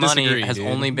agree J to Money disagree, has dude.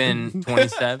 only been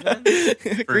 27.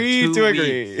 Agree 2 to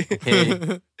agree. weeks.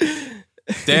 Okay.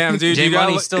 Damn, dude. J You got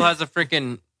Money like- still has a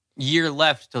freaking year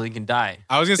left till he can die.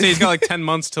 I was gonna say he's got like 10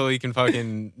 months till he can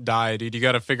fucking die, dude. You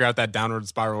got to figure out that downward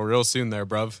spiral real soon, there,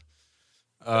 bruv.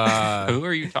 Who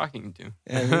are you talking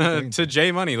to? To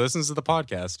J Money, listens to the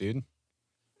podcast, dude.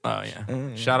 Oh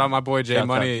yeah. Shout out my boy J Shouts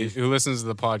Money, out, dude. who listens to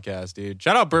the podcast, dude.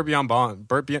 Shout out Burt Beyond Bond,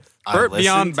 Burt I Beyond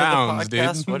listen to the Bounds,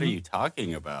 podcast? dude. What are you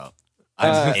talking about?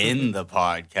 I'm in the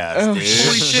podcast, dude. Holy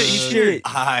shit.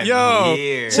 I'm Yo.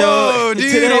 here. So Whoa,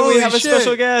 dude, today holy we have a shit.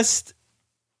 special guest.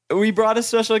 We brought a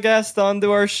special guest onto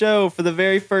our show for the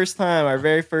very first time. Our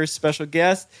very first special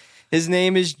guest. His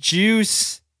name is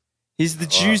Juice. He's the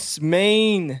Hello. Juice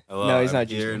main. Hello, No, he's I'm not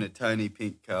Juice here in main, a tiny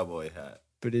pink cowboy hat,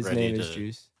 but his ready name is to-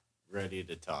 Juice. ready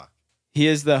to talk. He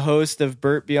is the host of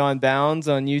Burt Beyond Bounds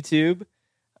on YouTube.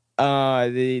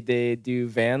 They do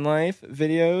van life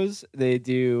videos. They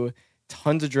do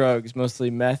tons of drugs,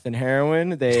 mostly meth and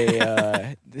heroin. They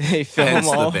film Hence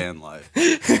the all. van life.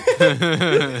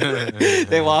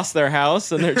 They lost their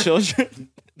house and their children.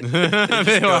 They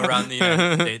just go around the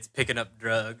United States picking up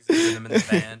drugs, putting them in the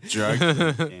van. Drugs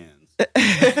in cans.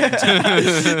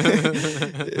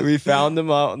 We found them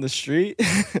out on the street.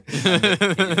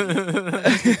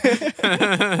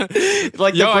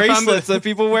 Like Yo, the I found bracelets that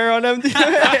people wear on MDMA.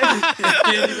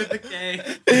 Candy with the K.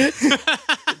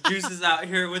 Juice is out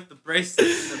here with the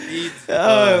bracelets and the beads.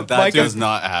 That Micah, does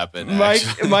not happen.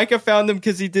 actually. Micah found him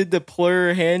because he did the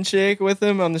plur handshake with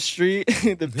him on the street.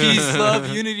 The Peace, love,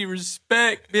 unity,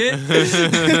 respect, bitch.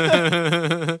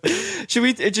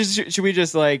 Should we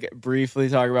just like briefly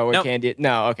talk about what Nope. candy?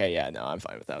 No, okay, yeah, no, I'm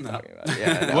fine without talking about it.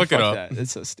 Yeah, no, Look it fuck up. that.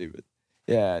 It's so stupid.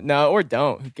 Yeah, no, or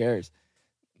don't. Who cares?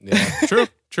 Yeah,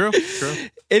 true.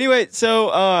 Anyway,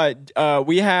 so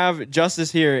we have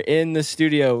Justice here in the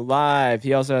studio live.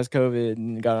 He also has COVID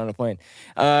and got on a plane.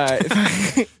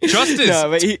 Justice, No,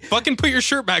 but he, fucking put your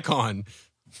shirt back on.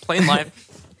 Plain life.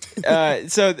 this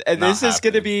is going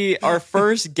to happening. be our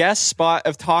first guest spot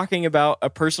of talking about a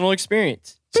personal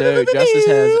experience. So Justice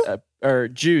has or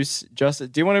Juice. Justice,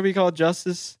 do you want to be called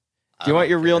Justice? Do you I want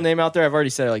your don't real care. name out there? I've already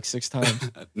said it like 6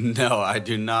 times. No, I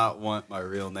do not want my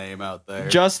real name out there.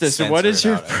 Justice, Censor what is it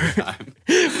your out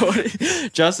every time.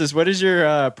 Justice? What is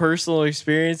your personal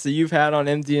experience that you've had on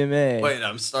MDMA? Wait,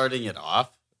 I'm starting it off?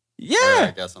 Or Yeah,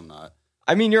 I guess I'm not.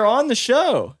 I mean, you're on the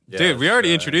show. Dude, we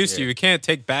already introduced you. We can't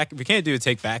do a take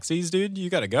backsies, dude. You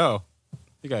gotta go.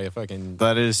 You gotta fucking.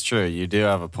 That is true. You do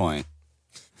have a point.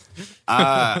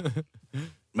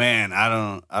 Man,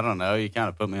 I don't know. You kind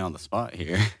of put me on the spot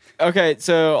here. Okay,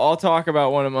 so I'll talk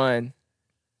about one of mine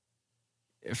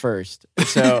first.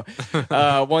 So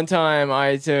one time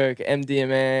I took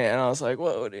MDMA and I was like,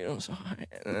 "Whoa, dude, I'm so high."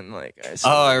 And then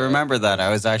I remember that. I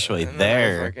was actually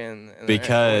there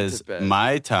because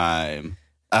my time.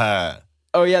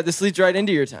 Oh yeah, this leads right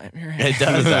into your time. It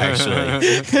does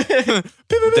actually.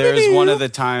 There's one of the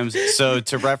times. So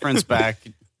to reference back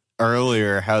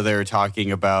earlier, how they were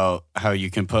talking about how you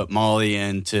can put Molly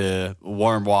into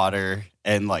warm water,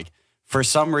 and like for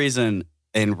some reason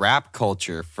in rap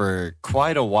culture for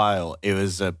quite a while it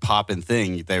was a poppin'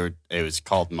 thing. It was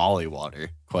called Molly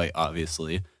water, quite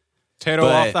obviously. Tato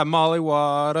off that Molly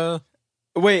water.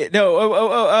 Wait,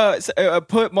 no.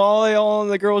 Put Molly on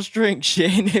the girl's drink. She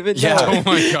ain't even know. Oh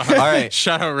my god! All right,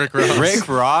 shout out Rick Ross. Rick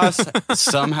Ross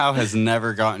somehow has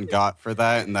never gotten got for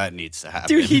that, and that needs to happen.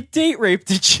 Dude, he date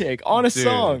raped a chick on a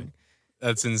song.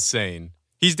 That's insane.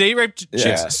 He's date raped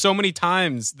chicks so many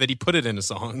times that he put it in a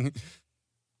song.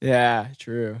 Yeah,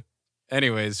 true.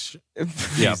 Anyways,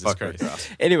 yeah, fuck Rick Ross.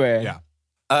 Anyway,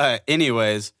 yeah.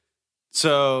 Anyways,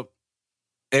 so.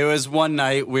 It was one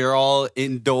night we were all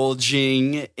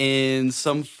indulging in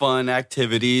some fun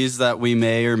activities that we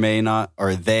may or may not,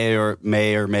 or they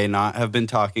may or may not have been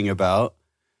talking about.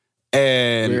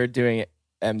 And we were doing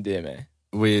MDMA.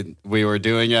 We were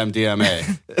doing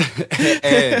MDMA.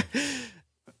 And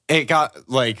it got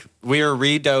like we were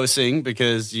redosing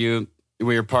because we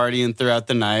were partying throughout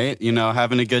the night,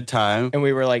 having a good time. And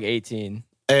we were like 18.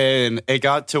 And it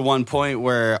got to one point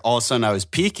where all of a sudden I was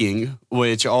peaking,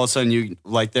 which all of a sudden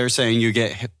they're saying you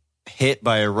get hit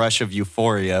by a rush of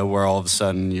euphoria where all of a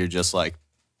sudden you're just all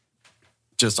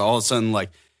of a sudden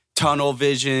like tunnel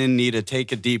vision, need to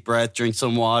take a deep breath, drink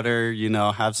some water,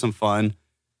 have some fun.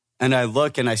 And I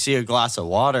look and I see a glass of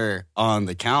water on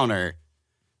the counter.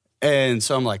 And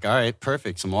so I'm like, all right,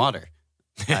 perfect, some water.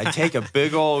 I take a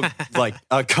big old, like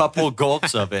a couple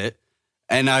gulps of it.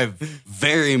 And I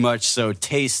very much so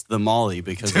taste the Molly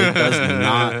because it does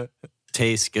not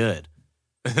taste good.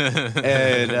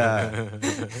 And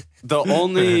the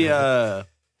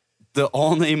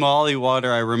only Molly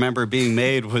water I remember being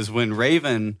made was when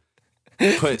Raven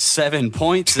put 7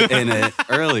 points in it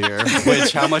earlier.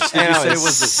 Which how much did you say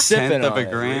was a tenth of a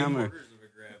gram? Or?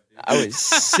 I was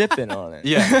sipping on it.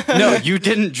 Yeah. No, you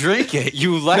didn't drink it.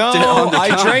 You left it on the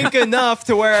counter. I drank enough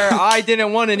to where I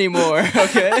didn't want any more.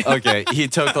 Okay. Okay. He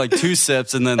took like 2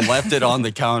 sips and then left it on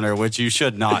the counter, which you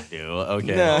should not do.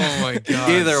 Okay. No. Oh my god.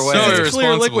 Either way, So it's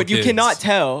clear liquid. kids. You cannot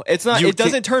tell. It's not. It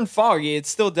doesn't turn foggy. It's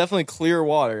still definitely clear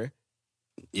water.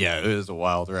 Yeah, it was a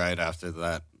wild ride after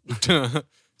that.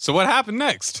 So what happened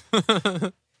next?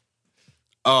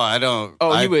 Oh, I don't.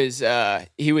 Oh,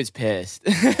 he was pissed.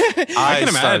 I can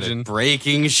started imagine.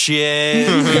 breaking shit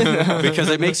because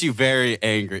it makes you very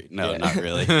angry. No, not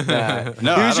really. No, He I was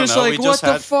don't just know. like, We "What just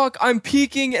the had- fuck? I'm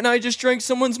peeking, and I just drank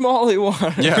someone's Molly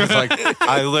water." Yeah, it's like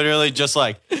I literally just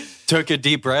like took a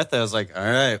deep breath. I was like, "All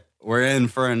right, we're in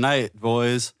for a night,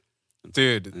 boys."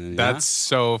 Dude, Yeah. that's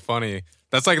so funny.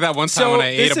 That's like that one time So when I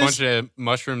ate a this bunch of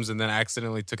mushrooms and then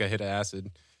accidentally took a hit of acid.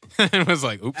 And was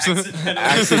like, oops.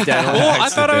 Accidentally. Well, I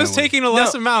thought I was Accidentally. taking a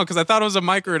less amount because I thought it was a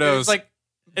microdose. It's like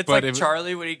But it-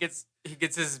 Charlie when he gets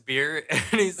his beer and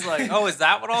he's like, "Oh, is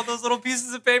that what all those little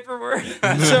pieces of paper were?"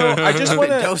 So I just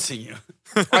want to Dosing you.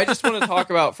 I just want to talk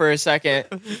about for a second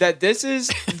that this is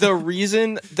the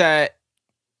reason that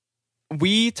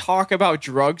we talk about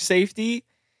drug safety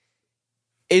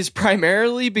is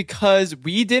primarily because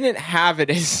we didn't have it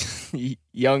as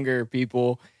younger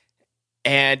people.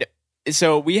 And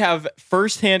so we have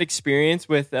firsthand experience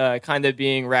with kind of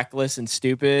being reckless and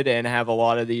stupid and have a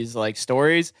lot of these like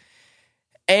stories.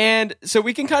 And so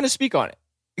we can kind of speak on it.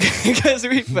 Because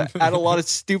we've had a lot of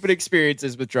stupid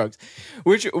experiences with drugs,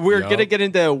 which we're going to get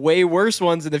into way worse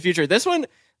ones in the future. This one,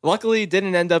 luckily,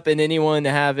 didn't end up in anyone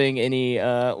having any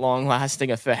long-lasting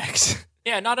effects.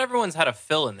 Yeah, not everyone's had a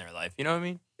fill in their life. You know what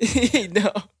I mean?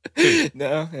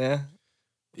 No, yeah.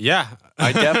 yeah.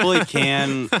 I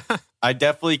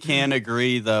definitely can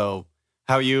agree, though,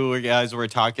 how you guys were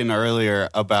talking earlier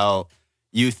about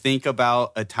you think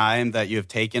about a time that you've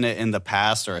taken it in the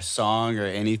past or a song or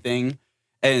anything.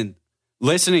 And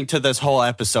listening to this whole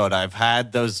episode, I've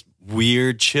had those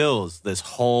weird chills this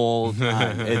whole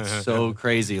time. It's so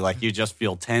crazy. Like you just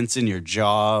feel tense in your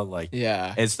jaw. Like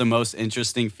Yeah. it's the most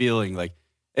interesting feeling. Like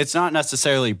it's not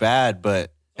necessarily bad,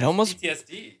 but It almost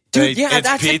PTSD. Dude, yeah, it's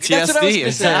that's PTSD. what I was gonna say.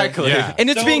 Exactly. Yeah. And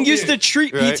it's So being used to weird,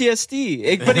 treat right?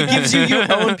 PTSD, but it gives you your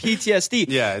own PTSD.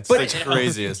 Yeah, it's But- the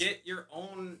craziest. Get your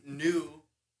own new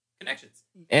connections.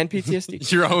 And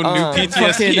PTSD. Your own new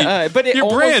PTSD. fucking, but it Your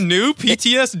almost, brand new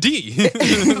PTSD.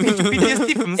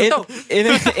 PTSD from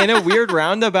the in a weird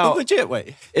roundabout Legit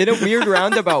way. in a weird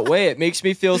roundabout way, it makes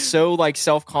me feel so like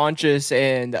self-conscious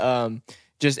and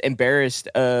just embarrassed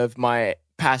of my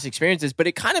past experiences, but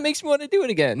it kind of makes me want to do it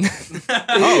again.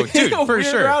 Oh, dude, in a for weird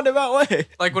sure. roundabout way.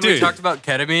 Like when we Dude. talked about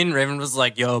ketamine, Raven was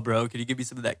like, "Yo, bro, could you give me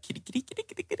some of that kitty, kitty, kitty,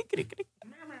 kitty, kitty, kitty, kitty?"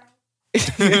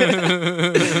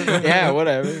 Yeah,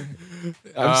 whatever.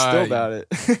 I'm still about it.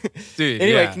 Dude,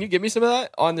 Anyway, yeah. can you give me some of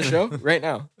that on the show right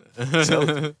now?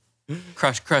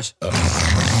 Crush, crush.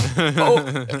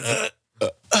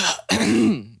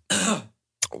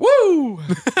 Woo!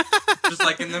 Just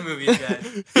like in the movies,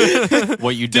 guys.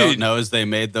 What you don't know is they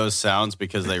made those sounds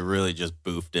because they really just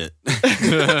boofed it.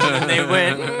 And they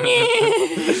went.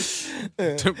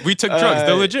 We took drugs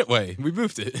the legit way. We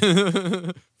boofed it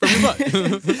from your butt.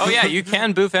 Oh yeah, you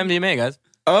can boof MDMA, guys.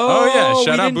 Oh, yeah, shout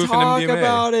we out didn't boofing talk MDMA.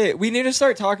 about it. We need to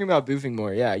start talking about boofing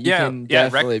more. Yeah, you can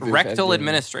definitely boof rectal MDMA.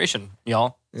 administration,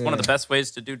 y'all. It's one of the best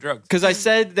ways to do drugs. Because I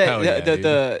said that Hell yeah,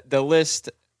 the list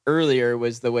earlier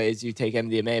was the ways you take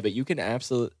MDMA, but you can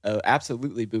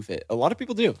absolutely boof it. A lot of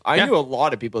people do. I Yeah. knew a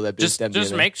lot of people that boofed MDMA.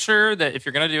 Just make sure that if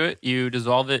you're gonna do it, you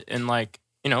dissolve it in like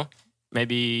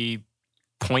maybe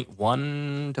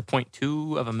 0.1 to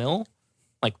 0.2 of a mil,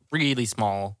 like really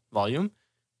small volume,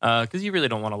 because you really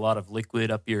don't want a lot of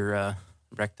liquid up your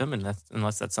rectum, and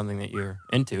unless that's something that you're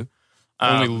into.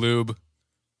 Only lube.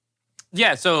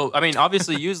 Yeah, so I mean,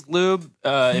 obviously use lube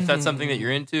if that's something that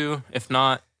you're into. If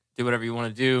not, do whatever you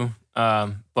want to do.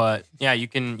 But yeah, you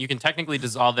can technically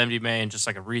dissolve MDMA in just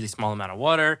like a really small amount of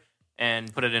water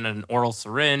and put it in an oral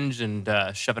syringe and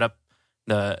shove it up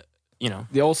the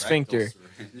the old sphincter.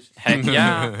 heck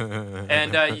yeah.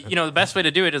 And the best way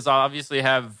to do it is obviously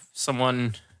have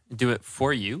someone do it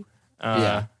for you.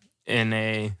 In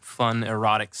a fun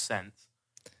erotic sense.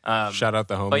 Shout out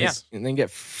the homies. But yeah. And then get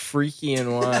freaky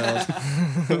and wild.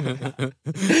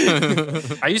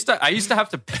 I used to have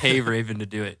to pay Raven to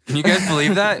do it. Can you guys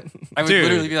believe that? I would Dude.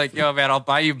 literally be like, "Yo, man, I'll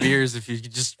buy you beers if you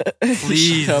could just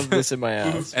please." Shove this in my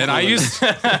ass. And I used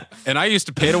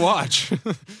to pay to watch.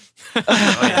 No,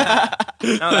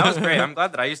 that was great. I'm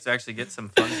glad that I used to actually get some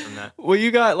fun from that. Well,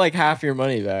 you got like half your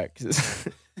money back.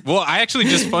 Well, I actually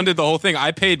just funded the whole thing.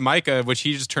 I paid Micah, which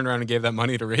he just turned around and gave that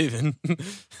money to Raven.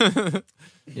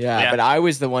 Yeah, but I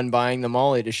was the one buying the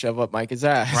Molly to shove up Micah's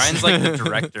ass. Ryan's like the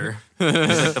director. He's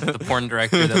like the porn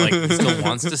director that like still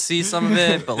wants to see some of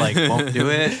it, but like won't do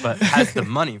it, but has the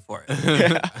money for it.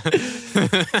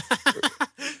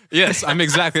 Yes, I'm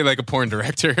exactly like a porn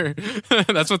director.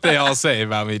 That's what they all say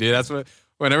about me, dude. That's what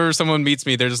whenever someone meets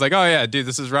me, they're just like, "Oh yeah, dude,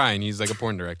 this is Ryan. He's like a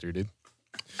porn director, dude."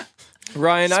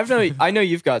 Ryan, I know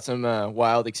you've got some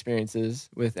wild experiences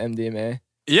with MDMA.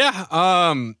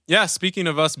 Yeah. Speaking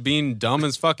of us being dumb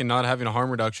as fuck and not having a harm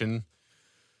reduction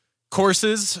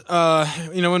courses,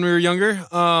 when we were younger.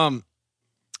 I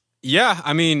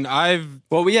mean,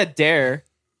 Well, we had Dare.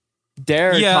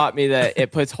 Dare Yeah. taught me that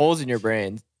it puts holes in your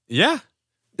brain. yeah.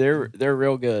 They're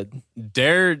real good.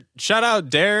 Shout out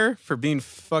Dare for being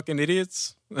fucking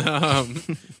idiots.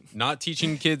 Not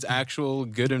teaching kids actual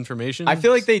good information. I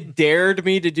feel like they dared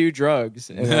me to do drugs.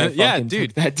 And I Yeah, fucking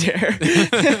dude. took that dare.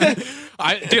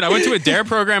 I went to a Dare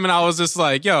program and I was just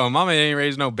like, yo, mama ain't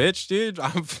raised no bitch, dude.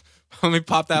 Let me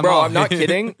pop that Bro, Molly. I'm not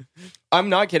kidding. I'm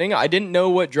not kidding. I didn't know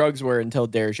what drugs were until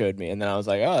Dare showed me. And then I was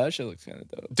like, oh, that shit looks kind of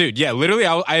dope. Dude, yeah, literally,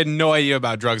 I had no idea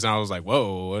about drugs, and I was like,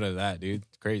 "Whoa, what is that, dude?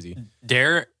 It's crazy."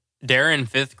 Dare in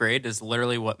 5th grade is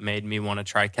literally what made me want to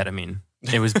try ketamine.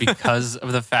 It was because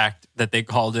of the fact that they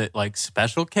called it like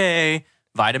Special K,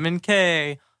 Vitamin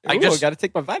K. I got to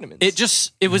take my vitamins.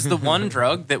 It was the one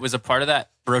drug that was a part of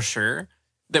that brochure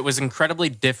that was incredibly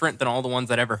different than all the ones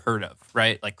I'd ever heard of,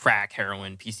 right? Like crack,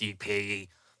 heroin, PCP,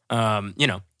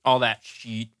 all that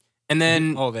shit. And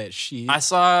then All that shit. I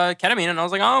saw ketamine and I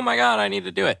was like, oh my God, I need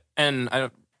to do it. And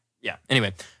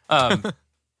anyway.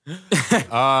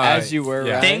 As you were,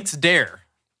 yeah. right? Thanks, Dare.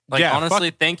 Like, Yeah,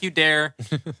 honestly, thank you, Dare.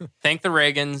 Thank the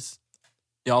Reagans.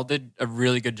 Y'all did a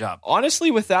really good job.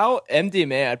 Honestly, without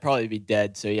MDMA, I'd probably be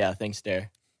dead. So yeah, thanks, Dare.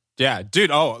 Yeah,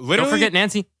 dude. Oh, literally. Don't forget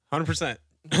Nancy. 100%.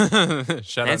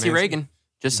 Shout out Nancy Reagan.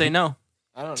 Just say no.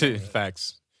 I don't know. Two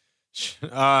facts.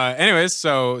 Anyways,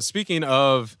 so speaking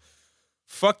of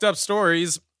fucked up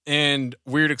stories and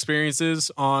weird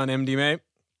experiences on MDMA,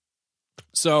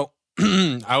 so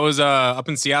I was up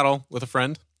in Seattle with a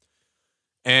friend,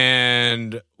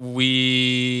 and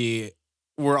we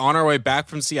were on our way back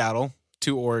from Seattle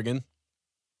to Oregon,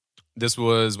 This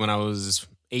was when I was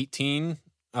 18.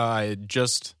 I had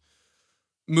just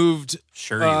moved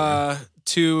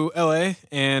to LA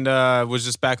and was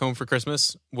just back home for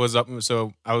Christmas.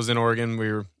 So I was in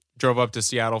Oregon. Drove up to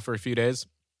Seattle for a few days.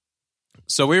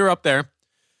 So we were up there.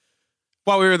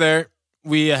 While we were there,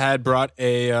 we had brought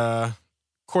a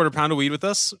quarter pound of weed with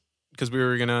us because we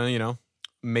were gonna,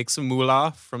 make some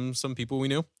moolah from some people we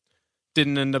knew.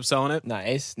 Didn't end up selling it.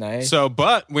 Nice. So,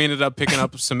 but we ended up picking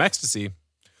up some ecstasy,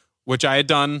 which I had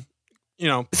done,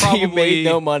 probably. So you made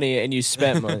no money and you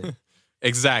spent money.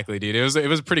 Exactly, dude. It was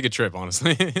a pretty good trip,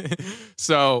 honestly.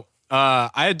 So I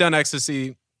had done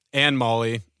ecstasy and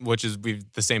Molly, which is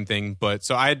the same thing. But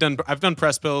so I've done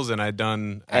press pills and I'd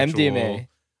done actual, MDMA.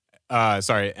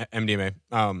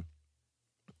 MDMA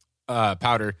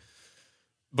powder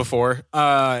before.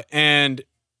 And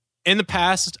in the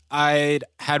past, I'd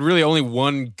had really only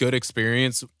one good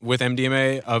experience with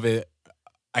MDMA of it.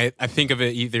 I think of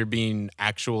it either being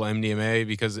actual MDMA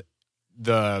because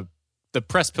the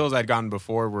press pills I'd gotten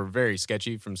before were very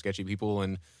sketchy from sketchy people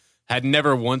and had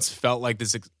never once felt like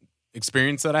this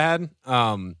experience that I had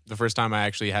the first time I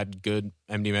actually had good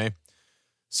MDMA.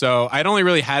 So I'd only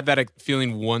really had that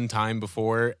feeling one time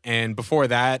before. And before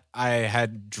that, I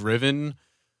had driven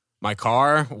my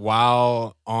car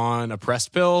while on a press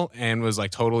pill and was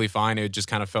like totally fine. It just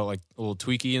kind of felt like a little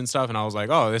tweaky and stuff. And I was like,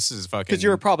 oh, this is fucking... Because you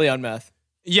were probably on meth.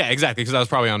 Yeah, exactly. Because I was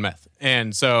probably on meth.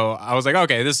 And so I was like,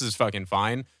 okay, this is fucking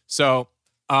fine. So,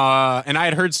 and I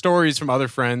had heard stories from other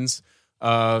friends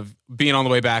of being on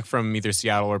the way back from either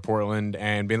Seattle or Portland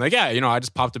and being like, yeah, I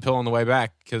just popped a pill on the way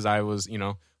back because I was,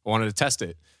 wanted to test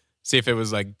it, see if it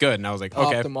was like good. And I was like,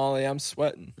 okay. Popped the Molly, I'm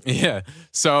sweating. Yeah.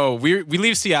 So we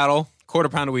leave Seattle, quarter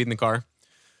pound of weed in the car,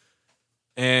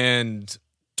 and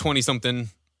 20-something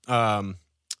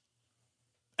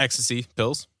ecstasy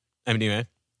pills, MDMA.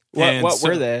 What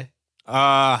were they?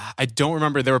 I don't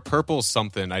remember. They were purple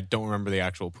something. I don't remember the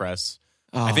actual press.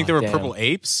 Oh, I think they were purple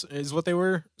apes is what they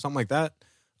were. Something like that.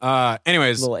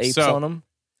 Anyways. Little apes on them.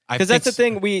 Because that's the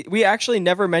thing. We actually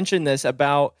never mentioned this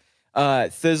about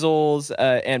thizzles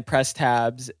and press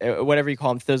tabs, whatever you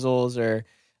call them, thizzles or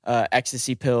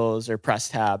ecstasy pills or press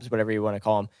tabs, whatever you want to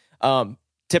call them.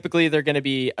 Typically, they're going to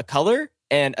be a color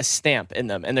and a stamp in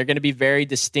them, and they're going to be very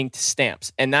distinct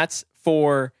stamps. And that's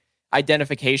for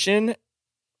identification,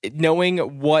 knowing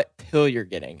what pill you're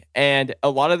getting. And a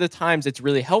lot of the times it's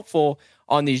really helpful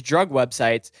on these drug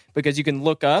websites because you can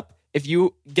look up, if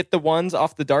you get the ones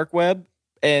off the dark web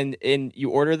and you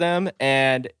order them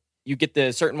and you get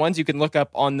the certain ones, you can look up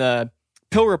on the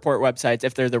pill report websites.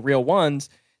 If they're the real ones,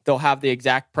 they'll have the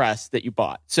exact press that you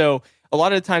bought. So a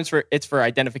lot of the times it's for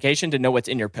identification to know what's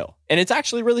in your pill. And it's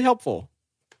actually really helpful.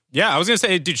 Yeah, I was going to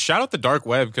say, dude, shout out the dark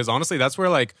web because honestly, that's where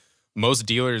like most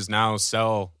dealers now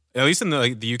sell. At least in the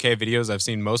UK videos I've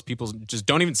seen, most people just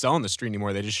don't even sell on the street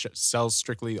anymore. They just sell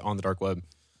strictly on the dark web.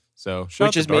 So,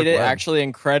 which has made it actually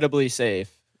incredibly safe.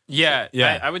 Yeah.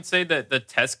 I would say that the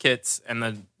test kits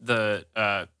and the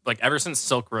like ever since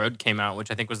Silk Road came out,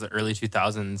 which I think was the early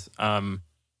 2000s,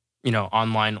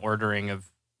 online ordering of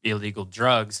illegal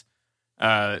drugs,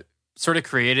 sort of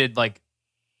created like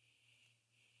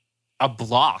a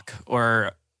block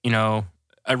or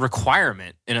a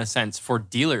requirement in a sense for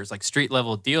dealers, like street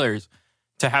level dealers,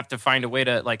 to have to find a way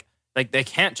to like they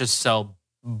can't just sell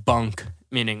bunk,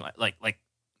 meaning like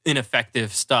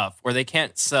ineffective stuff, or they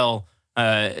can't sell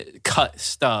cut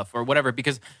stuff or whatever,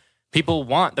 because people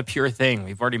want the pure thing.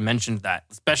 We've already mentioned that,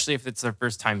 especially if it's their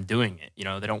first time doing it.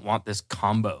 They don't want this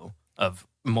combo of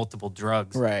multiple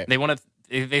drugs. Right.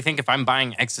 They think if I'm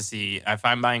buying ecstasy, if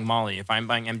I'm buying Molly, if I'm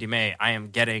buying MDMA, I am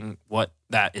getting what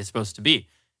that is supposed to be.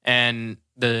 And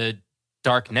the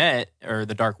dark net or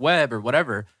the dark web or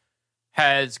whatever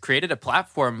has created a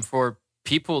platform for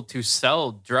people to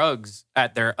sell drugs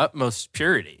at their utmost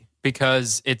purity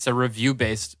because it's a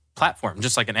review-based platform,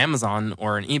 just like an Amazon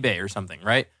or an eBay or something,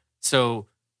 right? So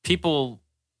people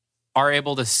are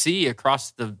able to see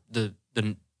across the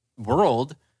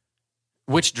world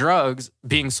which drugs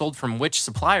being sold from which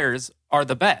suppliers are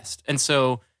the best. And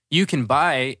so you can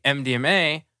buy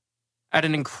MDMA at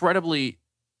an incredibly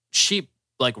cheap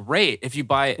rate if you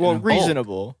buy it in bulk.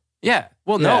 Reasonable. Yeah.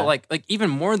 Well, no, like even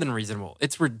more than reasonable.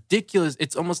 It's ridiculous.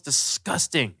 It's almost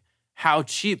disgusting how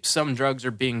cheap some drugs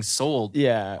are being sold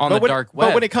on the dark web.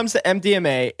 But when it comes to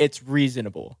MDMA, it's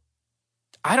reasonable.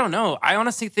 I don't know. I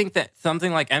honestly think that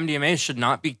something like MDMA should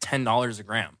not be $10 a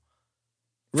gram.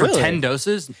 For Really? 10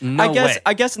 doses? No way.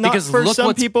 I guess not Because for look some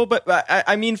what's- people, but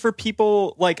I mean for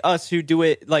people like us who do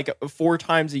it 4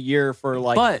 times a year for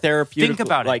But therapeutic. think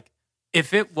about it.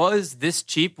 If it was this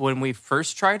cheap when we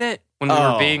first tried it, when we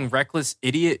were being reckless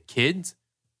idiot kids,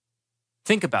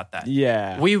 Think about that.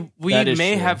 Yeah. We that is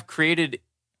may true. have created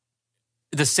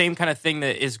the same kind of thing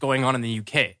that is going on in the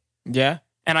UK. Yeah.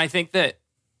 And I think that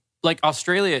like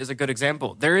Australia is a good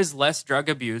example. There is less drug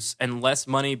abuse and less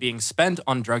money being spent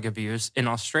on drug abuse in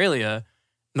Australia.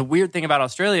 And the weird thing about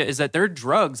Australia is that their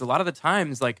drugs a lot of the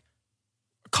times like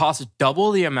cost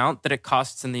double the amount that it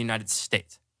costs in the United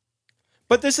States.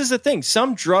 But this is the thing.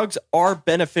 Some drugs are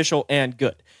beneficial and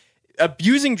good.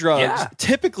 Abusing drugs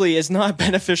typically is not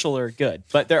beneficial or good,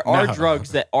 but there are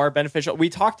drugs that are beneficial. We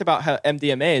talked about how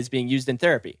MDMA is being used in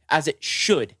therapy, as it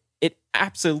should. It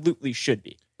absolutely should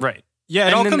be. Right. Yeah,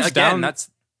 it all comes down.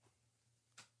 That's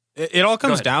It all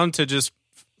comes down to just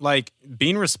like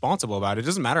being responsible about it. It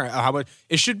doesn't matter how much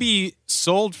it should be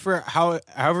sold for.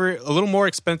 However, a little more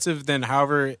expensive than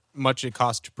however much it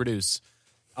costs to produce.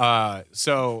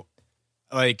 So,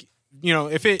 like, you know,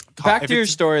 if it Back to your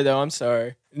story, though. I'm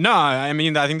sorry. No, I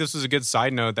mean, I think this was a good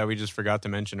side note that we just forgot to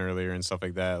mention earlier and stuff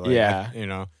like that. Like, Yeah. you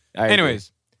know. I agree.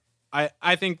 Anyways,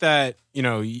 I think that, you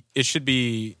know, it should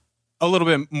be a little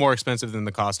bit more expensive than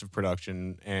the cost of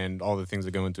production and all the things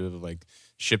that go into it, like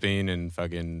shipping and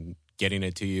fucking getting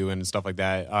it to you and stuff like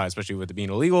that, especially with it being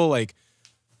illegal. Like,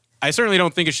 I certainly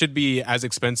don't think it should be as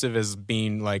expensive as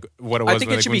being like what it was. I think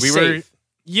like, it should when be we were. safe.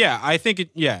 Yeah, I think it.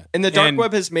 Yeah, And the dark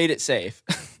web has made it safe.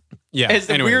 Yeah, As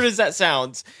anyways. weird as that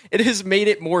sounds, it has made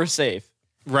it more safe.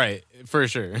 Right, for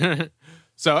sure.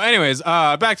 So, anyways,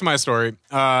 back to my story.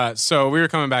 So we were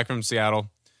coming back from Seattle,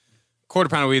 quarter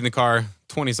pound of weed in the car,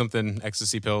 20-something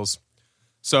ecstasy pills.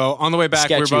 So on the way back,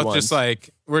 Sketchy we're both ones.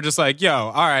 just like, yo,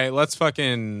 all right, let's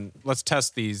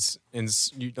test these. And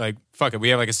like, fuck it, we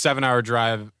have like a 7-hour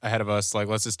drive ahead of us. Like,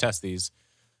 let's just test these.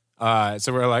 So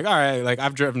we're like, all right, like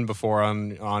I've driven before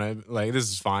on it. Like, this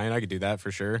is fine. I could do that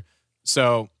for sure.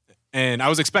 So, and I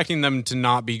was expecting them to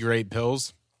not be great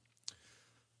pills.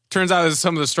 Turns out it's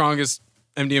some of the strongest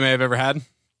MDMA I've ever had.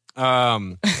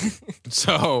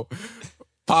 So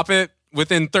pop it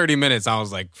within 30 minutes. I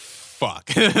was like, fuck,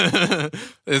 this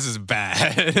is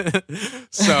bad.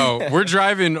 So we're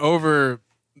driving over,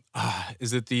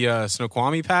 is it the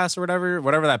Snoqualmie Pass or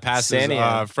whatever that pass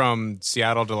Santiago. is from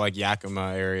Seattle to like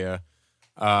Yakima area.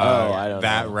 I don't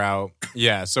that know. route.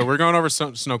 Yeah. So we're going over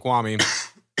Snoqualmie.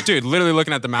 Dude, literally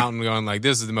looking at the mountain going like,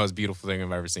 this is the most beautiful thing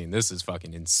I've ever seen. This is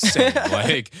fucking insane.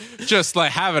 Like, just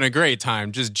like having a great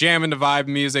time. Just jamming to vibe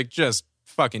music. Just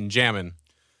fucking jamming.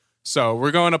 So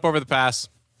we're going up over the pass.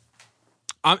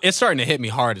 It's starting to hit me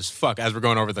hard as fuck as we're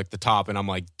going over like the top. And I'm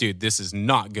like, dude, this is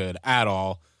not good at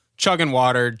all. Chugging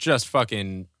water. Just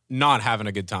fucking not having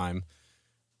a good time.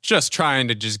 Just trying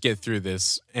to just get through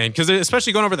this. And because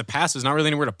especially going over the pass, there's not really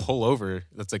anywhere to pull over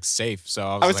that's like safe. So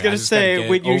I was I was like, going to just gotta say, get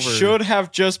when you over- should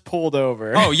have just pulled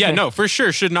over. Oh, yeah, no, for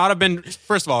sure. Should not have been,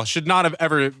 first of all, should not have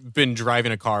ever been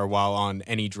driving a car while on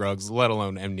any drugs, let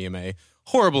alone MDMA.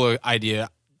 Horrible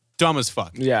idea. Dumb as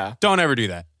fuck. Yeah. Don't ever do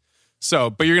that. So,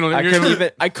 but you're going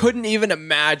to. I couldn't even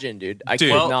imagine, dude. I Dude.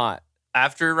 could Well, not.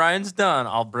 after Ryan's done,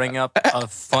 I'll bring up a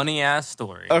funny ass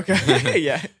story. Okay.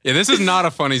 Yeah. Yeah, this is not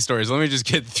a funny story. So let me just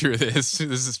get through this.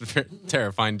 This is a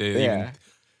terrifying day to Yeah.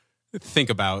 even think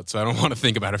about. So I don't want to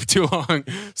think about it for too long.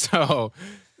 So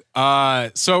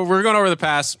we're going over the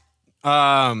pass.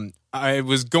 I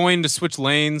was going to switch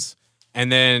lanes,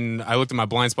 and then I looked at my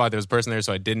blind spot. There was a person there,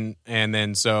 so I didn't. And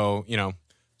then so, you know,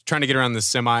 trying to get around this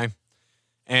semi.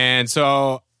 And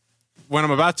so when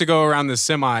I'm about to go around this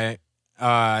semi,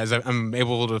 as I'm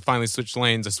able to finally switch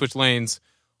lanes, I switch lanes.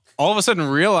 All of a sudden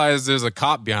realize there's a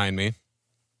cop behind me.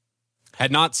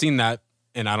 Had not seen that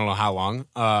in I don't know how long.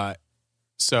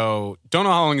 So don't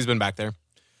know how long he's been back there.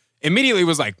 Immediately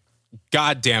was like,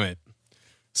 God damn it.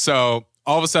 So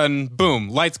all of a sudden, boom,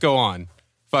 lights go on.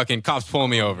 Fucking cops pull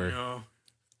me over.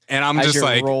 And I'm As just you're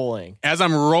like, rolling. as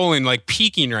I'm rolling, like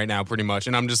peaking right now pretty much.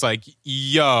 And I'm just like,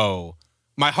 yo,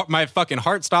 my fucking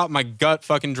heart stopped. My gut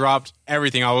fucking dropped.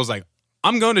 Everything. I was like,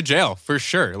 I'm going to jail for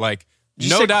sure. Like, Did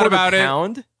you no say doubt quarter about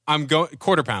pound? it. I'm going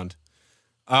quarter pound.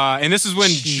 And this is when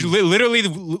Jeez.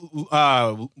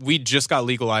 literally weed just got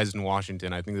legalized in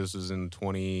Washington. I think this was in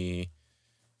 2015.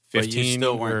 But you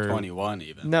still weren't or- 21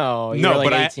 even. No, you're No, like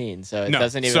but 18, so it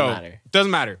doesn't even matter.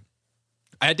 Doesn't matter.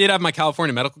 I did have my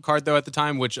California medical card though at the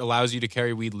time, which allows you to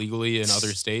carry weed legally in other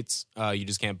states. You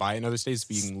just can't buy it in other states,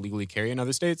 but you can legally carry it in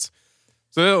other states.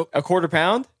 So A quarter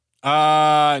pound?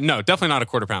 no, definitely not a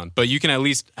quarter pound, but you can at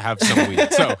least have some weed.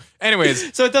 So,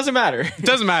 anyways, So it doesn't matter. it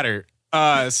doesn't matter.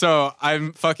 So I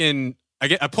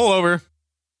pull over.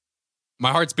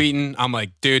 My heart's beating. I'm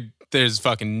like, dude, there's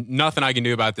fucking nothing I can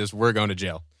do about this. We're going to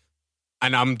jail.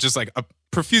 And I'm just like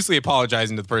profusely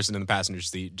apologizing to the person in the passenger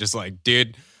seat. Just like,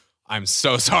 dude, I'm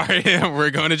so sorry. We're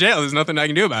going to jail. There's nothing I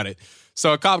can do about it.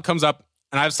 So a cop comes up,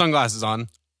 and I have sunglasses on,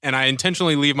 and I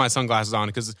intentionally leave my sunglasses on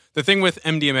because the thing with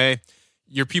MDMA,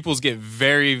 your pupils get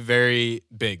very, very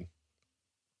big.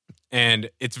 And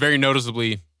it's very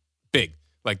noticeably big.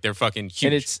 Like they're fucking huge.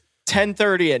 And it's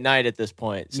 10:30 at night at this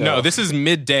point. So. No, this is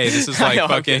midday. This is like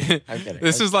fucking. I'm kidding.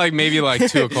 This is like maybe like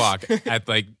 2 o'clock at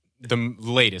like the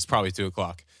latest, probably 2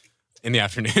 o'clock in the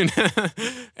afternoon.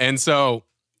 And so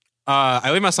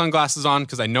I leave my sunglasses on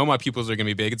because I know my pupils are gonna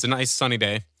be big. It's a nice sunny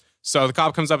day. So the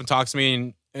cop comes up and talks to me,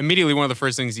 and immediately one of the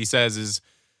first things he says is,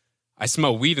 "I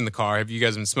smell weed in the car. Have you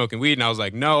guys been smoking weed?" And I was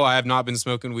like, "No, I have not been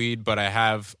smoking weed, but I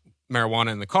have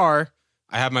marijuana in the car.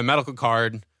 I have my medical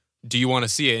card. Do you want to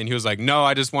see it?" And he was like, "No,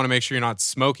 I just want to make sure you're not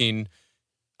smoking.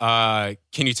 Can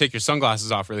you take your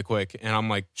sunglasses off really quick?" And I'm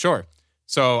like, "Sure."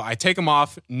 So I take them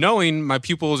off, knowing my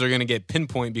pupils are going to get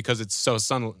pinpoint because it's so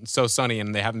sunny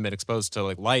and they haven't been exposed to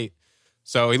like light.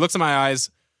 So he looks at my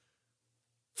eyes.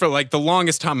 For like the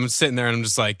longest time, I'm sitting there and I'm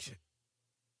just like,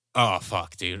 "Oh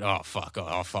fuck, dude. Oh fuck.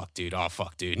 Oh fuck, dude. Oh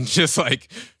fuck, dude." And just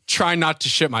like try not to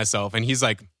shit myself. And he's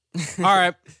like, "All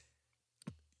right,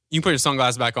 you can put your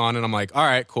sunglasses back on." And I'm like, "All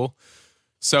right, cool."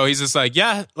 So he's just like,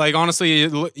 "Yeah, like honestly,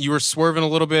 you were swerving a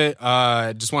little bit.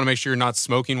 Just want to make sure you're not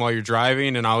smoking while you're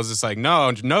driving." And I was just like,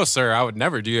 no, sir, I would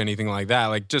never do anything like that.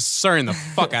 Like just sirring the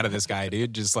fuck out of this guy,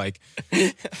 dude. Just like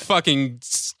fucking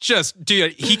just,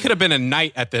 dude, he could have been a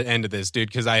knight at the end of this, dude,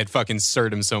 because I had fucking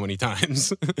sirred him so many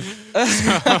times.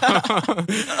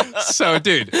 So,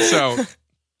 dude,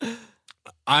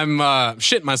 I'm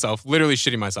shitting myself, literally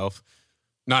shitting myself.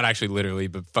 Not actually literally,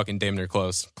 but fucking damn near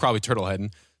close. Probably turtle heading.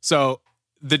 So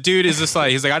the dude is just like,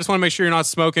 he's like, "I just want to make sure you're not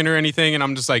smoking or anything." And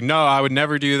I'm just like, "No, I would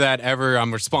never do that ever.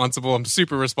 I'm responsible. I'm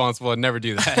super responsible. I'd never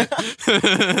do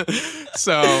that."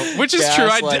 So, which is true.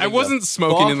 I wasn't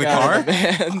smoking in the car.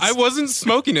 I wasn't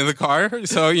smoking in the car.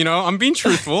 So, you know, I'm being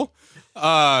truthful.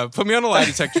 Put me on a lie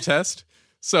detector test.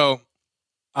 So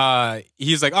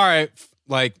he's like, "All right,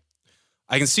 like,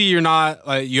 I can see you're not,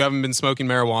 like, you haven't been smoking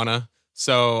marijuana.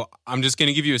 So I'm just going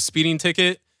to give you a speeding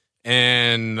ticket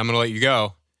and I'm going to let you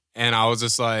go." And I was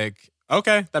just like,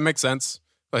 "Okay, that makes sense."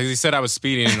 Like he said I was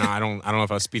speeding, and I don't know if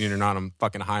I was speeding or not. I'm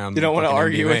fucking high on. You don't want to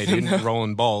argue MDMA, with him, dude,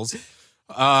 rolling balls.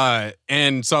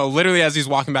 And so literally as he's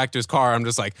walking back to his car, I'm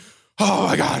just like, oh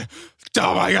my god,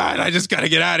 I just gotta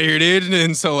get out of here, dude.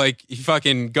 And so like he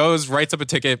fucking goes, writes up a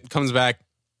ticket, comes back.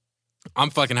 I'm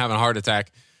fucking having a heart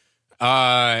attack.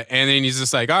 And then he's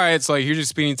just like, "All right, so like here's your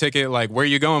speeding ticket. Like, where are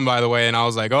you going, by the way?" And I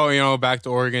was like, "Oh, you know, back to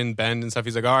Oregon, Bend and stuff."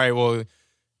 He's like, "All right, well,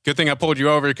 good thing I pulled you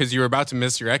over because you were about to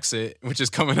miss your exit, which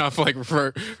is coming up like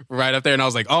right up there." And I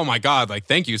was like, "Oh my god, like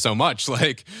thank you so much,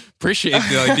 like appreciate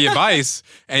the advice."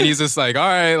 And he's just like, "All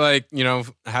right, like, you know,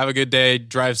 have a good day,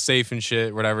 drive safe and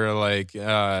shit, whatever." Like,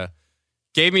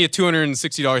 gave me a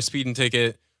 $260 speeding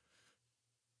ticket.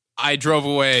 I drove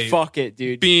away. Fuck it,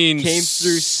 dude. Came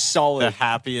through solid. The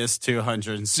happiest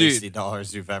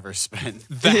 $260 you've ever spent.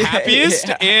 The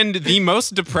happiest and the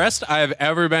most depressed I've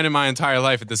ever been in my entire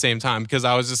life at the same time, because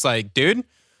I was just like, dude.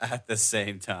 At the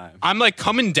same time. I'm like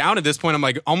coming down at this point. I'm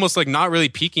like almost like not really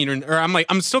peaking, or I'm like,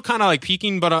 I'm still kind of like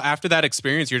peaking, but after that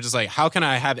experience, you're just like, how can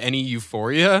I have any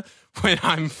euphoria when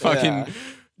I'm fucking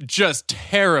just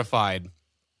terrified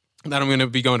that I'm going to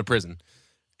be going to prison?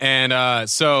 And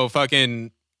so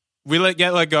fucking... we let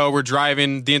go. We're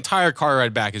driving. The entire car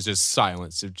ride back is just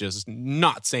silence. Of just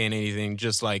not saying anything.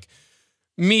 Just like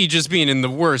me just being in the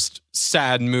worst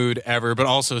sad mood ever, but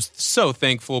also so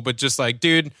thankful. But just like,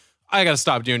 dude, I got to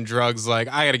stop doing drugs. Like,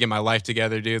 I got to get my life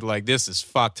together, dude. Like, this is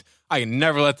fucked. I can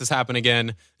never let this happen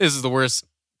again. This is the worst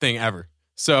thing ever.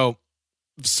 So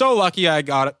lucky I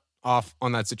got off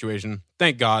on that situation.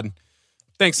 Thank God.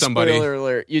 Thanks, somebody. Spoiler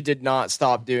alert, you did not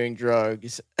stop doing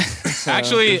drugs.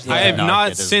 Actually, I have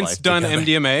not since done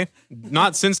MDMA.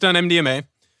 Not since done MDMA.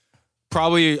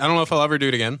 Probably, I don't know if I'll ever do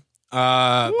it again.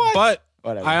 But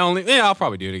Whatever. I'll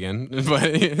probably do it again. But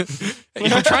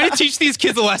I'm trying to teach these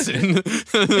kids a lesson.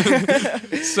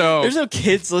 So there's no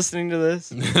kids listening to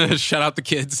this. Shout out the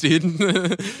kids, dude.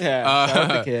 Yeah,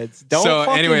 shout out the kids. Don't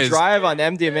fucking drive on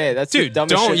MDMA. That's the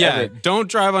dumbest shit ever. Don't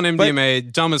drive on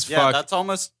MDMA. Dumb as fuck.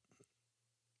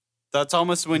 That's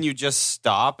almost when you just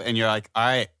stop and you're like, all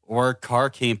right, we're car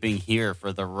camping here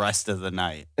for the rest of the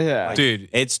night. Yeah. Like, dude.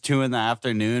 It's 2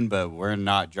 PM, but we're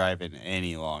not driving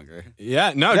any longer.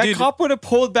 Yeah, no, that dude. cop would have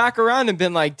pulled back around and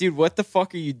been like, dude, what the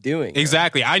fuck are you doing?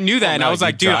 Exactly. I knew that. Well, and no, I was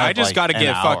like, dude, I just got to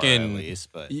get fucking. At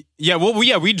least, but. Yeah,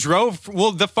 we drove.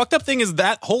 Well, the fucked up thing is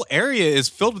that whole area is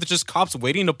filled with just cops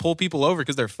waiting to pull people over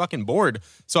because they're fucking bored.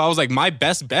 So I was like, my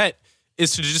best bet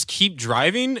is to just keep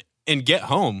driving and get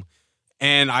home.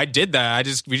 And I did that.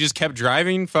 We just kept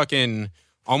driving, fucking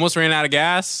almost ran out of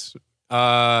gas,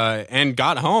 and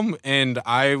got home. And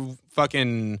I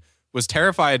fucking was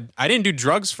terrified. I didn't do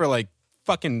drugs for like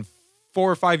fucking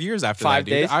 4 or 5 years after 5 that,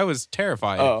 dude. days? I was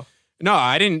terrified. Oh. No,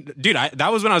 I didn't. Dude,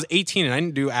 that was when I was 18 and I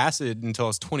didn't do acid until I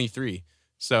was 23.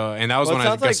 So, and that was Well, when it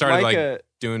I sounds like started Micah- like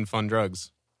doing fun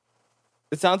drugs.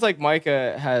 It sounds like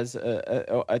Micah has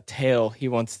a tale he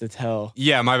wants to tell.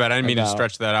 Yeah, my bad. I didn't mean to About-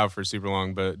 stretch that out for super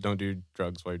long, but don't do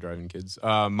drugs while you're driving, kids.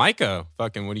 Micah,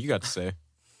 fucking, what do you got to say?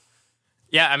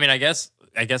 Yeah, I mean, I guess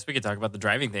we could talk about the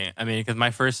driving thing. I mean, because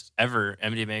my first ever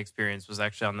MDMA experience was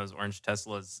actually on those orange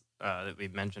Teslas that we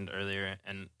mentioned earlier,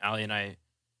 and Ali and I,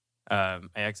 my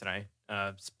ex and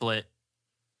I, split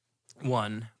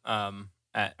one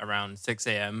at around 6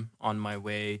 a.m. on my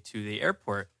way to the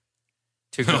airport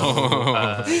to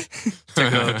go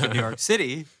to New York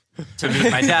City to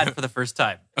meet my dad for the first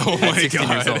time. Oh at my 16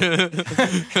 years old.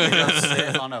 god.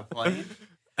 Sit on a plane.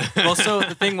 Well, so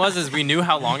the thing was, is we knew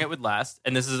how long it would last,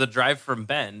 and this is a drive from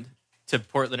Bend to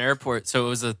Portland Airport, so it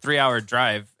was a 3-hour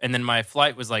drive, and then my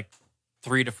flight was like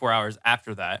 3 to 4 hours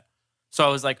after that. So I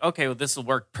was like, okay, well, this will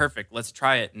work perfect. Let's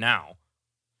try it now.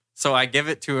 So I give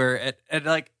it to her, and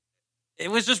like, it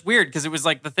was just weird because it was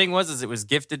like the thing was, is it was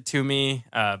gifted to me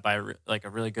by like a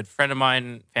really good friend of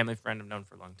mine, family friend I've known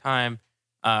for a long time,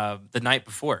 the night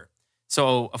before.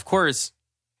 So of course,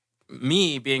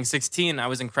 me being 16, I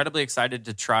was incredibly excited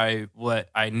to try what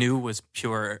I knew was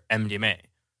pure MDMA.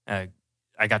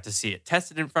 I got to see it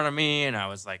tested in front of me, and I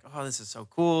was like, "Oh, this is so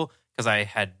cool!" Because I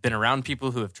had been around people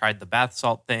who have tried the bath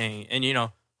salt thing, and you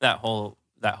know that whole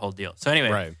deal. So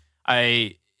anyway,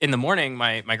 Right. In the morning,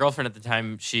 my girlfriend at the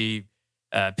time, she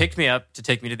picked me up to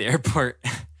take me to the airport,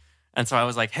 and so I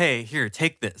was like, "Hey, here,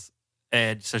 take this."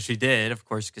 And so she did, of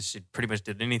course, because she pretty much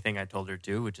did anything I told her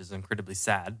to, which is incredibly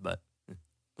sad, but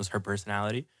was her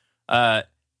personality.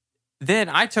 Then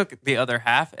I took the other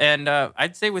half, and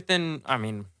I'd say within, I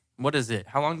mean, what is it?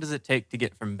 How long does it take to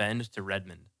get from Bend to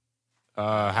Redmond?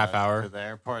 Half hour. To the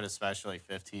airport, especially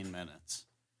 15 minutes.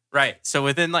 Right. So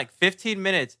within like 15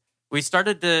 minutes, we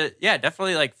started to,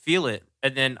 definitely like feel it.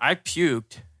 And then I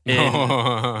puked in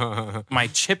my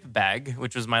chip bag,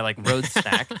 which was my like road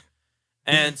snack.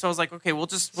 And so I was like, okay, we'll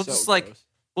just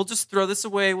throw this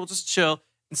away. We'll just chill.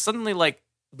 And suddenly like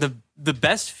the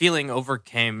best feeling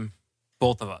overcame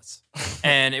both of us.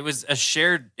 And it was a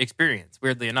shared experience,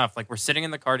 weirdly enough. Like we're sitting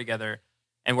in the car together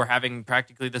and we're having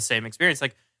practically the same experience.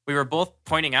 Like we were both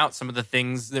pointing out some of the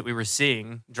things that we were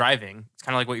seeing driving. It's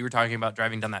kind of like what you were talking about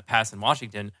driving down that pass in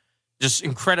Washington. Just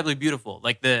incredibly beautiful.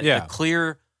 Like the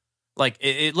clear, like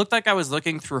it looked like I was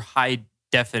looking through high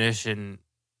definition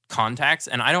contacts,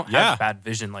 and I don't have bad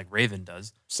vision like Raven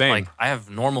does. Same. Like I have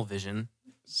normal vision.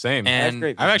 Same. And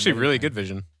great I have actually really good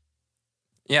vision.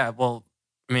 yeah, well,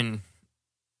 I mean,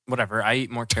 whatever. I eat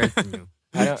more carrots than you.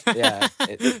 I don't. Yeah.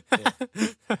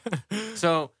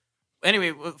 So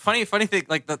anyway, funny thing,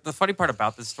 like the funny part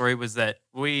about this story was that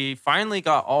we finally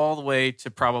got all the way to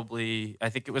probably, I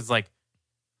think it was like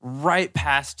right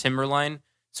past Timberline.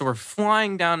 So we're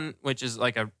flying down, which is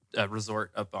like a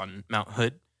resort up on Mount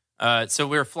Hood. So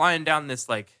we were flying down this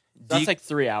like That's like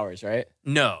 3 hours, right?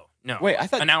 no. Wait, I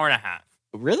thought an hour and a half.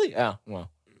 Really? Oh, well,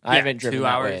 I Yeah, haven't driven 2 that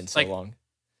hours. way in so Like- long.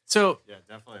 So Yeah,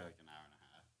 definitely like an hour and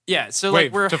a half. yeah, so Wait,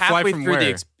 like we're to fly halfway from through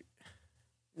where?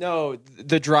 No,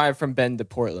 the drive from Bend to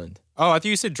Portland. Oh, I thought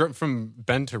you said from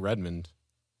Bend to Redmond.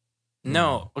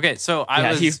 No. Okay, so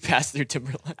I you was passed through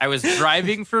Timberline. I was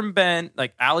driving from Bend,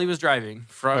 like Allie was driving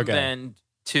from Okay. Bend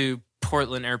to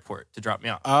Portland Airport to drop me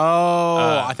off.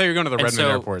 Oh, I thought you were going to the and Redmond so-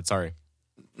 airport. Sorry.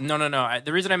 No.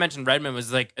 The reason I mentioned Redmond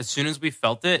was like as soon as we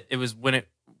felt it, it was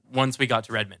once we got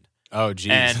to Redmond. Oh,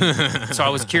 geez. And so I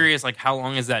was curious, like, how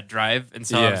long is that drive? And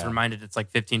so I was Yeah. reminded it's like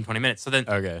 15, 20 minutes. So then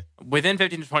Okay. within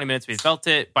 15 to 20 minutes, we felt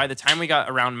it. By the time we got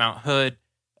around Mount Hood,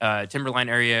 Timberline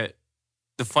area,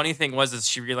 the funny thing was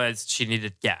she realized she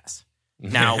needed gas.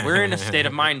 Now, we're in a state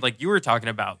of mind like you were talking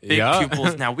about, big Yeah.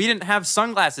 pupils. Now, we didn't have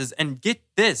sunglasses. And get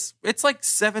this, it's like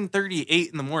 7:30,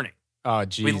 8 in the morning. Oh,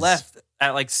 geez. We left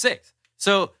at like 6.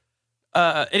 So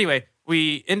anyway,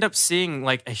 we end up seeing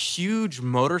like a huge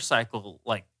motorcycle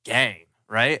like gang,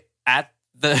 right? At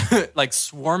the like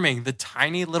swarming the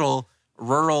tiny little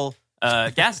rural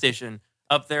gas station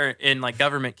up there in like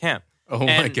government camp. Oh,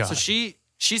 my And God. So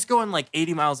she's going like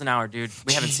 80 miles an hour, dude.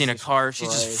 We haven't seen a car. She's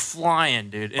Christ. just flying,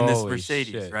 dude, in this Holy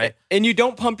Mercedes, shit. right? And you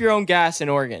don't pump your own gas in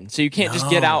Oregon, so you can't just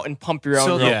get No. out and pump your own.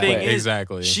 So real the Yeah, thing quick. is,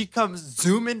 exactly. she comes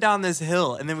zooming down this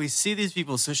hill, and then we see these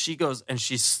people. So she goes and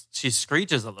she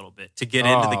screeches a little bit to get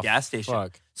into the Oh, gas station.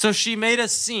 fuck. So she made a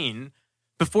scene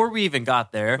before we even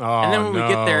got there, Oh, and then when we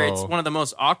get there, it's no. one of the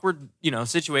most awkward,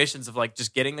 situations of like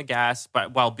just getting the gas,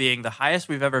 but while being the highest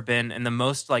we've ever been, and the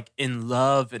most like in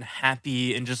love and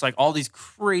happy, and just like all these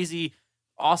crazy,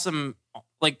 awesome,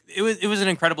 like it was an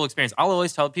incredible experience. I'll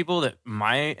always tell people that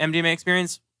my MDMA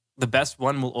experience, the best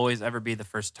one will always ever be the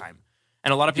first time.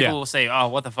 And a lot of people will say, oh,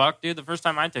 what the fuck, dude? The first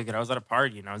time I took it, I was at a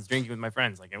party and I was drinking with my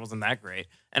friends. Like, it wasn't that great.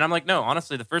 And I'm like, no,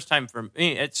 honestly, the first time for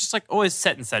me, it's just like always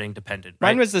set and setting dependent. Right?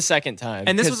 Mine was the second time.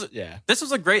 And this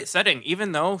was a great setting,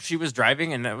 even though she was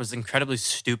driving and it was incredibly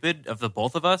stupid of the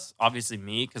both of us. Obviously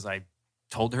me, because I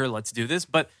told her, let's do this.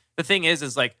 But the thing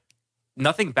is like,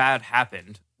 nothing bad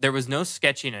happened. There was no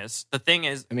sketchiness. The thing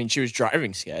is, I mean, she was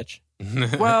driving sketch.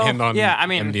 Well, and on yeah, I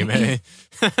mean, MDMA.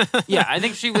 yeah, I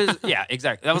think she was. Yeah,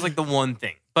 exactly. That was like the one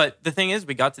thing. But the thing is,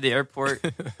 we got to the airport,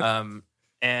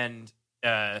 and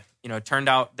it turned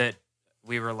out that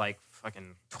we were like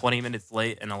fucking 20 minutes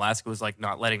late, and Alaska was like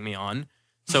not letting me on.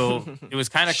 So it was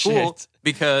kind of cool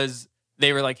because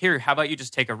they were like, "Here, how about you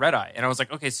just take a red eye?" And I was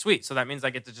like, "Okay, sweet." So that means I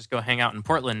get to just go hang out in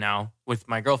Portland now with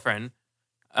my girlfriend,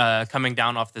 coming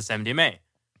down off this MDMA.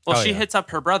 Well, she hits up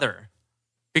her brother.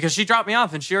 Because she dropped me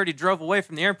off and she already drove away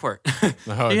from the airport. She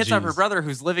hits up her brother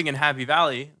who's living in Happy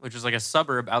Valley, which is like a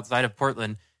suburb outside of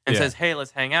Portland, and says, hey,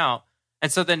 let's hang out.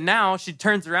 And so then now she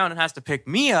turns around and has to pick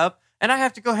me up, and I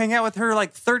have to go hang out with her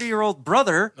like 30-year-old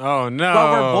brother. Oh, no.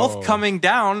 While we're both coming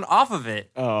down off of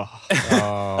it. Oh.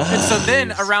 And so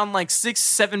then around like 6,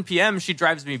 7 p.m., she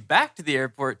drives me back to the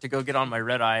airport to go get on my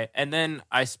red eye. And then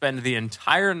I spend the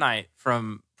entire night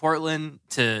from Portland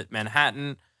to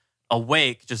Manhattan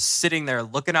awake, just sitting there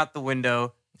looking out the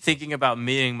window, thinking about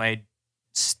meeting my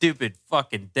stupid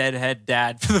fucking deadhead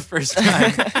dad for the first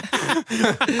time.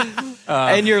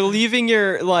 And you're leaving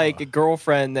your like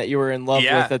girlfriend that you were in love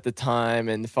with at the time,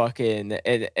 and fucking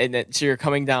so you're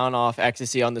coming down off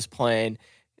ecstasy on this plane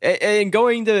and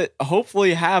going to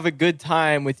hopefully have a good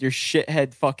time with your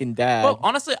shithead fucking dad. Well,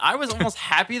 honestly, I was almost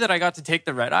happy that I got to take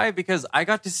the red eye because I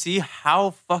got to see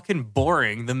how fucking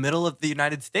boring the middle of the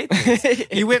United States is.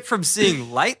 You went from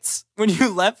seeing lights when you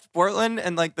left Portland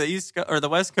and like the East or the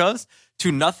West Coast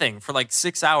to nothing for like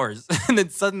 6 hours, and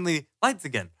then suddenly lights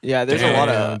again. Yeah, there's a lot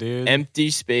of empty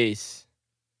space.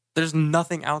 There's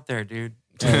nothing out there, dude.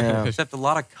 Except a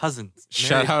lot of cousins.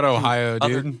 Shout out Ohio,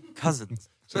 dude. Other cousins.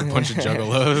 A bunch of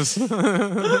juggalos.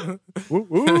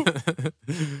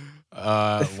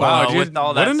 Wow, dude,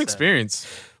 what an experience.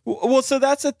 Well, so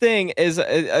that's the thing is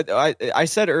I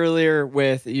said earlier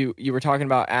with you were talking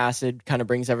about acid kind of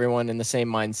brings everyone in the same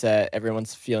mindset.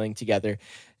 Everyone's feeling together.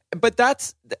 But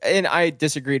and I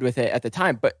disagreed with it at the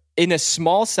time, but in a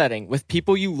small setting with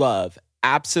people you love,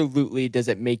 absolutely does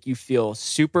it make you feel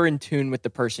super in tune with the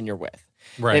person you're with.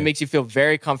 Right. It makes you feel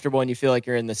very comfortable and you feel like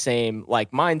you're in the same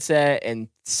like mindset and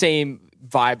same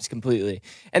vibes completely.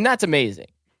 And that's amazing.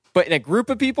 But in a group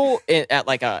of people at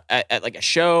like a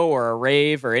show or a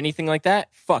rave or anything like that,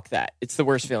 fuck that. It's the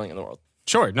worst feeling in the world.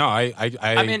 Sure. No,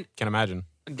 I mean, can imagine.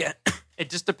 Again, it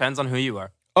just depends on who you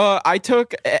are. I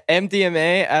took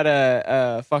MDMA at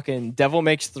a fucking Devil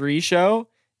Makes 3 show.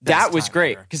 That was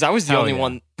great because I was the only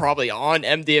one probably on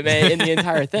MDMA in the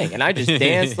entire thing, and I just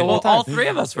danced the whole time. All three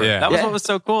of us were. Yeah. That was what was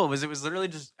so cool. It was literally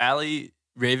just Allie,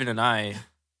 Raven, and I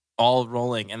all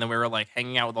rolling, and then we were like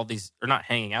hanging out with all these, or not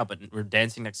hanging out, but we're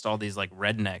dancing next to all these like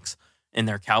rednecks in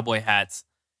their cowboy hats,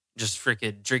 just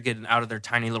freaking drinking out of their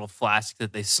tiny little flask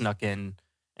that they snuck in,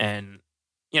 and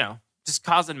just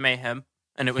causing mayhem.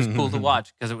 And it was cool to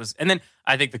watch because it was. And then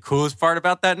I think the coolest part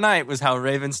about that night was how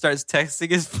Raven starts texting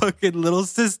his fucking little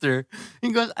sister.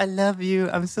 He goes, "I love you.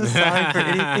 I'm so sorry for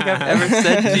anything I've ever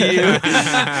said to you."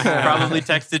 Probably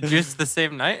texted just the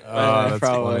same night. That's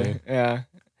probably funny. Yeah.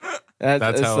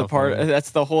 That's the part. Funny.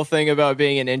 That's the whole thing about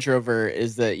being an introvert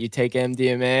is that you take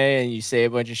MDMA and you say a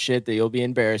bunch of shit that you'll be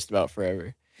embarrassed about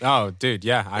forever. Oh, dude,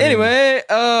 yeah. Anyway,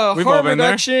 harm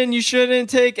reduction, you shouldn't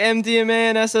take MDMA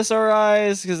and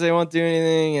SSRIs because they won't do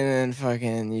anything, and then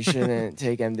fucking you shouldn't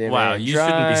take MDMA. Wow, you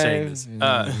shouldn't be saying this.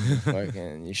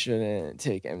 Fucking, you shouldn't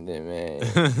take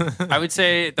MDMA. I would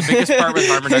say the biggest part with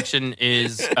harm reduction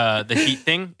is the heat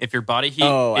thing. If your body heat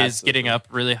is getting up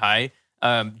really high,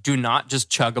 do not just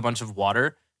chug a bunch of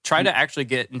water. Try to actually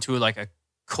get into like a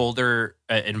colder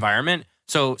environment.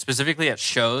 So specifically at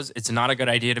shows, it's not a good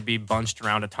idea to be bunched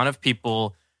around a ton of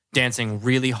people dancing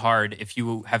really hard if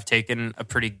you have taken a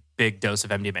pretty big dose of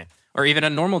MDMA or even a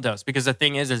normal dose. Because the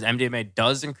thing is MDMA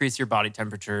does increase your body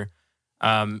temperature.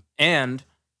 And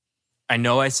I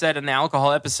know I said in the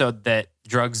alcohol episode that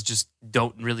drugs just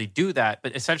don't really do that.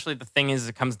 But essentially the thing is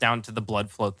it comes down to the blood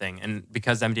flow thing. And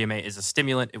because MDMA is a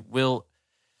stimulant, it will...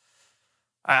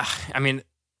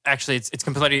 actually, it's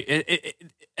completely...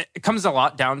 It comes a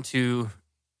lot down to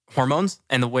hormones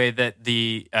and the way that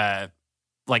the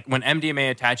like when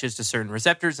MDMA attaches to certain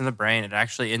receptors in the brain, it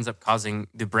actually ends up causing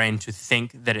the brain to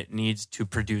think that it needs to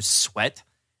produce sweat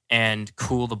and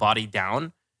cool the body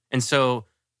down. And so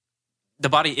the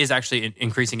body is actually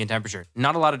increasing in temperature.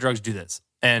 Not a lot of drugs do this.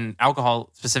 And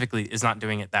alcohol specifically is not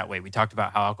doing it that way. We talked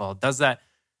about how alcohol does that.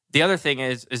 The other thing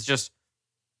is just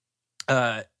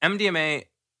MDMA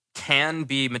can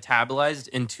be metabolized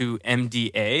into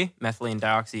MDA, methylene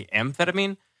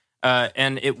dioxyamphetamine,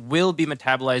 and it will be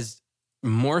metabolized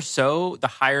more so the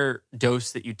higher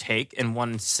dose that you take in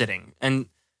one sitting. And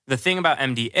the thing about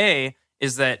MDA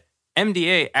is that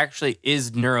MDA actually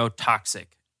is neurotoxic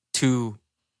to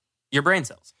your brain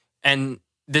cells. And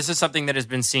this is something that has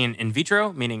been seen in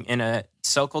vitro, meaning in a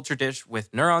cell culture dish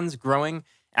with neurons growing,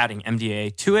 adding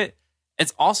MDA to it.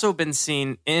 It's also been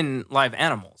seen in live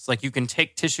animals. Like you can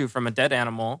take tissue from a dead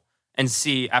animal and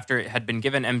see after it had been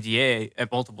given MDA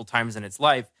at multiple times in its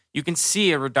life, you can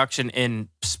see a reduction in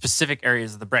specific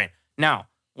areas of the brain. Now,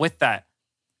 with that,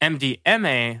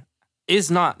 MDMA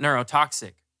is not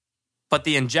neurotoxic, but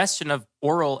the ingestion of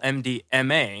oral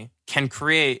MDMA can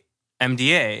create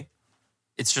MDA.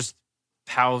 It's just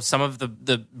how some of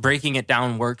the breaking it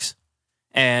down works.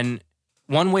 And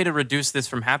one way to reduce this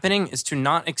from happening is to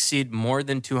not exceed more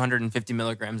than 250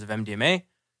 milligrams of MDMA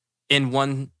in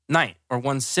one night or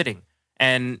one sitting.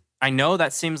 And I know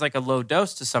that seems like a low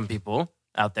dose to some people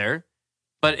out there,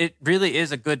 but it really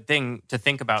is a good thing to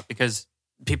think about because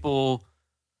people,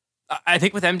 I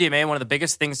think with MDMA, one of the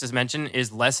biggest things to mention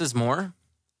is less is more.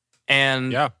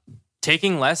 And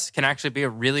taking less can actually be a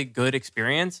really good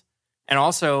experience. And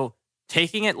also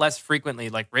taking it less frequently,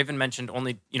 like Raven mentioned,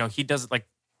 only, he does it like,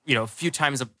 a few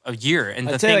times a year. And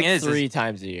I'd the say thing like is 3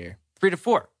 times a year. 3 to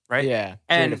 4, right? Yeah, 3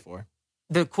 and to 4.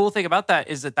 The cool thing about that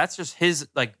is that that's just his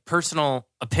like personal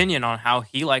opinion on how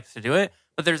he likes to do it.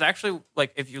 But there's actually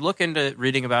like, if you look into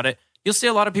reading about it, you'll see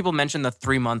a lot of people mention the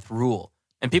 3-month rule.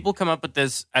 And people come up with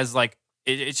this as like,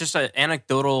 it's just an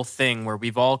anecdotal thing where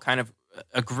we've all kind of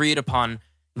agreed upon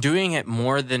doing it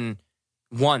more than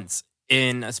once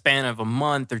in a span of a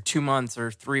month or 2 months or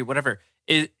 3, whatever.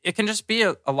 It can just be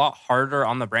a lot harder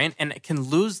on the brain, and it can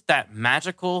lose that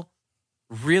magical,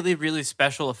 really, really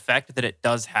special effect that it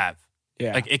does have.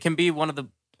 Yeah. Like it can be one of the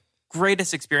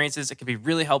greatest experiences. It can be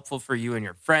really helpful for you and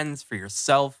your friends, for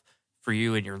yourself, for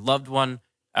you and your loved one,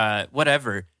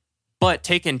 whatever. But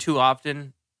taken too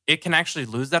often, it can actually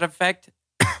lose that effect.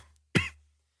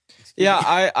 Yeah,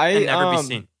 I and never be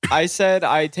seen. I said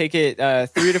I take it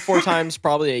 3 to 4 times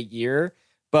probably a year.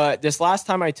 But this last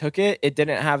time I took it, it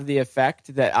didn't have the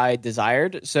effect that I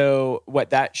desired. So what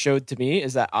that showed to me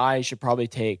is that I should probably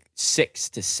take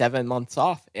 6 to 7 months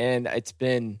off. And it's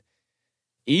been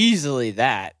easily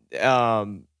that.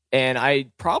 And I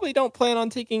probably don't plan on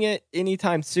taking it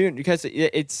anytime soon because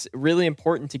it's really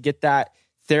important to get that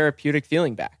therapeutic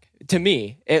feeling back. To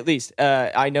me, at least.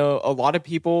 I know a lot of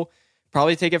people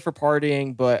probably take it for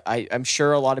partying, but I'm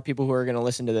sure a lot of people who are going to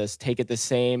listen to this take it the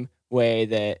same way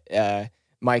that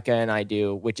Micah and I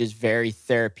do, which is very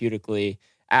therapeutically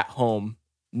at home,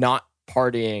 not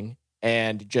partying,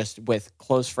 and just with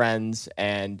close friends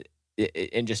and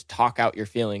just talk out your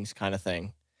feelings kind of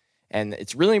thing. And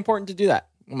it's really important to do that,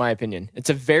 in my opinion.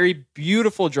 It's a very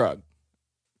beautiful drug.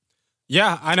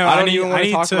 Yeah, I know. I don't even want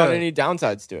to talk about any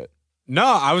downsides to it. No,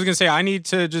 I was going to say I need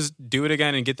to just do it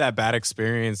again and get that bad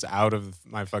experience out of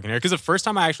my fucking hair. Because the first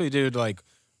time I actually did like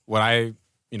what I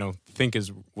think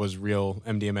was real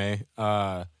MDMA.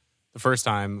 The first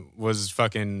time was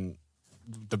fucking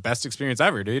the best experience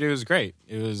ever, dude. It was great.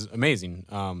 It was amazing.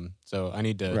 So I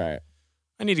need to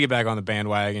get back on the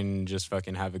bandwagon and just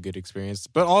fucking have a good experience.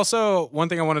 But also, one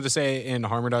thing I wanted to say in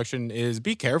harm reduction is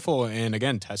be careful and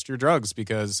again test your drugs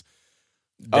because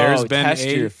there's been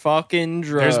your fucking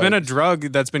drugs. There's been a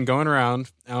drug that's been going around.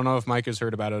 I don't know if Mike has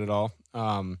heard about it at all.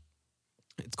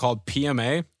 It's called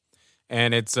PMA.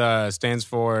 And it stands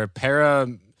for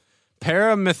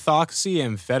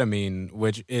paramethoxyamphetamine,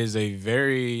 which is a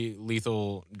very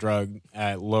lethal drug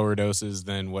at lower doses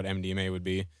than what MDMA would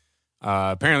be.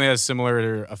 Apparently has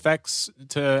similar effects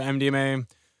to MDMA,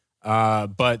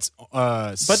 but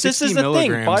this is the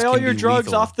thing. Buy all your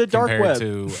drugs off the dark web.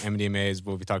 To MDMA is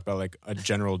what we talked about, like a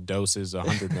general dose is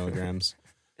 100 milligrams.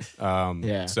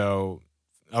 So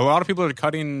a lot of people are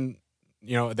cutting,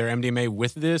 their MDMA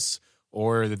with this,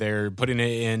 or they're putting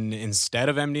it in instead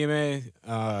of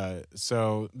MDMA.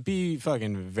 So be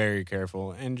fucking very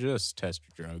careful and just test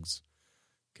your drugs.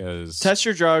 Test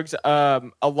your drugs.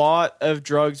 A lot of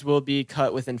drugs will be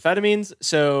cut with amphetamines.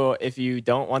 So if you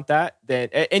don't want that, then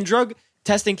and drug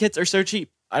testing kits are so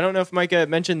cheap. I don't know if Micah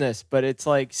mentioned this, but it's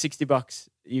like $60.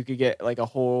 You could get like a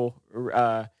whole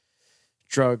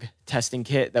drug testing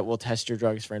kit that will test your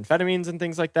drugs for amphetamines and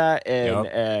things like that.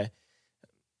 And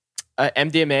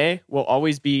MDMA will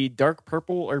always be dark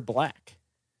purple or black.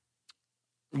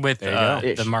 with There you go.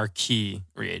 Ish. the marquee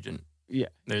reagent. Yeah.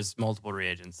 There's multiple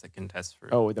reagents that can test for.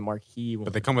 Oh, the marquee one.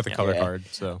 But they come with a color Yeah. card,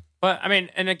 so But I mean,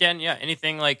 and again, yeah,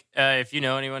 anything like if you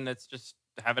know anyone that's just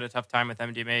having a tough time with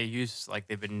MDMA use, like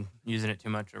they've been using it too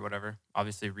much or whatever,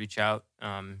 obviously reach out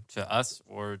to us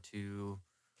or to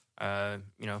a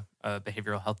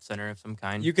behavioral health center of some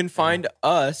kind. You can find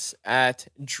us at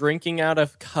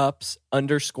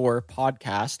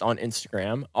drinkingoutofcups_podcast on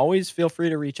Instagram. Always feel free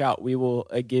to reach out. We will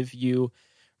give you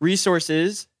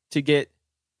resources to get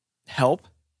help.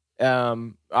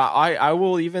 I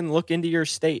will even look into your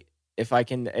state if I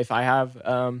have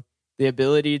the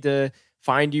ability to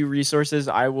find you resources.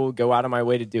 I will go out of my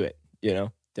way to do it.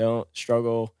 Don't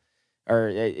struggle, or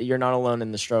you're not alone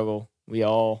in the struggle. We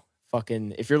all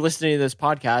if you're listening to this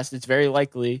podcast, it's very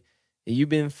likely that you've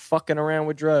been fucking around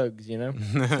with drugs, So.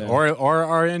 or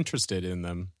are interested in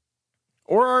them.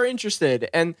 Or are interested.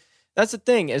 And that's the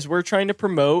thing, is we're trying to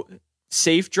promote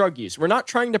safe drug use. We're not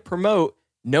trying to promote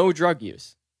no drug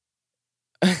use.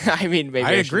 I mean, maybe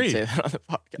I agree. shouldn't say that on the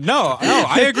podcast. No,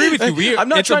 I agree with you. I'm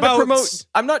not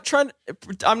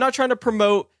trying to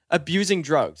promote abusing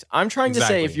drugs. I'm trying to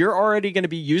say, if you're already going to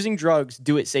be using drugs,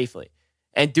 do it safely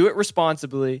and do it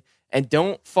responsibly, and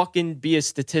don't fucking be a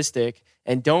statistic,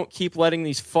 and don't keep letting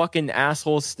these fucking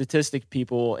asshole statistic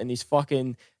people and these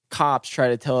fucking cops try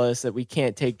to tell us that we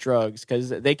can't take drugs, because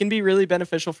they can be really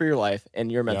beneficial for your life and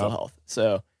your mental health.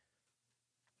 So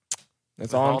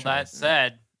that's all. With all that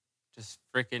said, just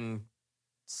freaking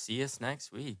see us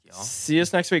next week, y'all. See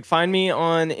us next week. Find me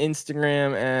on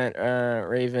Instagram at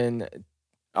Raven,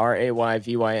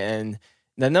 RAYVYN,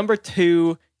 the number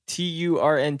 2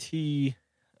 TURNT,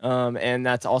 and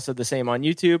that's also the same on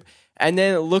YouTube. And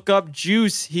then look up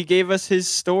Juice. He gave us his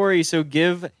story, so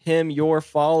give him your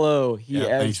follow.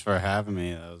 Thanks for having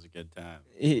me. That was a good time.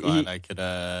 Glad I could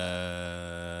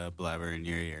blabber in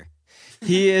your ear.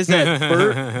 He is at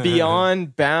Burt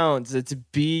Beyond Bounds. It's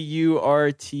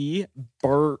BURT,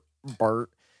 Burt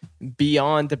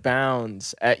Beyond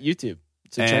Bounds at YouTube.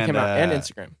 So check him out, and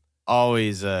Instagram.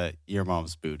 Always your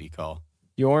mom's booty call.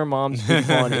 Your mom's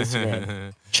booty on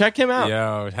Instagram. Check him out.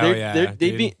 Yo, hell yeah.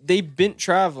 They've been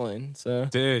traveling. So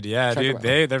dude, yeah, dude.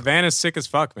 Their van is sick as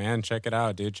fuck, man. Check it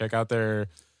out, dude. Check out their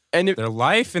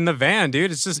life in the van,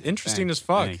 dude. It's just interesting as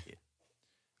fuck. Thank you.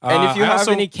 And if you have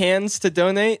any cans to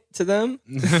donate to them,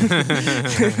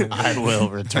 I will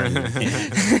return them.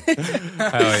 Hell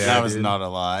yeah, that was not a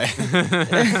lie.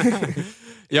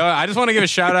 Yo, I just want to give a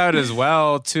shout out as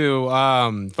well to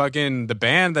fucking the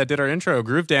band that did our intro,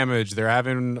 Groove Damage. They're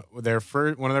having one of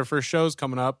their first shows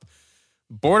coming up.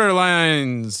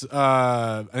 Borderlines.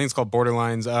 I think it's called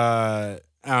Borderlines. I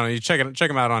don't know. You check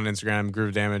them out on Instagram,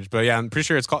 Groove Damage. But yeah, I'm pretty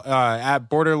sure it's called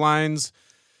at Borderlines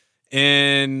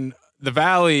in the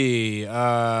Valley.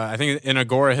 I think in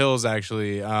Agora Hills,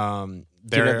 actually.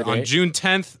 They're on June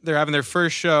 10th. They're having their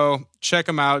first show. Check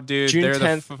them out, dude. June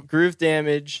 10th, Groove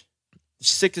Damage.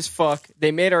 Sick as fuck.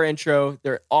 They made our intro.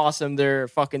 They're awesome. They're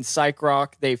fucking psych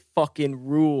rock. They fucking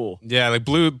rule. Yeah, like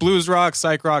blues rock,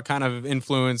 psych rock kind of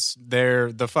influence.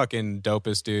 They're the fucking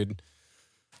dopest, dude.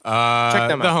 Check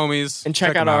them out. The homies. And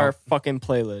check out our fucking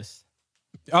playlist.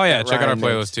 Oh yeah, check out our Ryan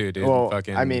playlist makes. too, dude. Well,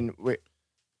 fucking, I mean,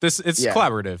 it's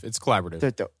collaborative. It's collaborative.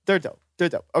 They're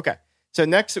dope. Okay. So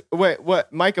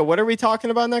what, Micah, what are we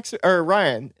talking about next week? Or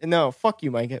Ryan? No, fuck you,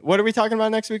 Micah. What are we talking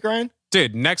about next week, Ryan?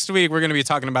 Dude, next week we're going to be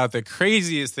talking about the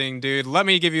craziest thing, dude. Let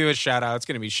me give you a shout out. It's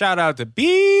going to be shout out to B